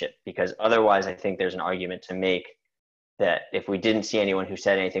membership, because otherwise I think there's an argument to make that if we didn't see anyone who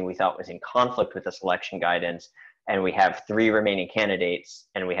said anything we thought was in conflict with the selection guidance, and we have 3 remaining candidates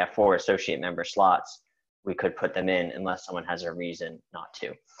and we have 4 associate member slots, we could put them in unless someone has a reason not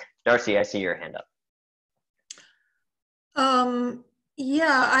to. Darcy, I see your hand up.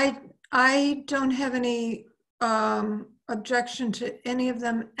 Yeah, I don't have any objection to any of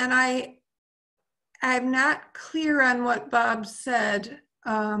them, and I'm not clear on what Bob said.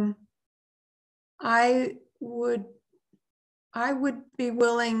 I would be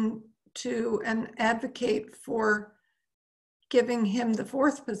willing to and advocate for giving him the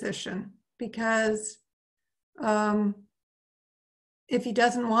fourth position, because if he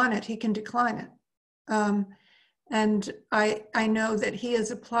doesn't want it, he can decline it. And I know that he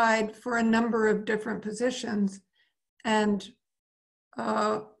has applied for a number of different positions, and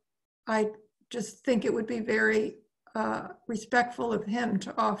I just think it would be very respectful of him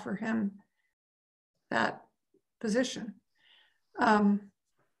to offer him that position.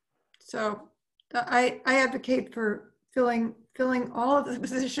 So I advocate for filling all of the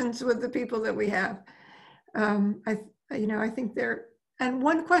positions with the people that we have. I think they're, and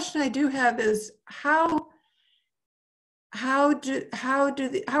one question I do have is how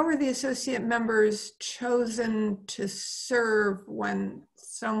are the associate members chosen to serve when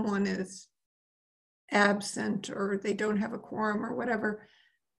someone is absent or they don't have a quorum or whatever?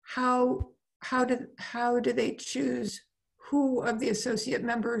 How do they choose who of the associate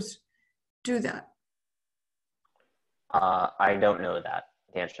members do that? I don't know that.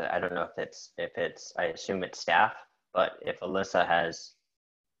 The answer to that, I don't know if it's, I assume it's staff, but if Alyssa has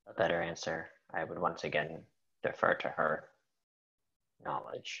a better answer, I would once again defer to her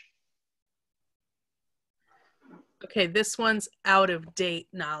knowledge. Okay, this one's out of date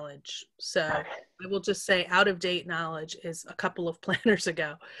knowledge. So I will just say out of date knowledge is a couple of planners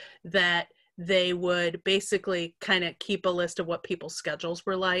ago that they would basically kind of keep a list of what people's schedules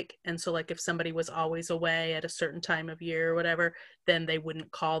were like. And so like if somebody was always away at a certain time of year or whatever, then they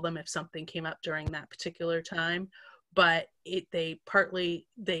wouldn't call them if something came up during that particular time. But they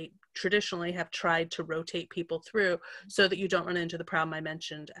traditionally have tried to rotate people through so that you don't run into the problem I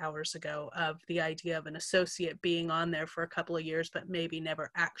mentioned hours ago of the idea of an associate being on there for a couple of years, but maybe never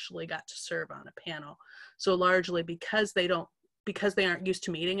actually got to serve on a panel. So largely because they aren't used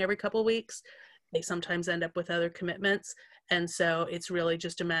to meeting every couple of weeks, they sometimes end up with other commitments. And so it's really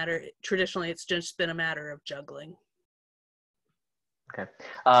just a matter, traditionally it's just been a matter of juggling. Okay,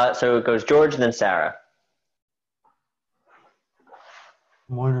 so it goes George, then Sarah.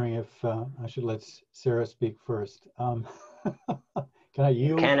 I'm wondering if I should let Sarah speak first. Can I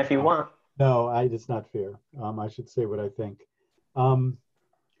yield? You can if you want. No, it's not fair. I should say what I think.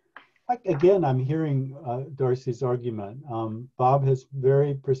 Again, I'm hearing Darcy's argument. Bob has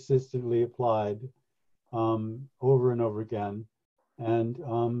very persistently applied over and over again.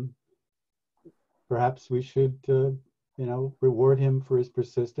 And perhaps we should, reward him for his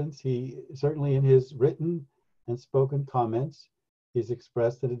persistence. He certainly in his written and spoken comments, he's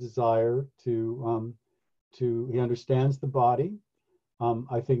expressed a desire to he understands the body.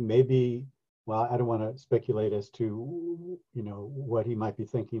 I think maybe, well, I don't want to speculate as to, what he might be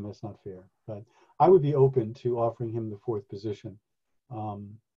thinking. That's not fair, but I would be open to offering him the fourth position.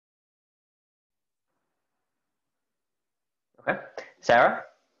 Okay, Sarah?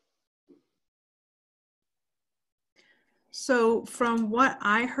 So from what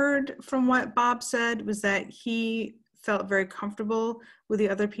I heard from what Bob said was that he felt very comfortable with the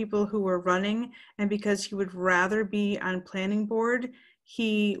other people who were running, and because he would rather be on planning board,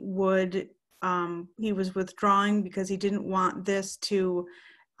 he was withdrawing because he didn't want this to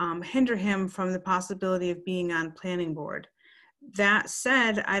hinder him from the possibility of being on planning board. That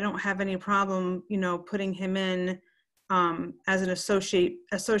said, I don't have any problem, putting him in as an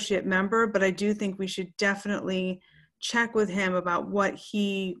associate member, but I do think we should definitely check with him about what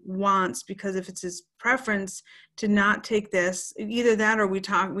he wants, because if it's his preference to not take this, either that or we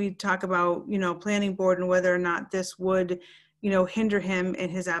talk about, planning board and whether or not this would, hinder him in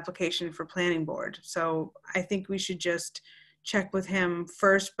his application for planning board. So I think we should just check with him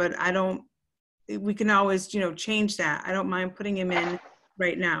first, but we can always, change that. I don't mind putting him in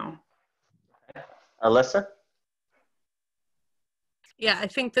right now. Alyssa? Yeah, I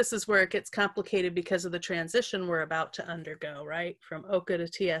think this is where it gets complicated because of the transition we're about to undergo, right? From OCA to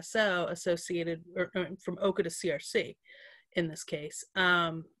TSO from OCA to CRC in this case,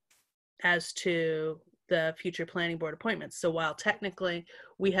 as to the future planning board appointments. So while technically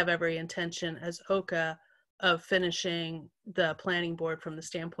we have every intention as OCA of finishing the planning board from the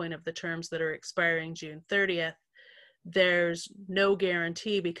standpoint of the terms that are expiring June 30th, there's no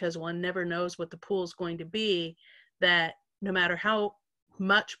guarantee, because one never knows what the pool is going to be, that no matter how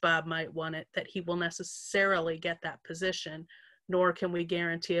much Bob might want it, that he will necessarily get that position, nor can we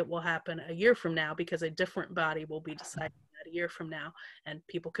guarantee it will happen a year from now, because a different body will be deciding that a year from now, and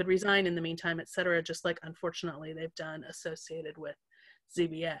people could resign in the meantime, et cetera, just like unfortunately they've done associated with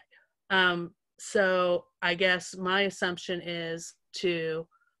ZBA. So I guess my assumption is to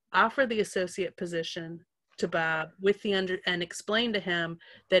offer the associate position to Bob with the and explain to him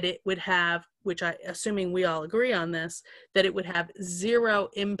that it would have, which I, assuming we all agree on this, that it would have zero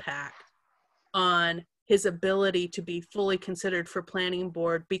impact on his ability to be fully considered for planning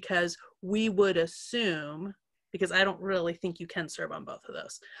board, because we would assume, because I don't really think you can serve on both of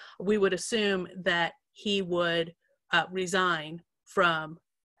those, we would assume that he would resign from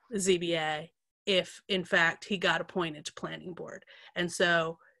ZBA if in fact he got appointed to planning board. And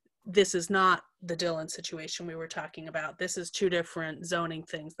so this is not the Dylan situation we were talking about. This is two different zoning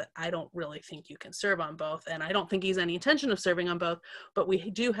things that I don't really think you can serve on both. And I don't think he's any intention of serving on both, but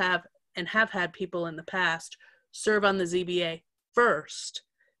we do have and have had people in the past serve on the ZBA first,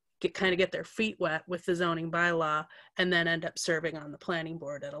 get their feet wet with the zoning bylaw, and then end up serving on the planning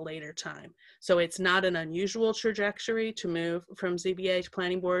board at a later time. So it's not an unusual trajectory to move from ZBA to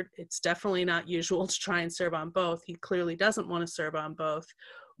planning board. It's definitely not usual to try and serve on both. He clearly doesn't want to serve on both,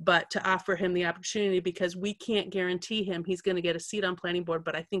 but to offer him the opportunity, because we can't guarantee him he's going to get a seat on planning board,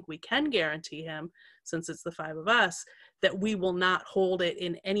 but I think we can guarantee him, since it's the five of us, that we will not hold it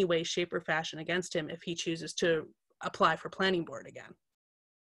in any way, shape, or fashion against him if he chooses to apply for planning board again.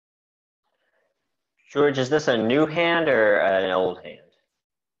 George, is this a new hand or an old hand?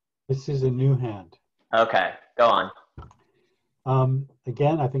 This is a new hand. Okay, go on.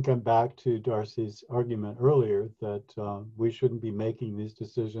 Again, I think I'm back to Darcy's argument earlier that we shouldn't be making these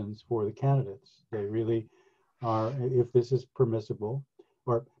decisions for the candidates. They really are, if this is permissible,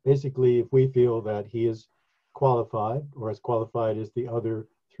 or basically if we feel that he is qualified or as qualified as the other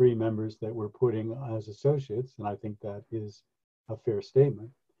three members that we're putting as associates, and I think that is a fair statement,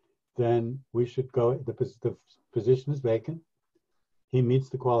 then we should go, the position is vacant. He meets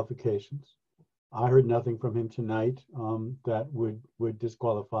the qualifications. I heard nothing from him tonight that would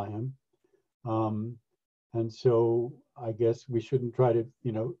disqualify him. And so I guess we shouldn't try to,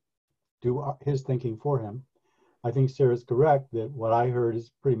 do his thinking for him. I think Sarah's correct that what I heard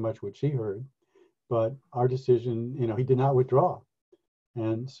is pretty much what she heard, but our decision, he did not withdraw.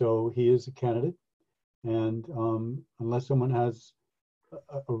 And so he is a candidate. And unless someone has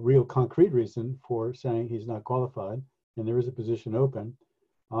a real concrete reason for saying he's not qualified and there is a position open,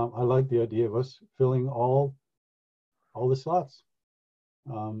 I like the idea of us filling all the slots.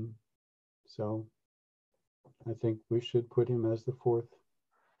 So I think we should put him as the fourth,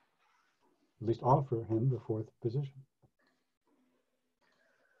 at least offer him the fourth position.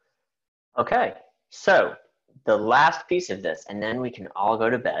 Okay, so the last piece of this, and then we can all go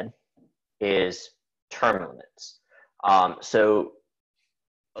to bed, is term limits. So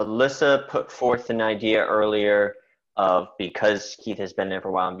Alyssa put forth an idea earlier of, because Keith has been there for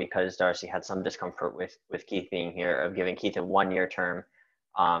a while and because Darcy had some discomfort with Keith being here, of giving Keith a one-year term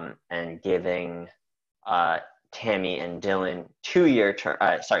and giving Tammy and Dylan 3-year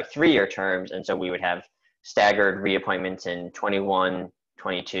terms. And so we would have staggered reappointments in 21,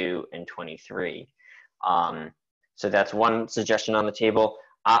 22, and 23. So that's one suggestion on the table.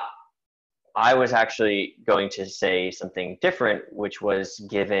 I was actually going to say something different, which was,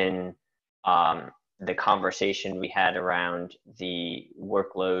 given the conversation we had around the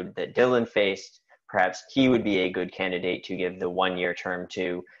workload that Dylan faced, perhaps he would be a good candidate to give the one-year term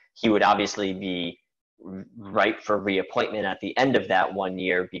to. He would obviously be ripe for reappointment at the end of that 1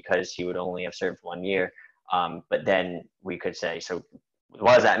 year because he would only have served 1 year. But then we could say, so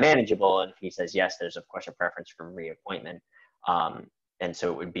was that manageable? And if he says yes, there's of course a preference for reappointment. And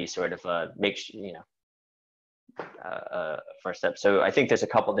so it would be sort of a first step. So I think there's a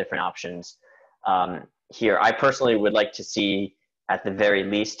couple different options here. I personally would like to see, at the very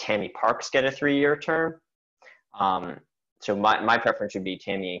least, Tammy Parks get a 3-year term. So my preference would be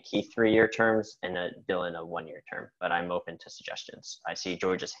Tammy and Keith 3-year terms and Dylan a 1-year term, but I'm open to suggestions. I see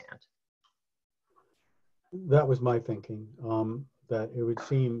George's hand. That was my thinking, that it would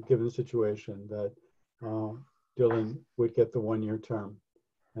seem, given the situation, that Dylan would get the 1-year term,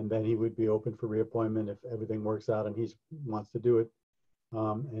 and then he would be open for reappointment if everything works out and he wants to do it.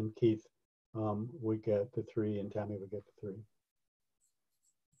 And Keith would get the 3 and Tammy would get the 3.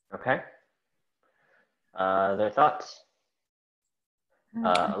 Okay. Their thoughts?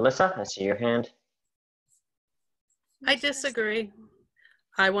 Alyssa, I see your hand. I disagree.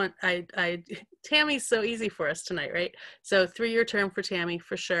 Tammy's so easy for us tonight, right? So 3-year term for Tammy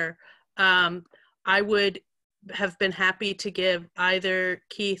for sure. I would have been happy to give either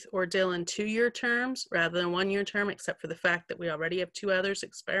Keith or Dylan 2-year terms rather than 1-year term, except for the fact that we already have 2 others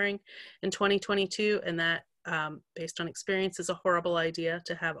expiring in 2022, and that based on experience, is a horrible idea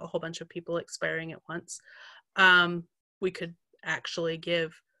to have a whole bunch of people expiring at once. We could actually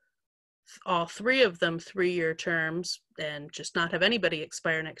give all three of them 3-year terms and just not have anybody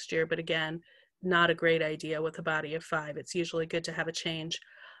expire next year. But again, not a great idea with a body of 5. It's usually good to have a change.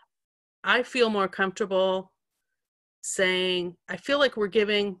 I feel more comfortable saying, I feel like I'm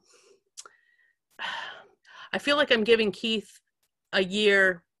giving Keith a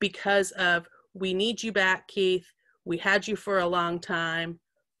year because of, we need you back, Keith. We had you for a long time.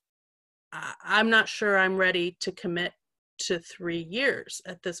 I'm not sure I'm ready to commit to 3 years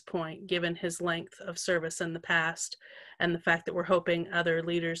at this point, given his length of service in the past and the fact that we're hoping other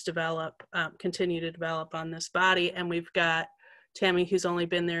leaders continue to develop on this body. And we've got Tammy, who's only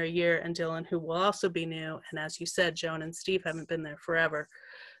been there a year, and Dylan, who will also be new. And as you said, Joan and Steve haven't been there forever.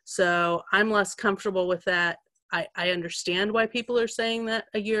 So I'm less comfortable with that. I understand why people are saying that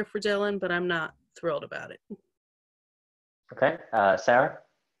a year for Dylan, but I'm not thrilled about it. Okay, Sarah?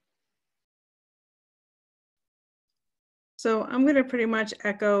 So I'm going to pretty much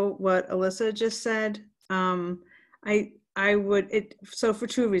echo what Alyssa just said. So for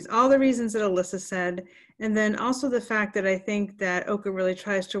 2 reasons, all the reasons that Alyssa said, and then also the fact that I think that OCA really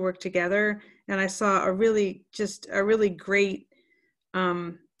tries to work together. And I saw a really great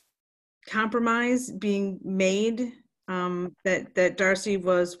compromise being made that Darcy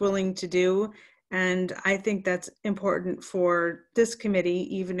was willing to do. And I think that's important for this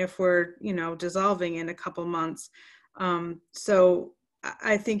committee, even if we're, dissolving in a couple months. So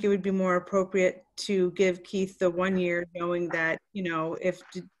I think it would be more appropriate to give Keith the 1 year, knowing that, if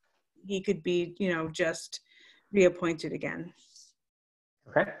he could be, just reappointed again.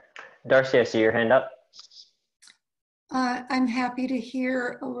 Okay. Darcy, I see your hand up. I'm happy to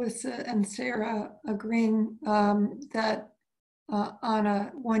hear Alyssa and Sarah agreeing that on a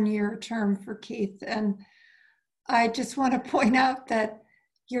 1 year term for Keith. And I just want to point out that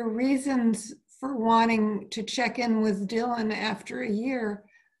your reasons for wanting to check in with Dylan after a year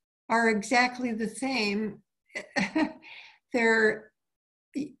are exactly the same. They're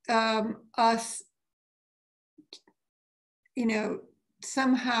us,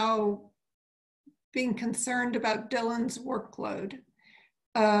 somehow being concerned about Dylan's workload.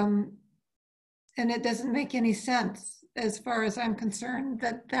 And it doesn't make any sense, as far as I'm concerned,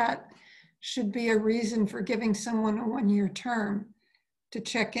 that should be a reason for giving someone a 1 year term to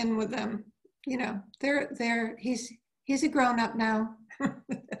check in with them. He's a grown up now.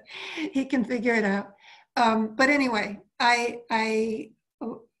 He can figure it out. But anyway, I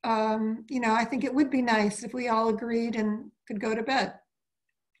think it would be nice if we all agreed and could go to bed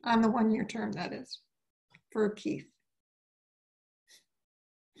on the 1 year term, that is, for Keith.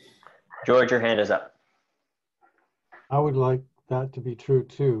 George, your hand is up. I would like that to be true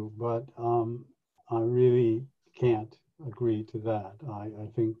too, but I really can't agree to that.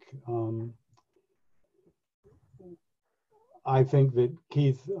 I think that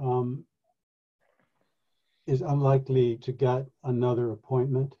Keith is unlikely to get another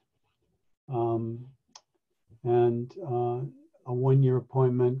appointment, and a 1 year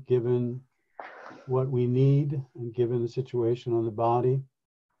appointment, given what we need and given the situation on the body.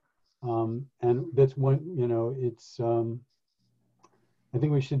 And that's one, I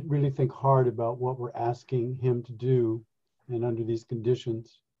think we should really think hard about what we're asking him to do, and under these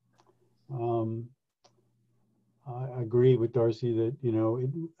conditions. I agree with Darcy that,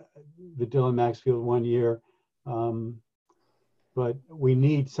 the Dylan Maxfield 1 year, but we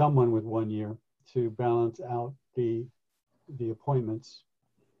need someone with 1 year to balance out the appointments.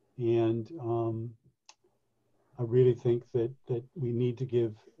 And I really think that we need to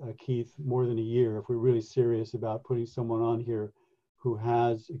give Keith more than a year if we're really serious about putting someone on here who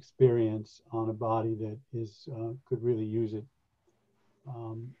has experience on a body that could really use it.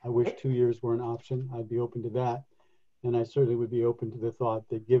 I wish 2 years were an option. I'd be open to that. And I certainly would be open to the thought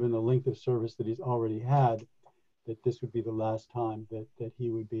that, given the length of service that he's already had, that this would be the last time that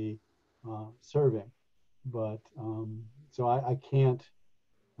he would be serving. But so I can't,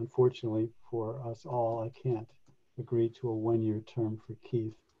 unfortunately for us all, I can't agree to a 1 year term for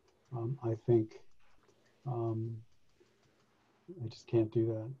Keith. I think I just can't do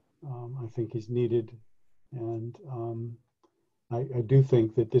that. I think he's needed, and I do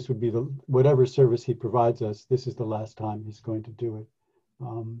think that this would be whatever service he provides us, this is the last time he's going to do it.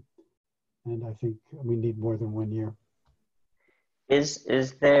 And I think we need more than 1 year. Is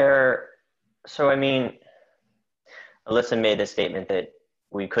there, so I mean, Alyssa made the statement that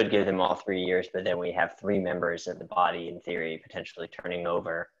we could give them all 3 years, but then we have 3 members of the body, in theory, potentially turning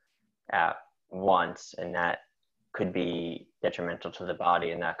over at once, and that could be detrimental to the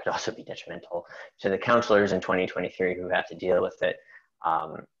body, and that could also be detrimental to the counselors in 2023 who have to deal with it.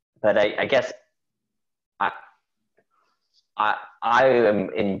 But I guess I am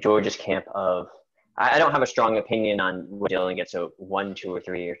in George's camp of, I don't have a strong opinion on whether Dylan gets a 1, 2, or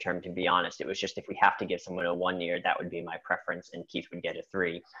 3 year term, to be honest. It was just if we have to give someone a 1 year, that would be my preference, and Keith would get a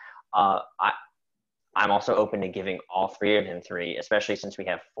 3. I'm also open to giving all 3 of them 3, especially since we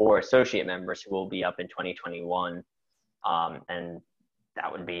have 4 associate members who will be up in 2021. And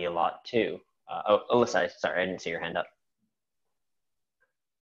that would be a lot too. Oh, Alyssa, sorry, I didn't see your hand up.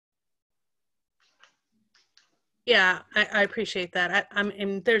 Yeah, I appreciate that. I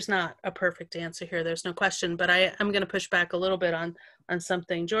mean, there's not a perfect answer here. There's no question, but I'm going to push back a little bit on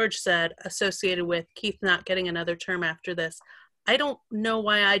something George said associated with Keith not getting another term after this. I don't know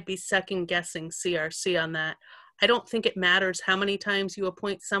why I'd be second guessing CRC on that. I don't think it matters how many times you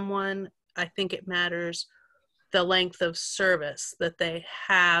appoint someone. I think it matters the length of service that they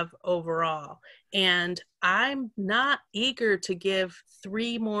have overall. And I'm not eager to give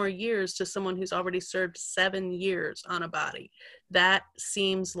 3 more years to someone who's already served 7 years on a body. That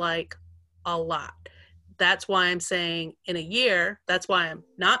seems like a lot. That's why I'm saying in a year. That's why I'm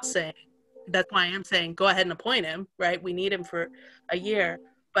not saying, that's why I'm saying go ahead and appoint him, right? We need him for a year.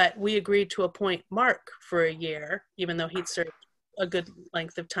 But we agreed to appoint Mark for a year, even though he'd served a good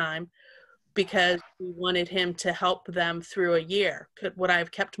length of time, because we wanted him to help them through a year. Would I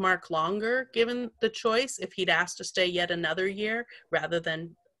have kept Mark longer given the choice if he'd asked to stay yet another year rather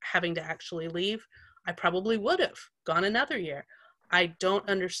than having to actually leave? I probably would have gone another year. I don't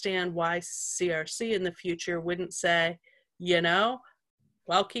understand why CRC in the future wouldn't say, you know,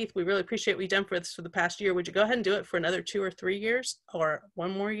 well, Keith, we really appreciate what you've done for us for the past year. Would you go ahead and do it for another 2 or 3 years or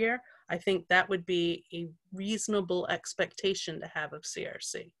 1 more year? I think that would be a reasonable expectation to have of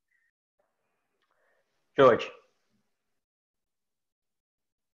CRC. George.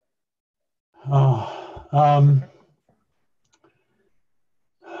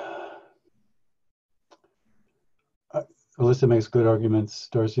 Alyssa makes good arguments.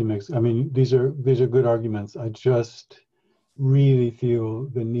 Darcy makes, I mean, these are good arguments. I just really feel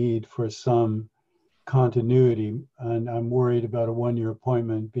the need for some continuity, and I'm worried about a 1 year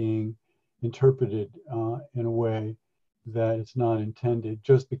appointment being interpreted in a way that it's not intended,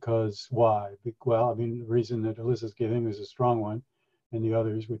 just because why? Well, I mean, the reason that Alyssa's giving is a strong one, and the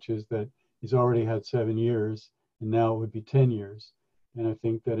others, which is that he's already had 7 years, and now it would be 10 years. And I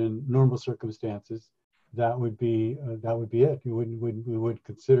think that in normal circumstances, that would be it. We would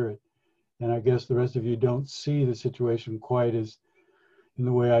consider it. And I guess the rest of you don't see the situation quite as in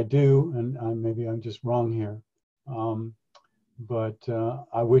the way I do, and maybe I'm just wrong here. But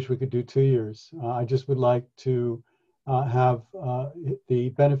I wish we could do 2 years. I just would like to have the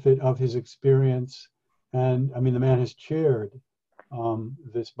benefit of his experience. And I mean, the man has chaired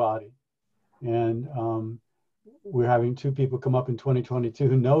this body. And we're having 2 people come up in 2022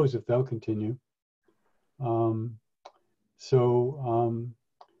 who knows if they'll continue.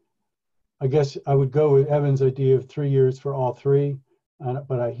 I guess I would go with Evan's idea of 3 years for all 3.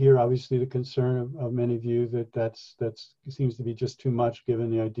 But I hear obviously the concern of many of you that that's seems to be just too much given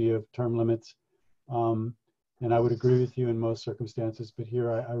the idea of term limits. And I would agree with you in most circumstances, but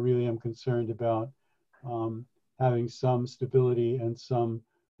here I really am concerned about having some stability and some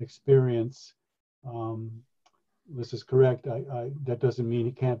experience. This is correct. That doesn't mean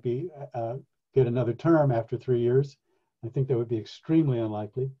he can't get another term after 3 years. I think that would be extremely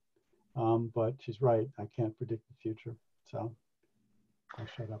unlikely. But she's right. I can't predict the future. So I'll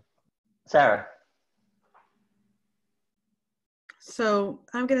shut up. Sarah. So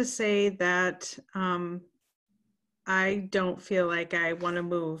I'm going to say that I don't feel like I want to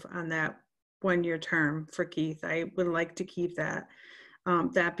move on that 1 year term for Keith. I would like to keep that.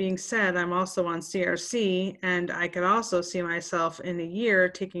 That being said, I'm also on CRC, and I could also see myself in a year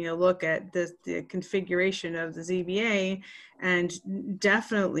taking a look at the configuration of the ZBA, and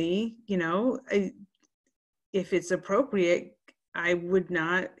definitely, you know, if it's appropriate, I would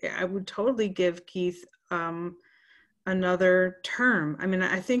totally give Keith another term. I mean,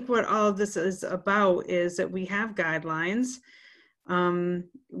 I think what all of this is about is that we have guidelines.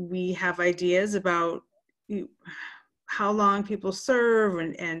 We have ideas about how long people serve,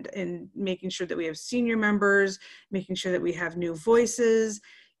 and making sure that we have senior members, making sure that we have new voices.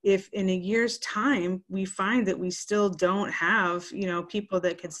 If in a year's time we find that we still don't have, you know, people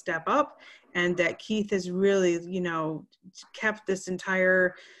that could step up, and that Keith has really, you know, kept this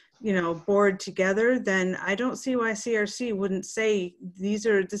entire, you know, board together, then I don't see why CRC wouldn't say this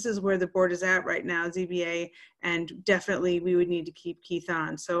is where the board is at right now, ZBA, and definitely we would need to keep Keith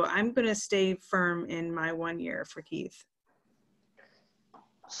on. So I'm going to stay firm in my 1 year for Keith.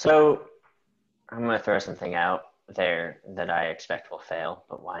 So I'm going to throw something out there that I expect will fail,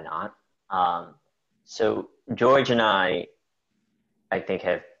 but why not? So George and I think,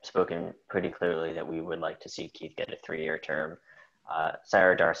 have spoken pretty clearly that we would like to see Keith get a 3-year term.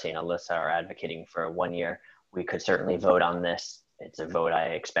 Sarah, Darcy, and Alyssa are advocating for a 1 year. We could certainly vote on this. It's a vote I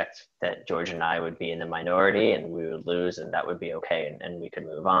expect that George and I would be in the minority and we would lose, and that would be okay, and we could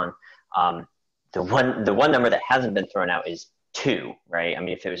move on. The one number that hasn't been thrown out is 2, right? I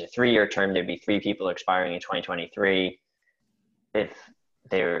mean, if it was a 3-year term, there'd be 3 people expiring in 2023. If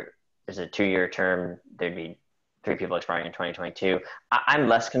there is a 2-year term, there'd be 3 people expiring in 2022. I'm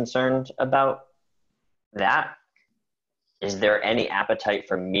less concerned about that. Is there any appetite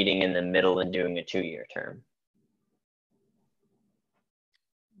for meeting in the middle and doing a 2-year term?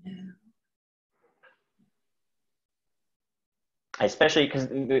 Yeah. Especially because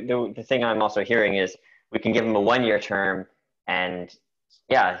the thing I'm also hearing is we can give him a 1-year term and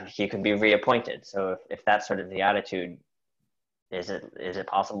yeah, he could be reappointed. So if that's sort of the attitude, is it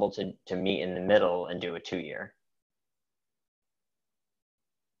possible to meet in the middle and do a 2-year?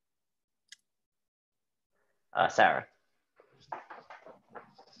 Sarah.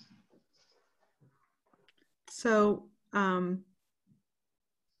 So I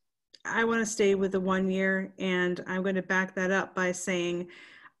want to stay with the 1 year, and I'm going to back that up by saying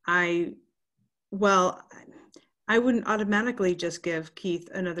I wouldn't automatically just give Keith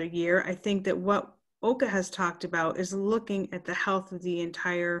another year. I think that what Oka has talked about is looking at the health of the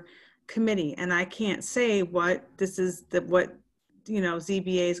entire committee, and I can't say what ZBA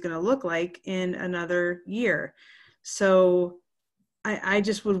is going to look like in another year. So I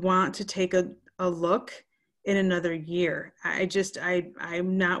just would want to take a look in another year.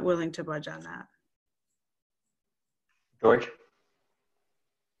 I'm not willing to budge on that. George?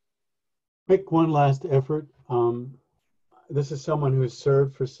 Make one last effort. This is someone who has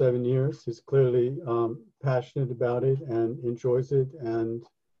served for 7 years, who's clearly passionate about it and enjoys it, and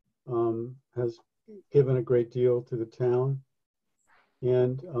has given a great deal to the town.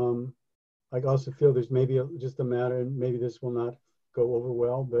 And I also feel there's maybe just a matter, and maybe this will not go over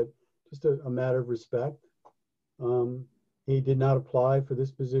well, but just a matter of respect. He did not apply for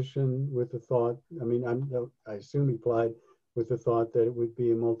this position with the thought, I assume he applied with the thought that it would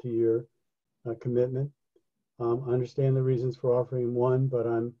be a multi-year commitment. I understand the reasons for offering him 1, but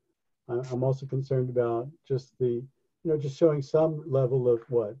I'm also concerned about just just showing some level of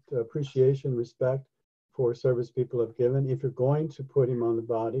appreciation, respect for service people have given. If you're going to put him on the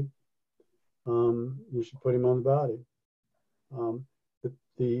body, you should put him on the body.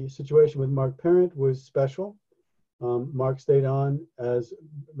 The situation with Mark Parent was special. Mark stayed on as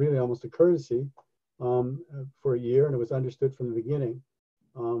really almost a courtesy for a year, and it was understood from the beginning.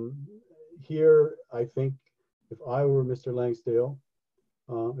 Here, I think if I were Mr. Langsdale,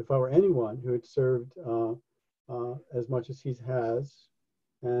 if I were anyone who had served as much as he has,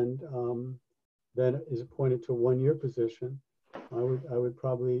 and then is appointed to a 1-year position, I would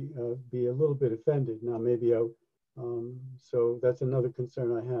probably be a little bit offended. Now, maybe so that's another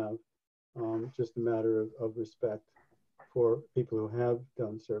concern I have, just a matter of respect for people who have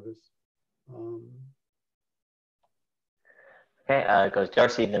done service. Okay, goes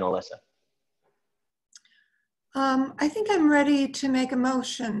Darcy, then Alyssa. I think I'm ready to make a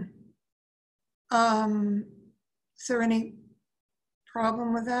motion. Is there any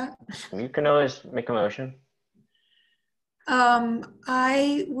problem with that? You can always make a motion.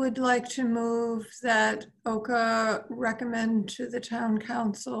 I would like to move that Oka recommend to the town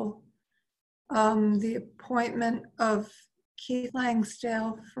council the appointment of Keith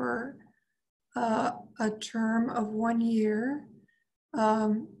Langsdale for a term of 1 year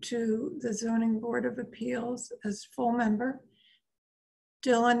to the Zoning Board of Appeals as full member.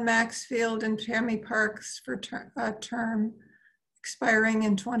 Dylan Maxfield and Tammy Parks for a term expiring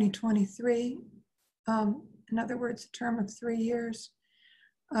in 2023. In other words, a term of 3 years.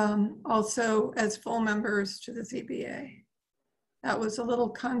 Also as full members to the ZBA. That was a little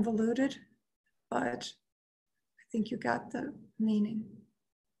convoluted, but I think you got the meaning.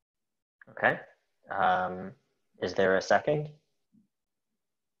 Okay. Is there a second?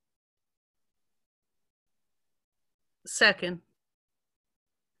 Second.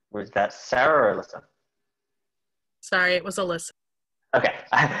 Was that Sarah or Alyssa? Sorry, it was Alyssa. Okay,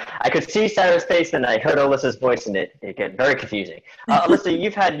 I could see Sarah's face and I heard Alyssa's voice and it got very confusing. Alyssa,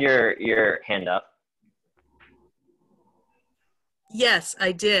 you've had your hand up. Yes,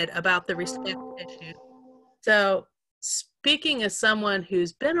 I did, about the respect issue. So speaking as someone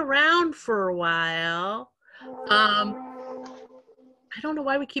who's been around for a while, I don't know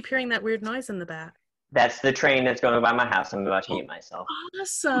why we keep hearing that weird noise in the back. That's the train that's going by my house. I'm about to eat myself.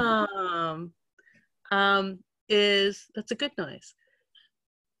 Awesome. That's a good noise.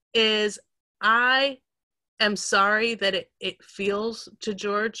 I am sorry that it feels to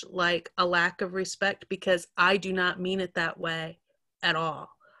George like a lack of respect, because I do not mean it that way at all.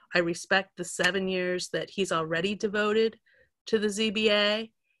 I respect the 7 years that he's already devoted to the ZBA,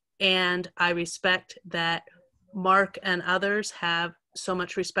 and I respect that Mark and others have so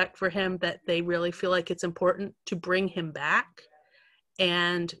much respect for him that they really feel like it's important to bring him back.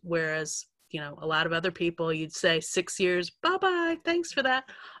 And whereas, a lot of other people, you'd say 6 years, bye-bye, thanks for that.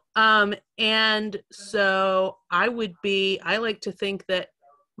 And so I like to think that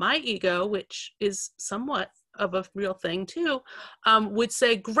my ego, which is somewhat of a real thing too, would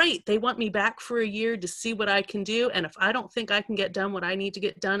say, great, they want me back for a year to see what I can do. And if I don't think I can get done what I need to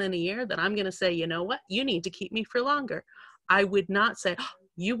get done in a year, then I'm going to say, you know what, you need to keep me for longer. I would not say, oh,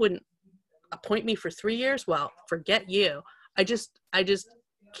 you wouldn't appoint me for 3 years? Well, forget you. I just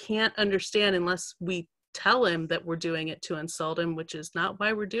can't understand unless we tell him that we're doing it to insult him, which is not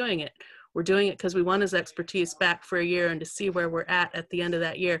why we're doing it. We're doing it because we want his expertise back for a year and to see where we're at the end of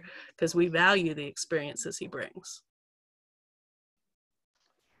that year, because we value the experiences he brings.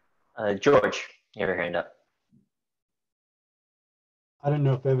 George, you have your hand up. I don't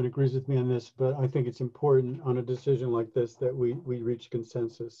know if Evan agrees with me on this, but I think it's important on a decision like this that we reach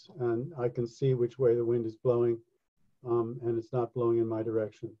consensus. And I can see which way the wind is blowing, and it's not blowing in my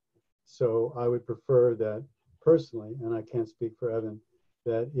direction. So I would prefer that personally, and I can't speak for Evan,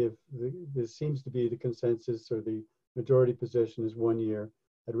 that if this seems to be the consensus or the majority position is 1 year,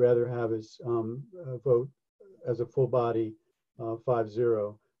 I'd rather have us vote as a full body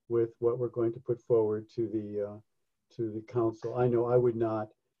 5-0 with what we're going to put forward to the council. I know I would not,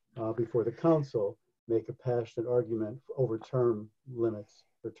 before the council, make a passionate argument over term limits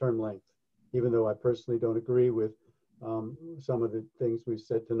or term length, even though I personally don't agree with some of the things we've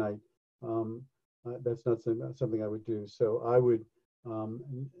said tonight. That's not something I would do. So I would,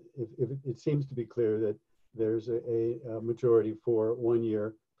 if it seems to be clear that there's a majority for 1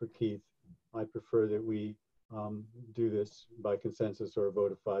 year for Keith, I prefer that we do this by consensus or a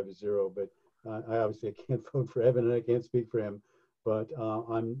vote of 5-0. But I obviously can't vote for Evan and I can't speak for him, but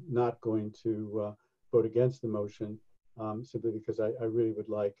I'm not going to vote against the motion simply because I really would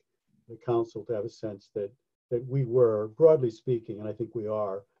like the council to have a sense that we were, broadly speaking, and I think we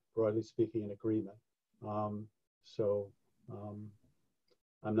are, broadly speaking, in agreement.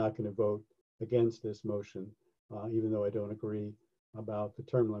 I'm not going to vote against this motion, even though I don't agree about the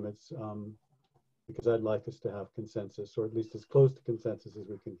term limits, because I'd like us to have consensus, or at least as close to consensus as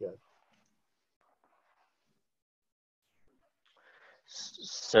we can get.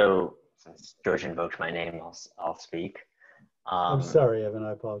 So, since George invoked my name, I'll speak. I'm sorry, Evan,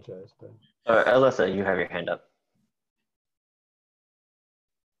 I apologize. But Alyssa, you have your hand up.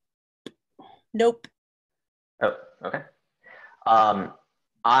 Nope. Oh, okay.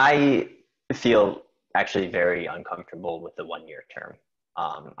 I feel actually very uncomfortable with the 1 year term.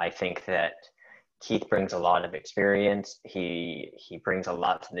 I think that Keith brings a lot of experience. He brings a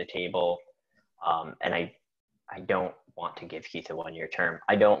lot to the table. And I don't want to give Keith a 1 year term.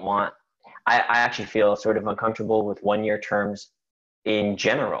 I actually feel sort of uncomfortable with 1 year terms in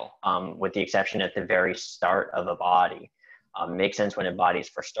general, with the exception at the very start of a body. Makes sense when a body's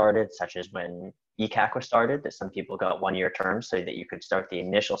first started, such as when ECAC was started, that some people got 1 year terms so that you could start the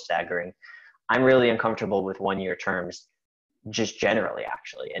initial staggering. I'm really uncomfortable with 1 year terms just generally,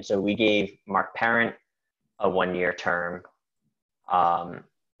 actually. And so we gave Mark Parent a 1 year term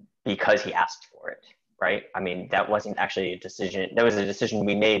because he asked for it, right? I mean, that wasn't actually a decision. That was a decision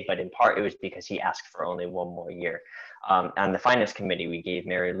we made, but in part it was because he asked for only 1 more year. On the Finance Committee, we gave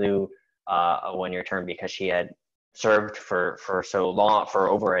Mary Lou a 1 year term because she had served for so long, for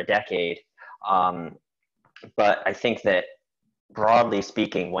over a decade. But I think that broadly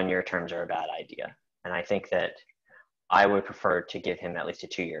speaking, 1 year terms are a bad idea. And I think that I would prefer to give him at least a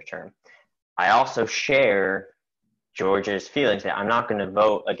 2 year term. I also share George's feelings that I'm not going to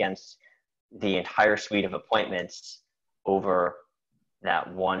vote against the entire suite of appointments over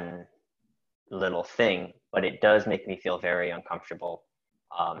that one little thing, but it does make me feel very uncomfortable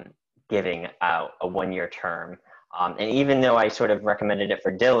giving out a 1 year term. And even though I sort of recommended it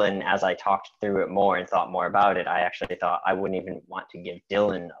for Dylan, as I talked through it more and thought more about it, I actually thought I wouldn't even want to give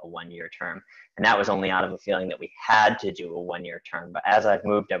Dylan a 1 year term. And that was only out of a feeling that we had to do a 1 year term. But as I've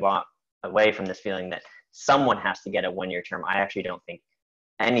moved away from this feeling that someone has to get a 1 year term, I actually don't think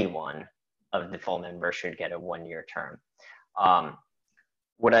anyone of the full members should get a 1 year term.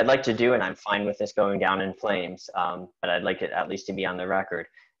 what I'd like to do, and I'm fine with this going down in flames, but I'd like it at least to be on the record,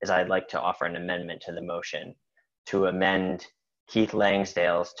 is I'd like to offer an amendment to the motion to amend Keith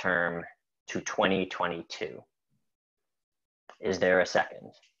Langsdale's term to 2022. Is there a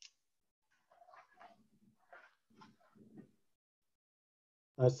second?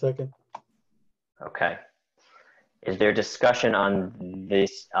 A second. Okay. Is there discussion on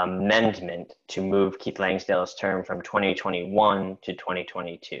this amendment to move Keith Langsdale's term from 2021 to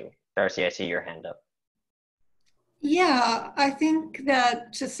 2022? Darcy, I see your hand up. Yeah, I think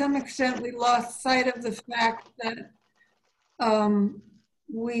that to some extent we lost sight of the fact that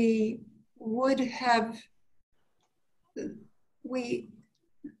we would have, we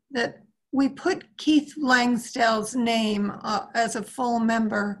put Keith Langsdale's name as a full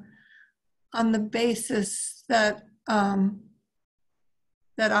member on the basis that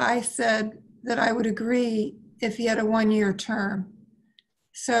that I said that I would agree if he had a one-year term.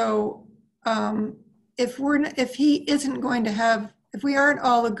 So if he isn't going to have, if we aren't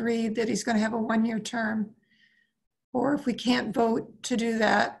all agreed that he's going to have a one-year term, or if we can't vote to do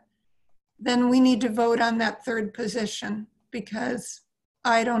that, then we need to vote on that third position, because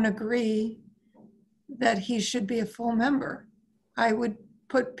I don't agree that he should be a full member. I would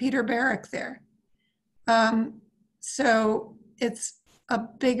put Peter Barrick there. So it's a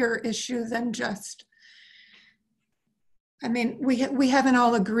bigger issue than just, I mean, we haven't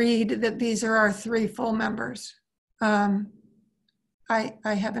all agreed that these are our three full members. I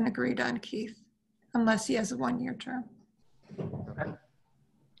haven't agreed on Keith, unless he has a one-year term. Okay.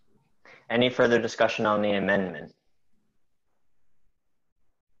 Any further discussion on the amendment?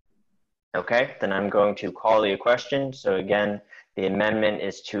 Okay, then I'm going to call the question. So again, the amendment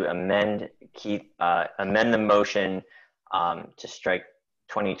is to amend the motion to strike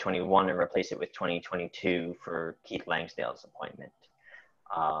 2021 and replace it with 2022 for Keith Langsdale's appointment.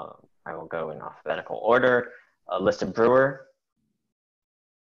 I will go in alphabetical order. Alyssa Brewer.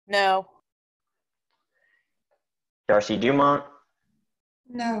 No. Darcy Dumont.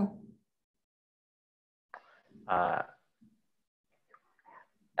 No.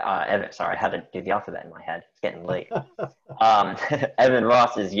 Evan, sorry, I had to do the alphabet in my head. It's getting late. Evan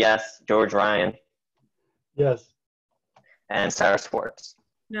Ross is yes. George Ryan. Yes. And Sarah Swartz.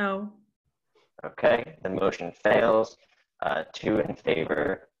 No. Okay, the motion fails. 2 in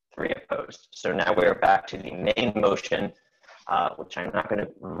favor, 3 opposed. So now we're back to the main motion, which I'm not going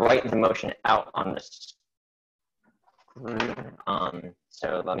to write the motion out on this.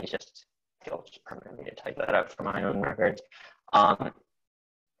 So let me just, you'll just permit me to type that out for my own records.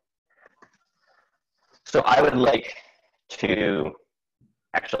 So I would like to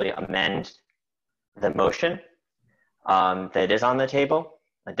actually amend the motion that is on the table,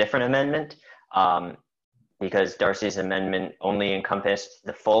 a different amendment, because Darcy's amendment only encompassed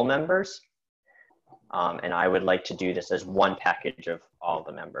the full members. And I would like to do this as one package of all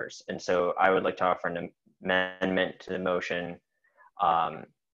the members. And so I would like to offer an amendment to the motion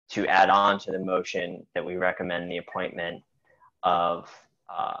to add on to the motion that we recommend the appointment of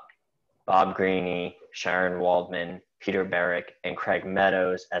Bob Greene, Sharon Waldman, Peter Barrick, and Craig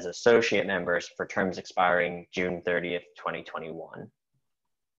Meadows as associate members for terms expiring June 30th, 2021.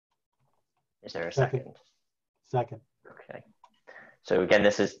 Is there a second? Second. Okay. So again,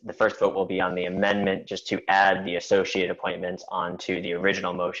 this is the first vote will be on the amendment just to add the associate appointments onto the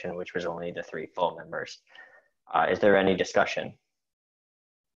original motion, which was only the 3 full members. Is there any discussion?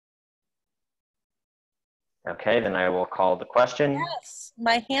 Okay, then I will call the question. Yes,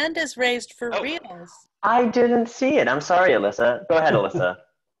 my hand is raised for reals. I didn't see it. I'm sorry, Alyssa. Go ahead, Alyssa.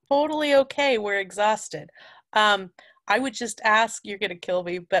 Totally okay. We're exhausted. I would just ask, you're going to kill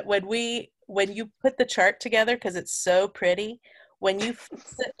me, but when you put the chart together, because it's so pretty, when you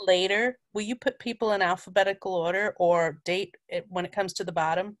fix it later, will you put people in alphabetical order or date it when it comes to the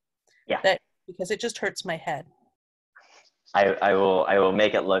bottom? Yeah. Because it just hurts my head. I will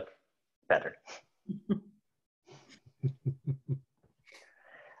make it look better.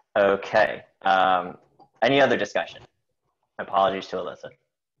 Okay. Any other discussion? Apologies to Alyssa.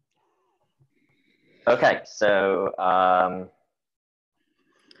 Okay, so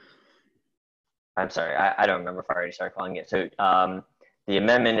I'm sorry, I don't remember if I already started calling it. So the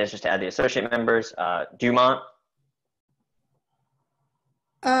amendment is just to add the associate members. Dumont?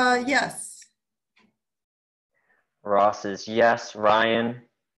 Yes. Ross is yes. Ryan?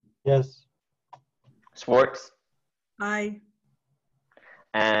 Yes. Swartz? Aye.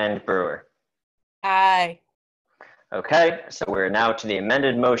 And Brewer? Aye. Okay, so we're now to the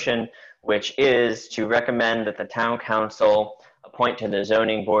amended motion, which is to recommend that the town council appoint to the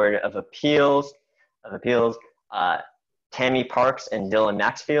zoning board of appeals Tammy Parks and Dylan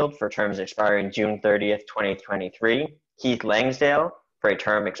Maxfield for terms expiring June 30th, 2023. Keith Langsdale for a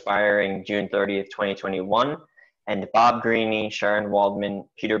term expiring June 30th, 2021. And Bob Greeny, Sharon Waldman,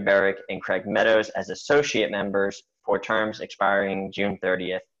 Peter Barrick, and Craig Meadows as associate members for terms expiring June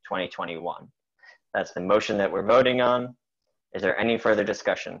 30th, 2021. That's the motion that we're voting on. Is there any further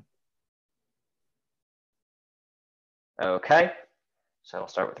discussion? Okay, so I'll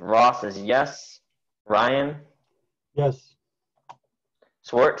start with Ross as yes. Ryan? Yes.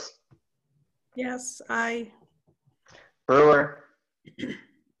 Swartz? Yes, I. Brewer?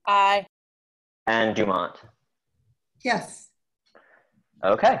 Aye. And Dumont? Yes.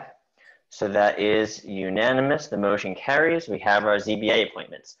 Okay, so that is unanimous. The motion carries. We have our ZBA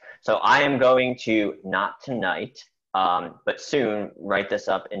appointments. So I am going to, not tonight, but soon, write this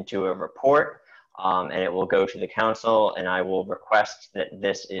up into a report, and it will go to the council, and I will request that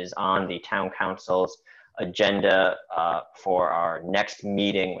this is on the town council's agenda for our next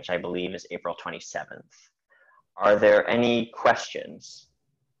meeting, which I believe is April 27th. Are there any questions?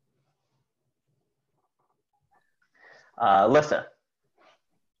 Alyssa.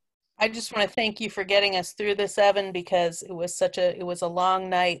 I just want to thank you for getting us through this, Evan, because it was a long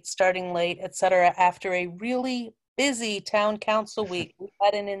night, starting late, et cetera, after a really busy town council week. We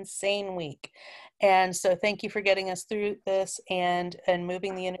had an insane week. And so thank you for getting us through this and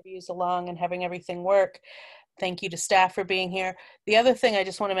moving the interviews along and having everything work. Thank you to staff for being here. The other thing I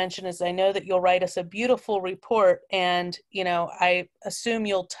just want to mention is I know that you'll write us a beautiful report, and I assume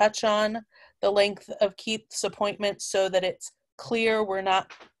you'll touch on the length of Keith's appointment so that it's clear we're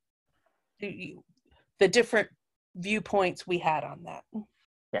not the different viewpoints we had on that.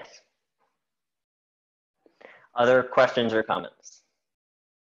 Yes. Other questions or comments?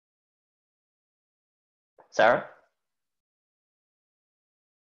 Sarah?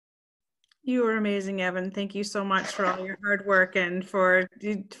 You were amazing, Evan. Thank you so much for all your hard work and for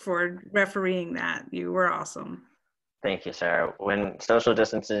refereeing that. You were awesome. Thank you, Sarah. When social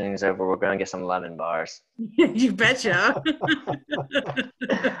distancing is over, we're going to get some lemon bars. You betcha.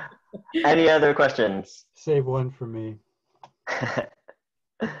 Any other questions? Save one for me.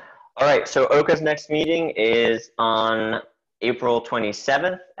 All right, so OCA's next meeting is on April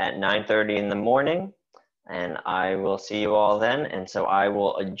 27th at 9:30 in the morning, and I will see you all then. And so I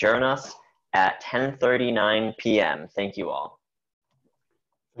will adjourn us at 10:39 p.m. Thank you all.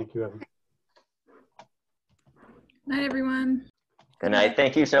 Thank you, Evan. Night, everyone. Good night.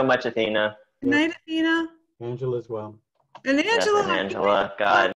 Thank you so much, Athena. Good night, Athena. Angela as well. And Angela. Yes, and Angela. God.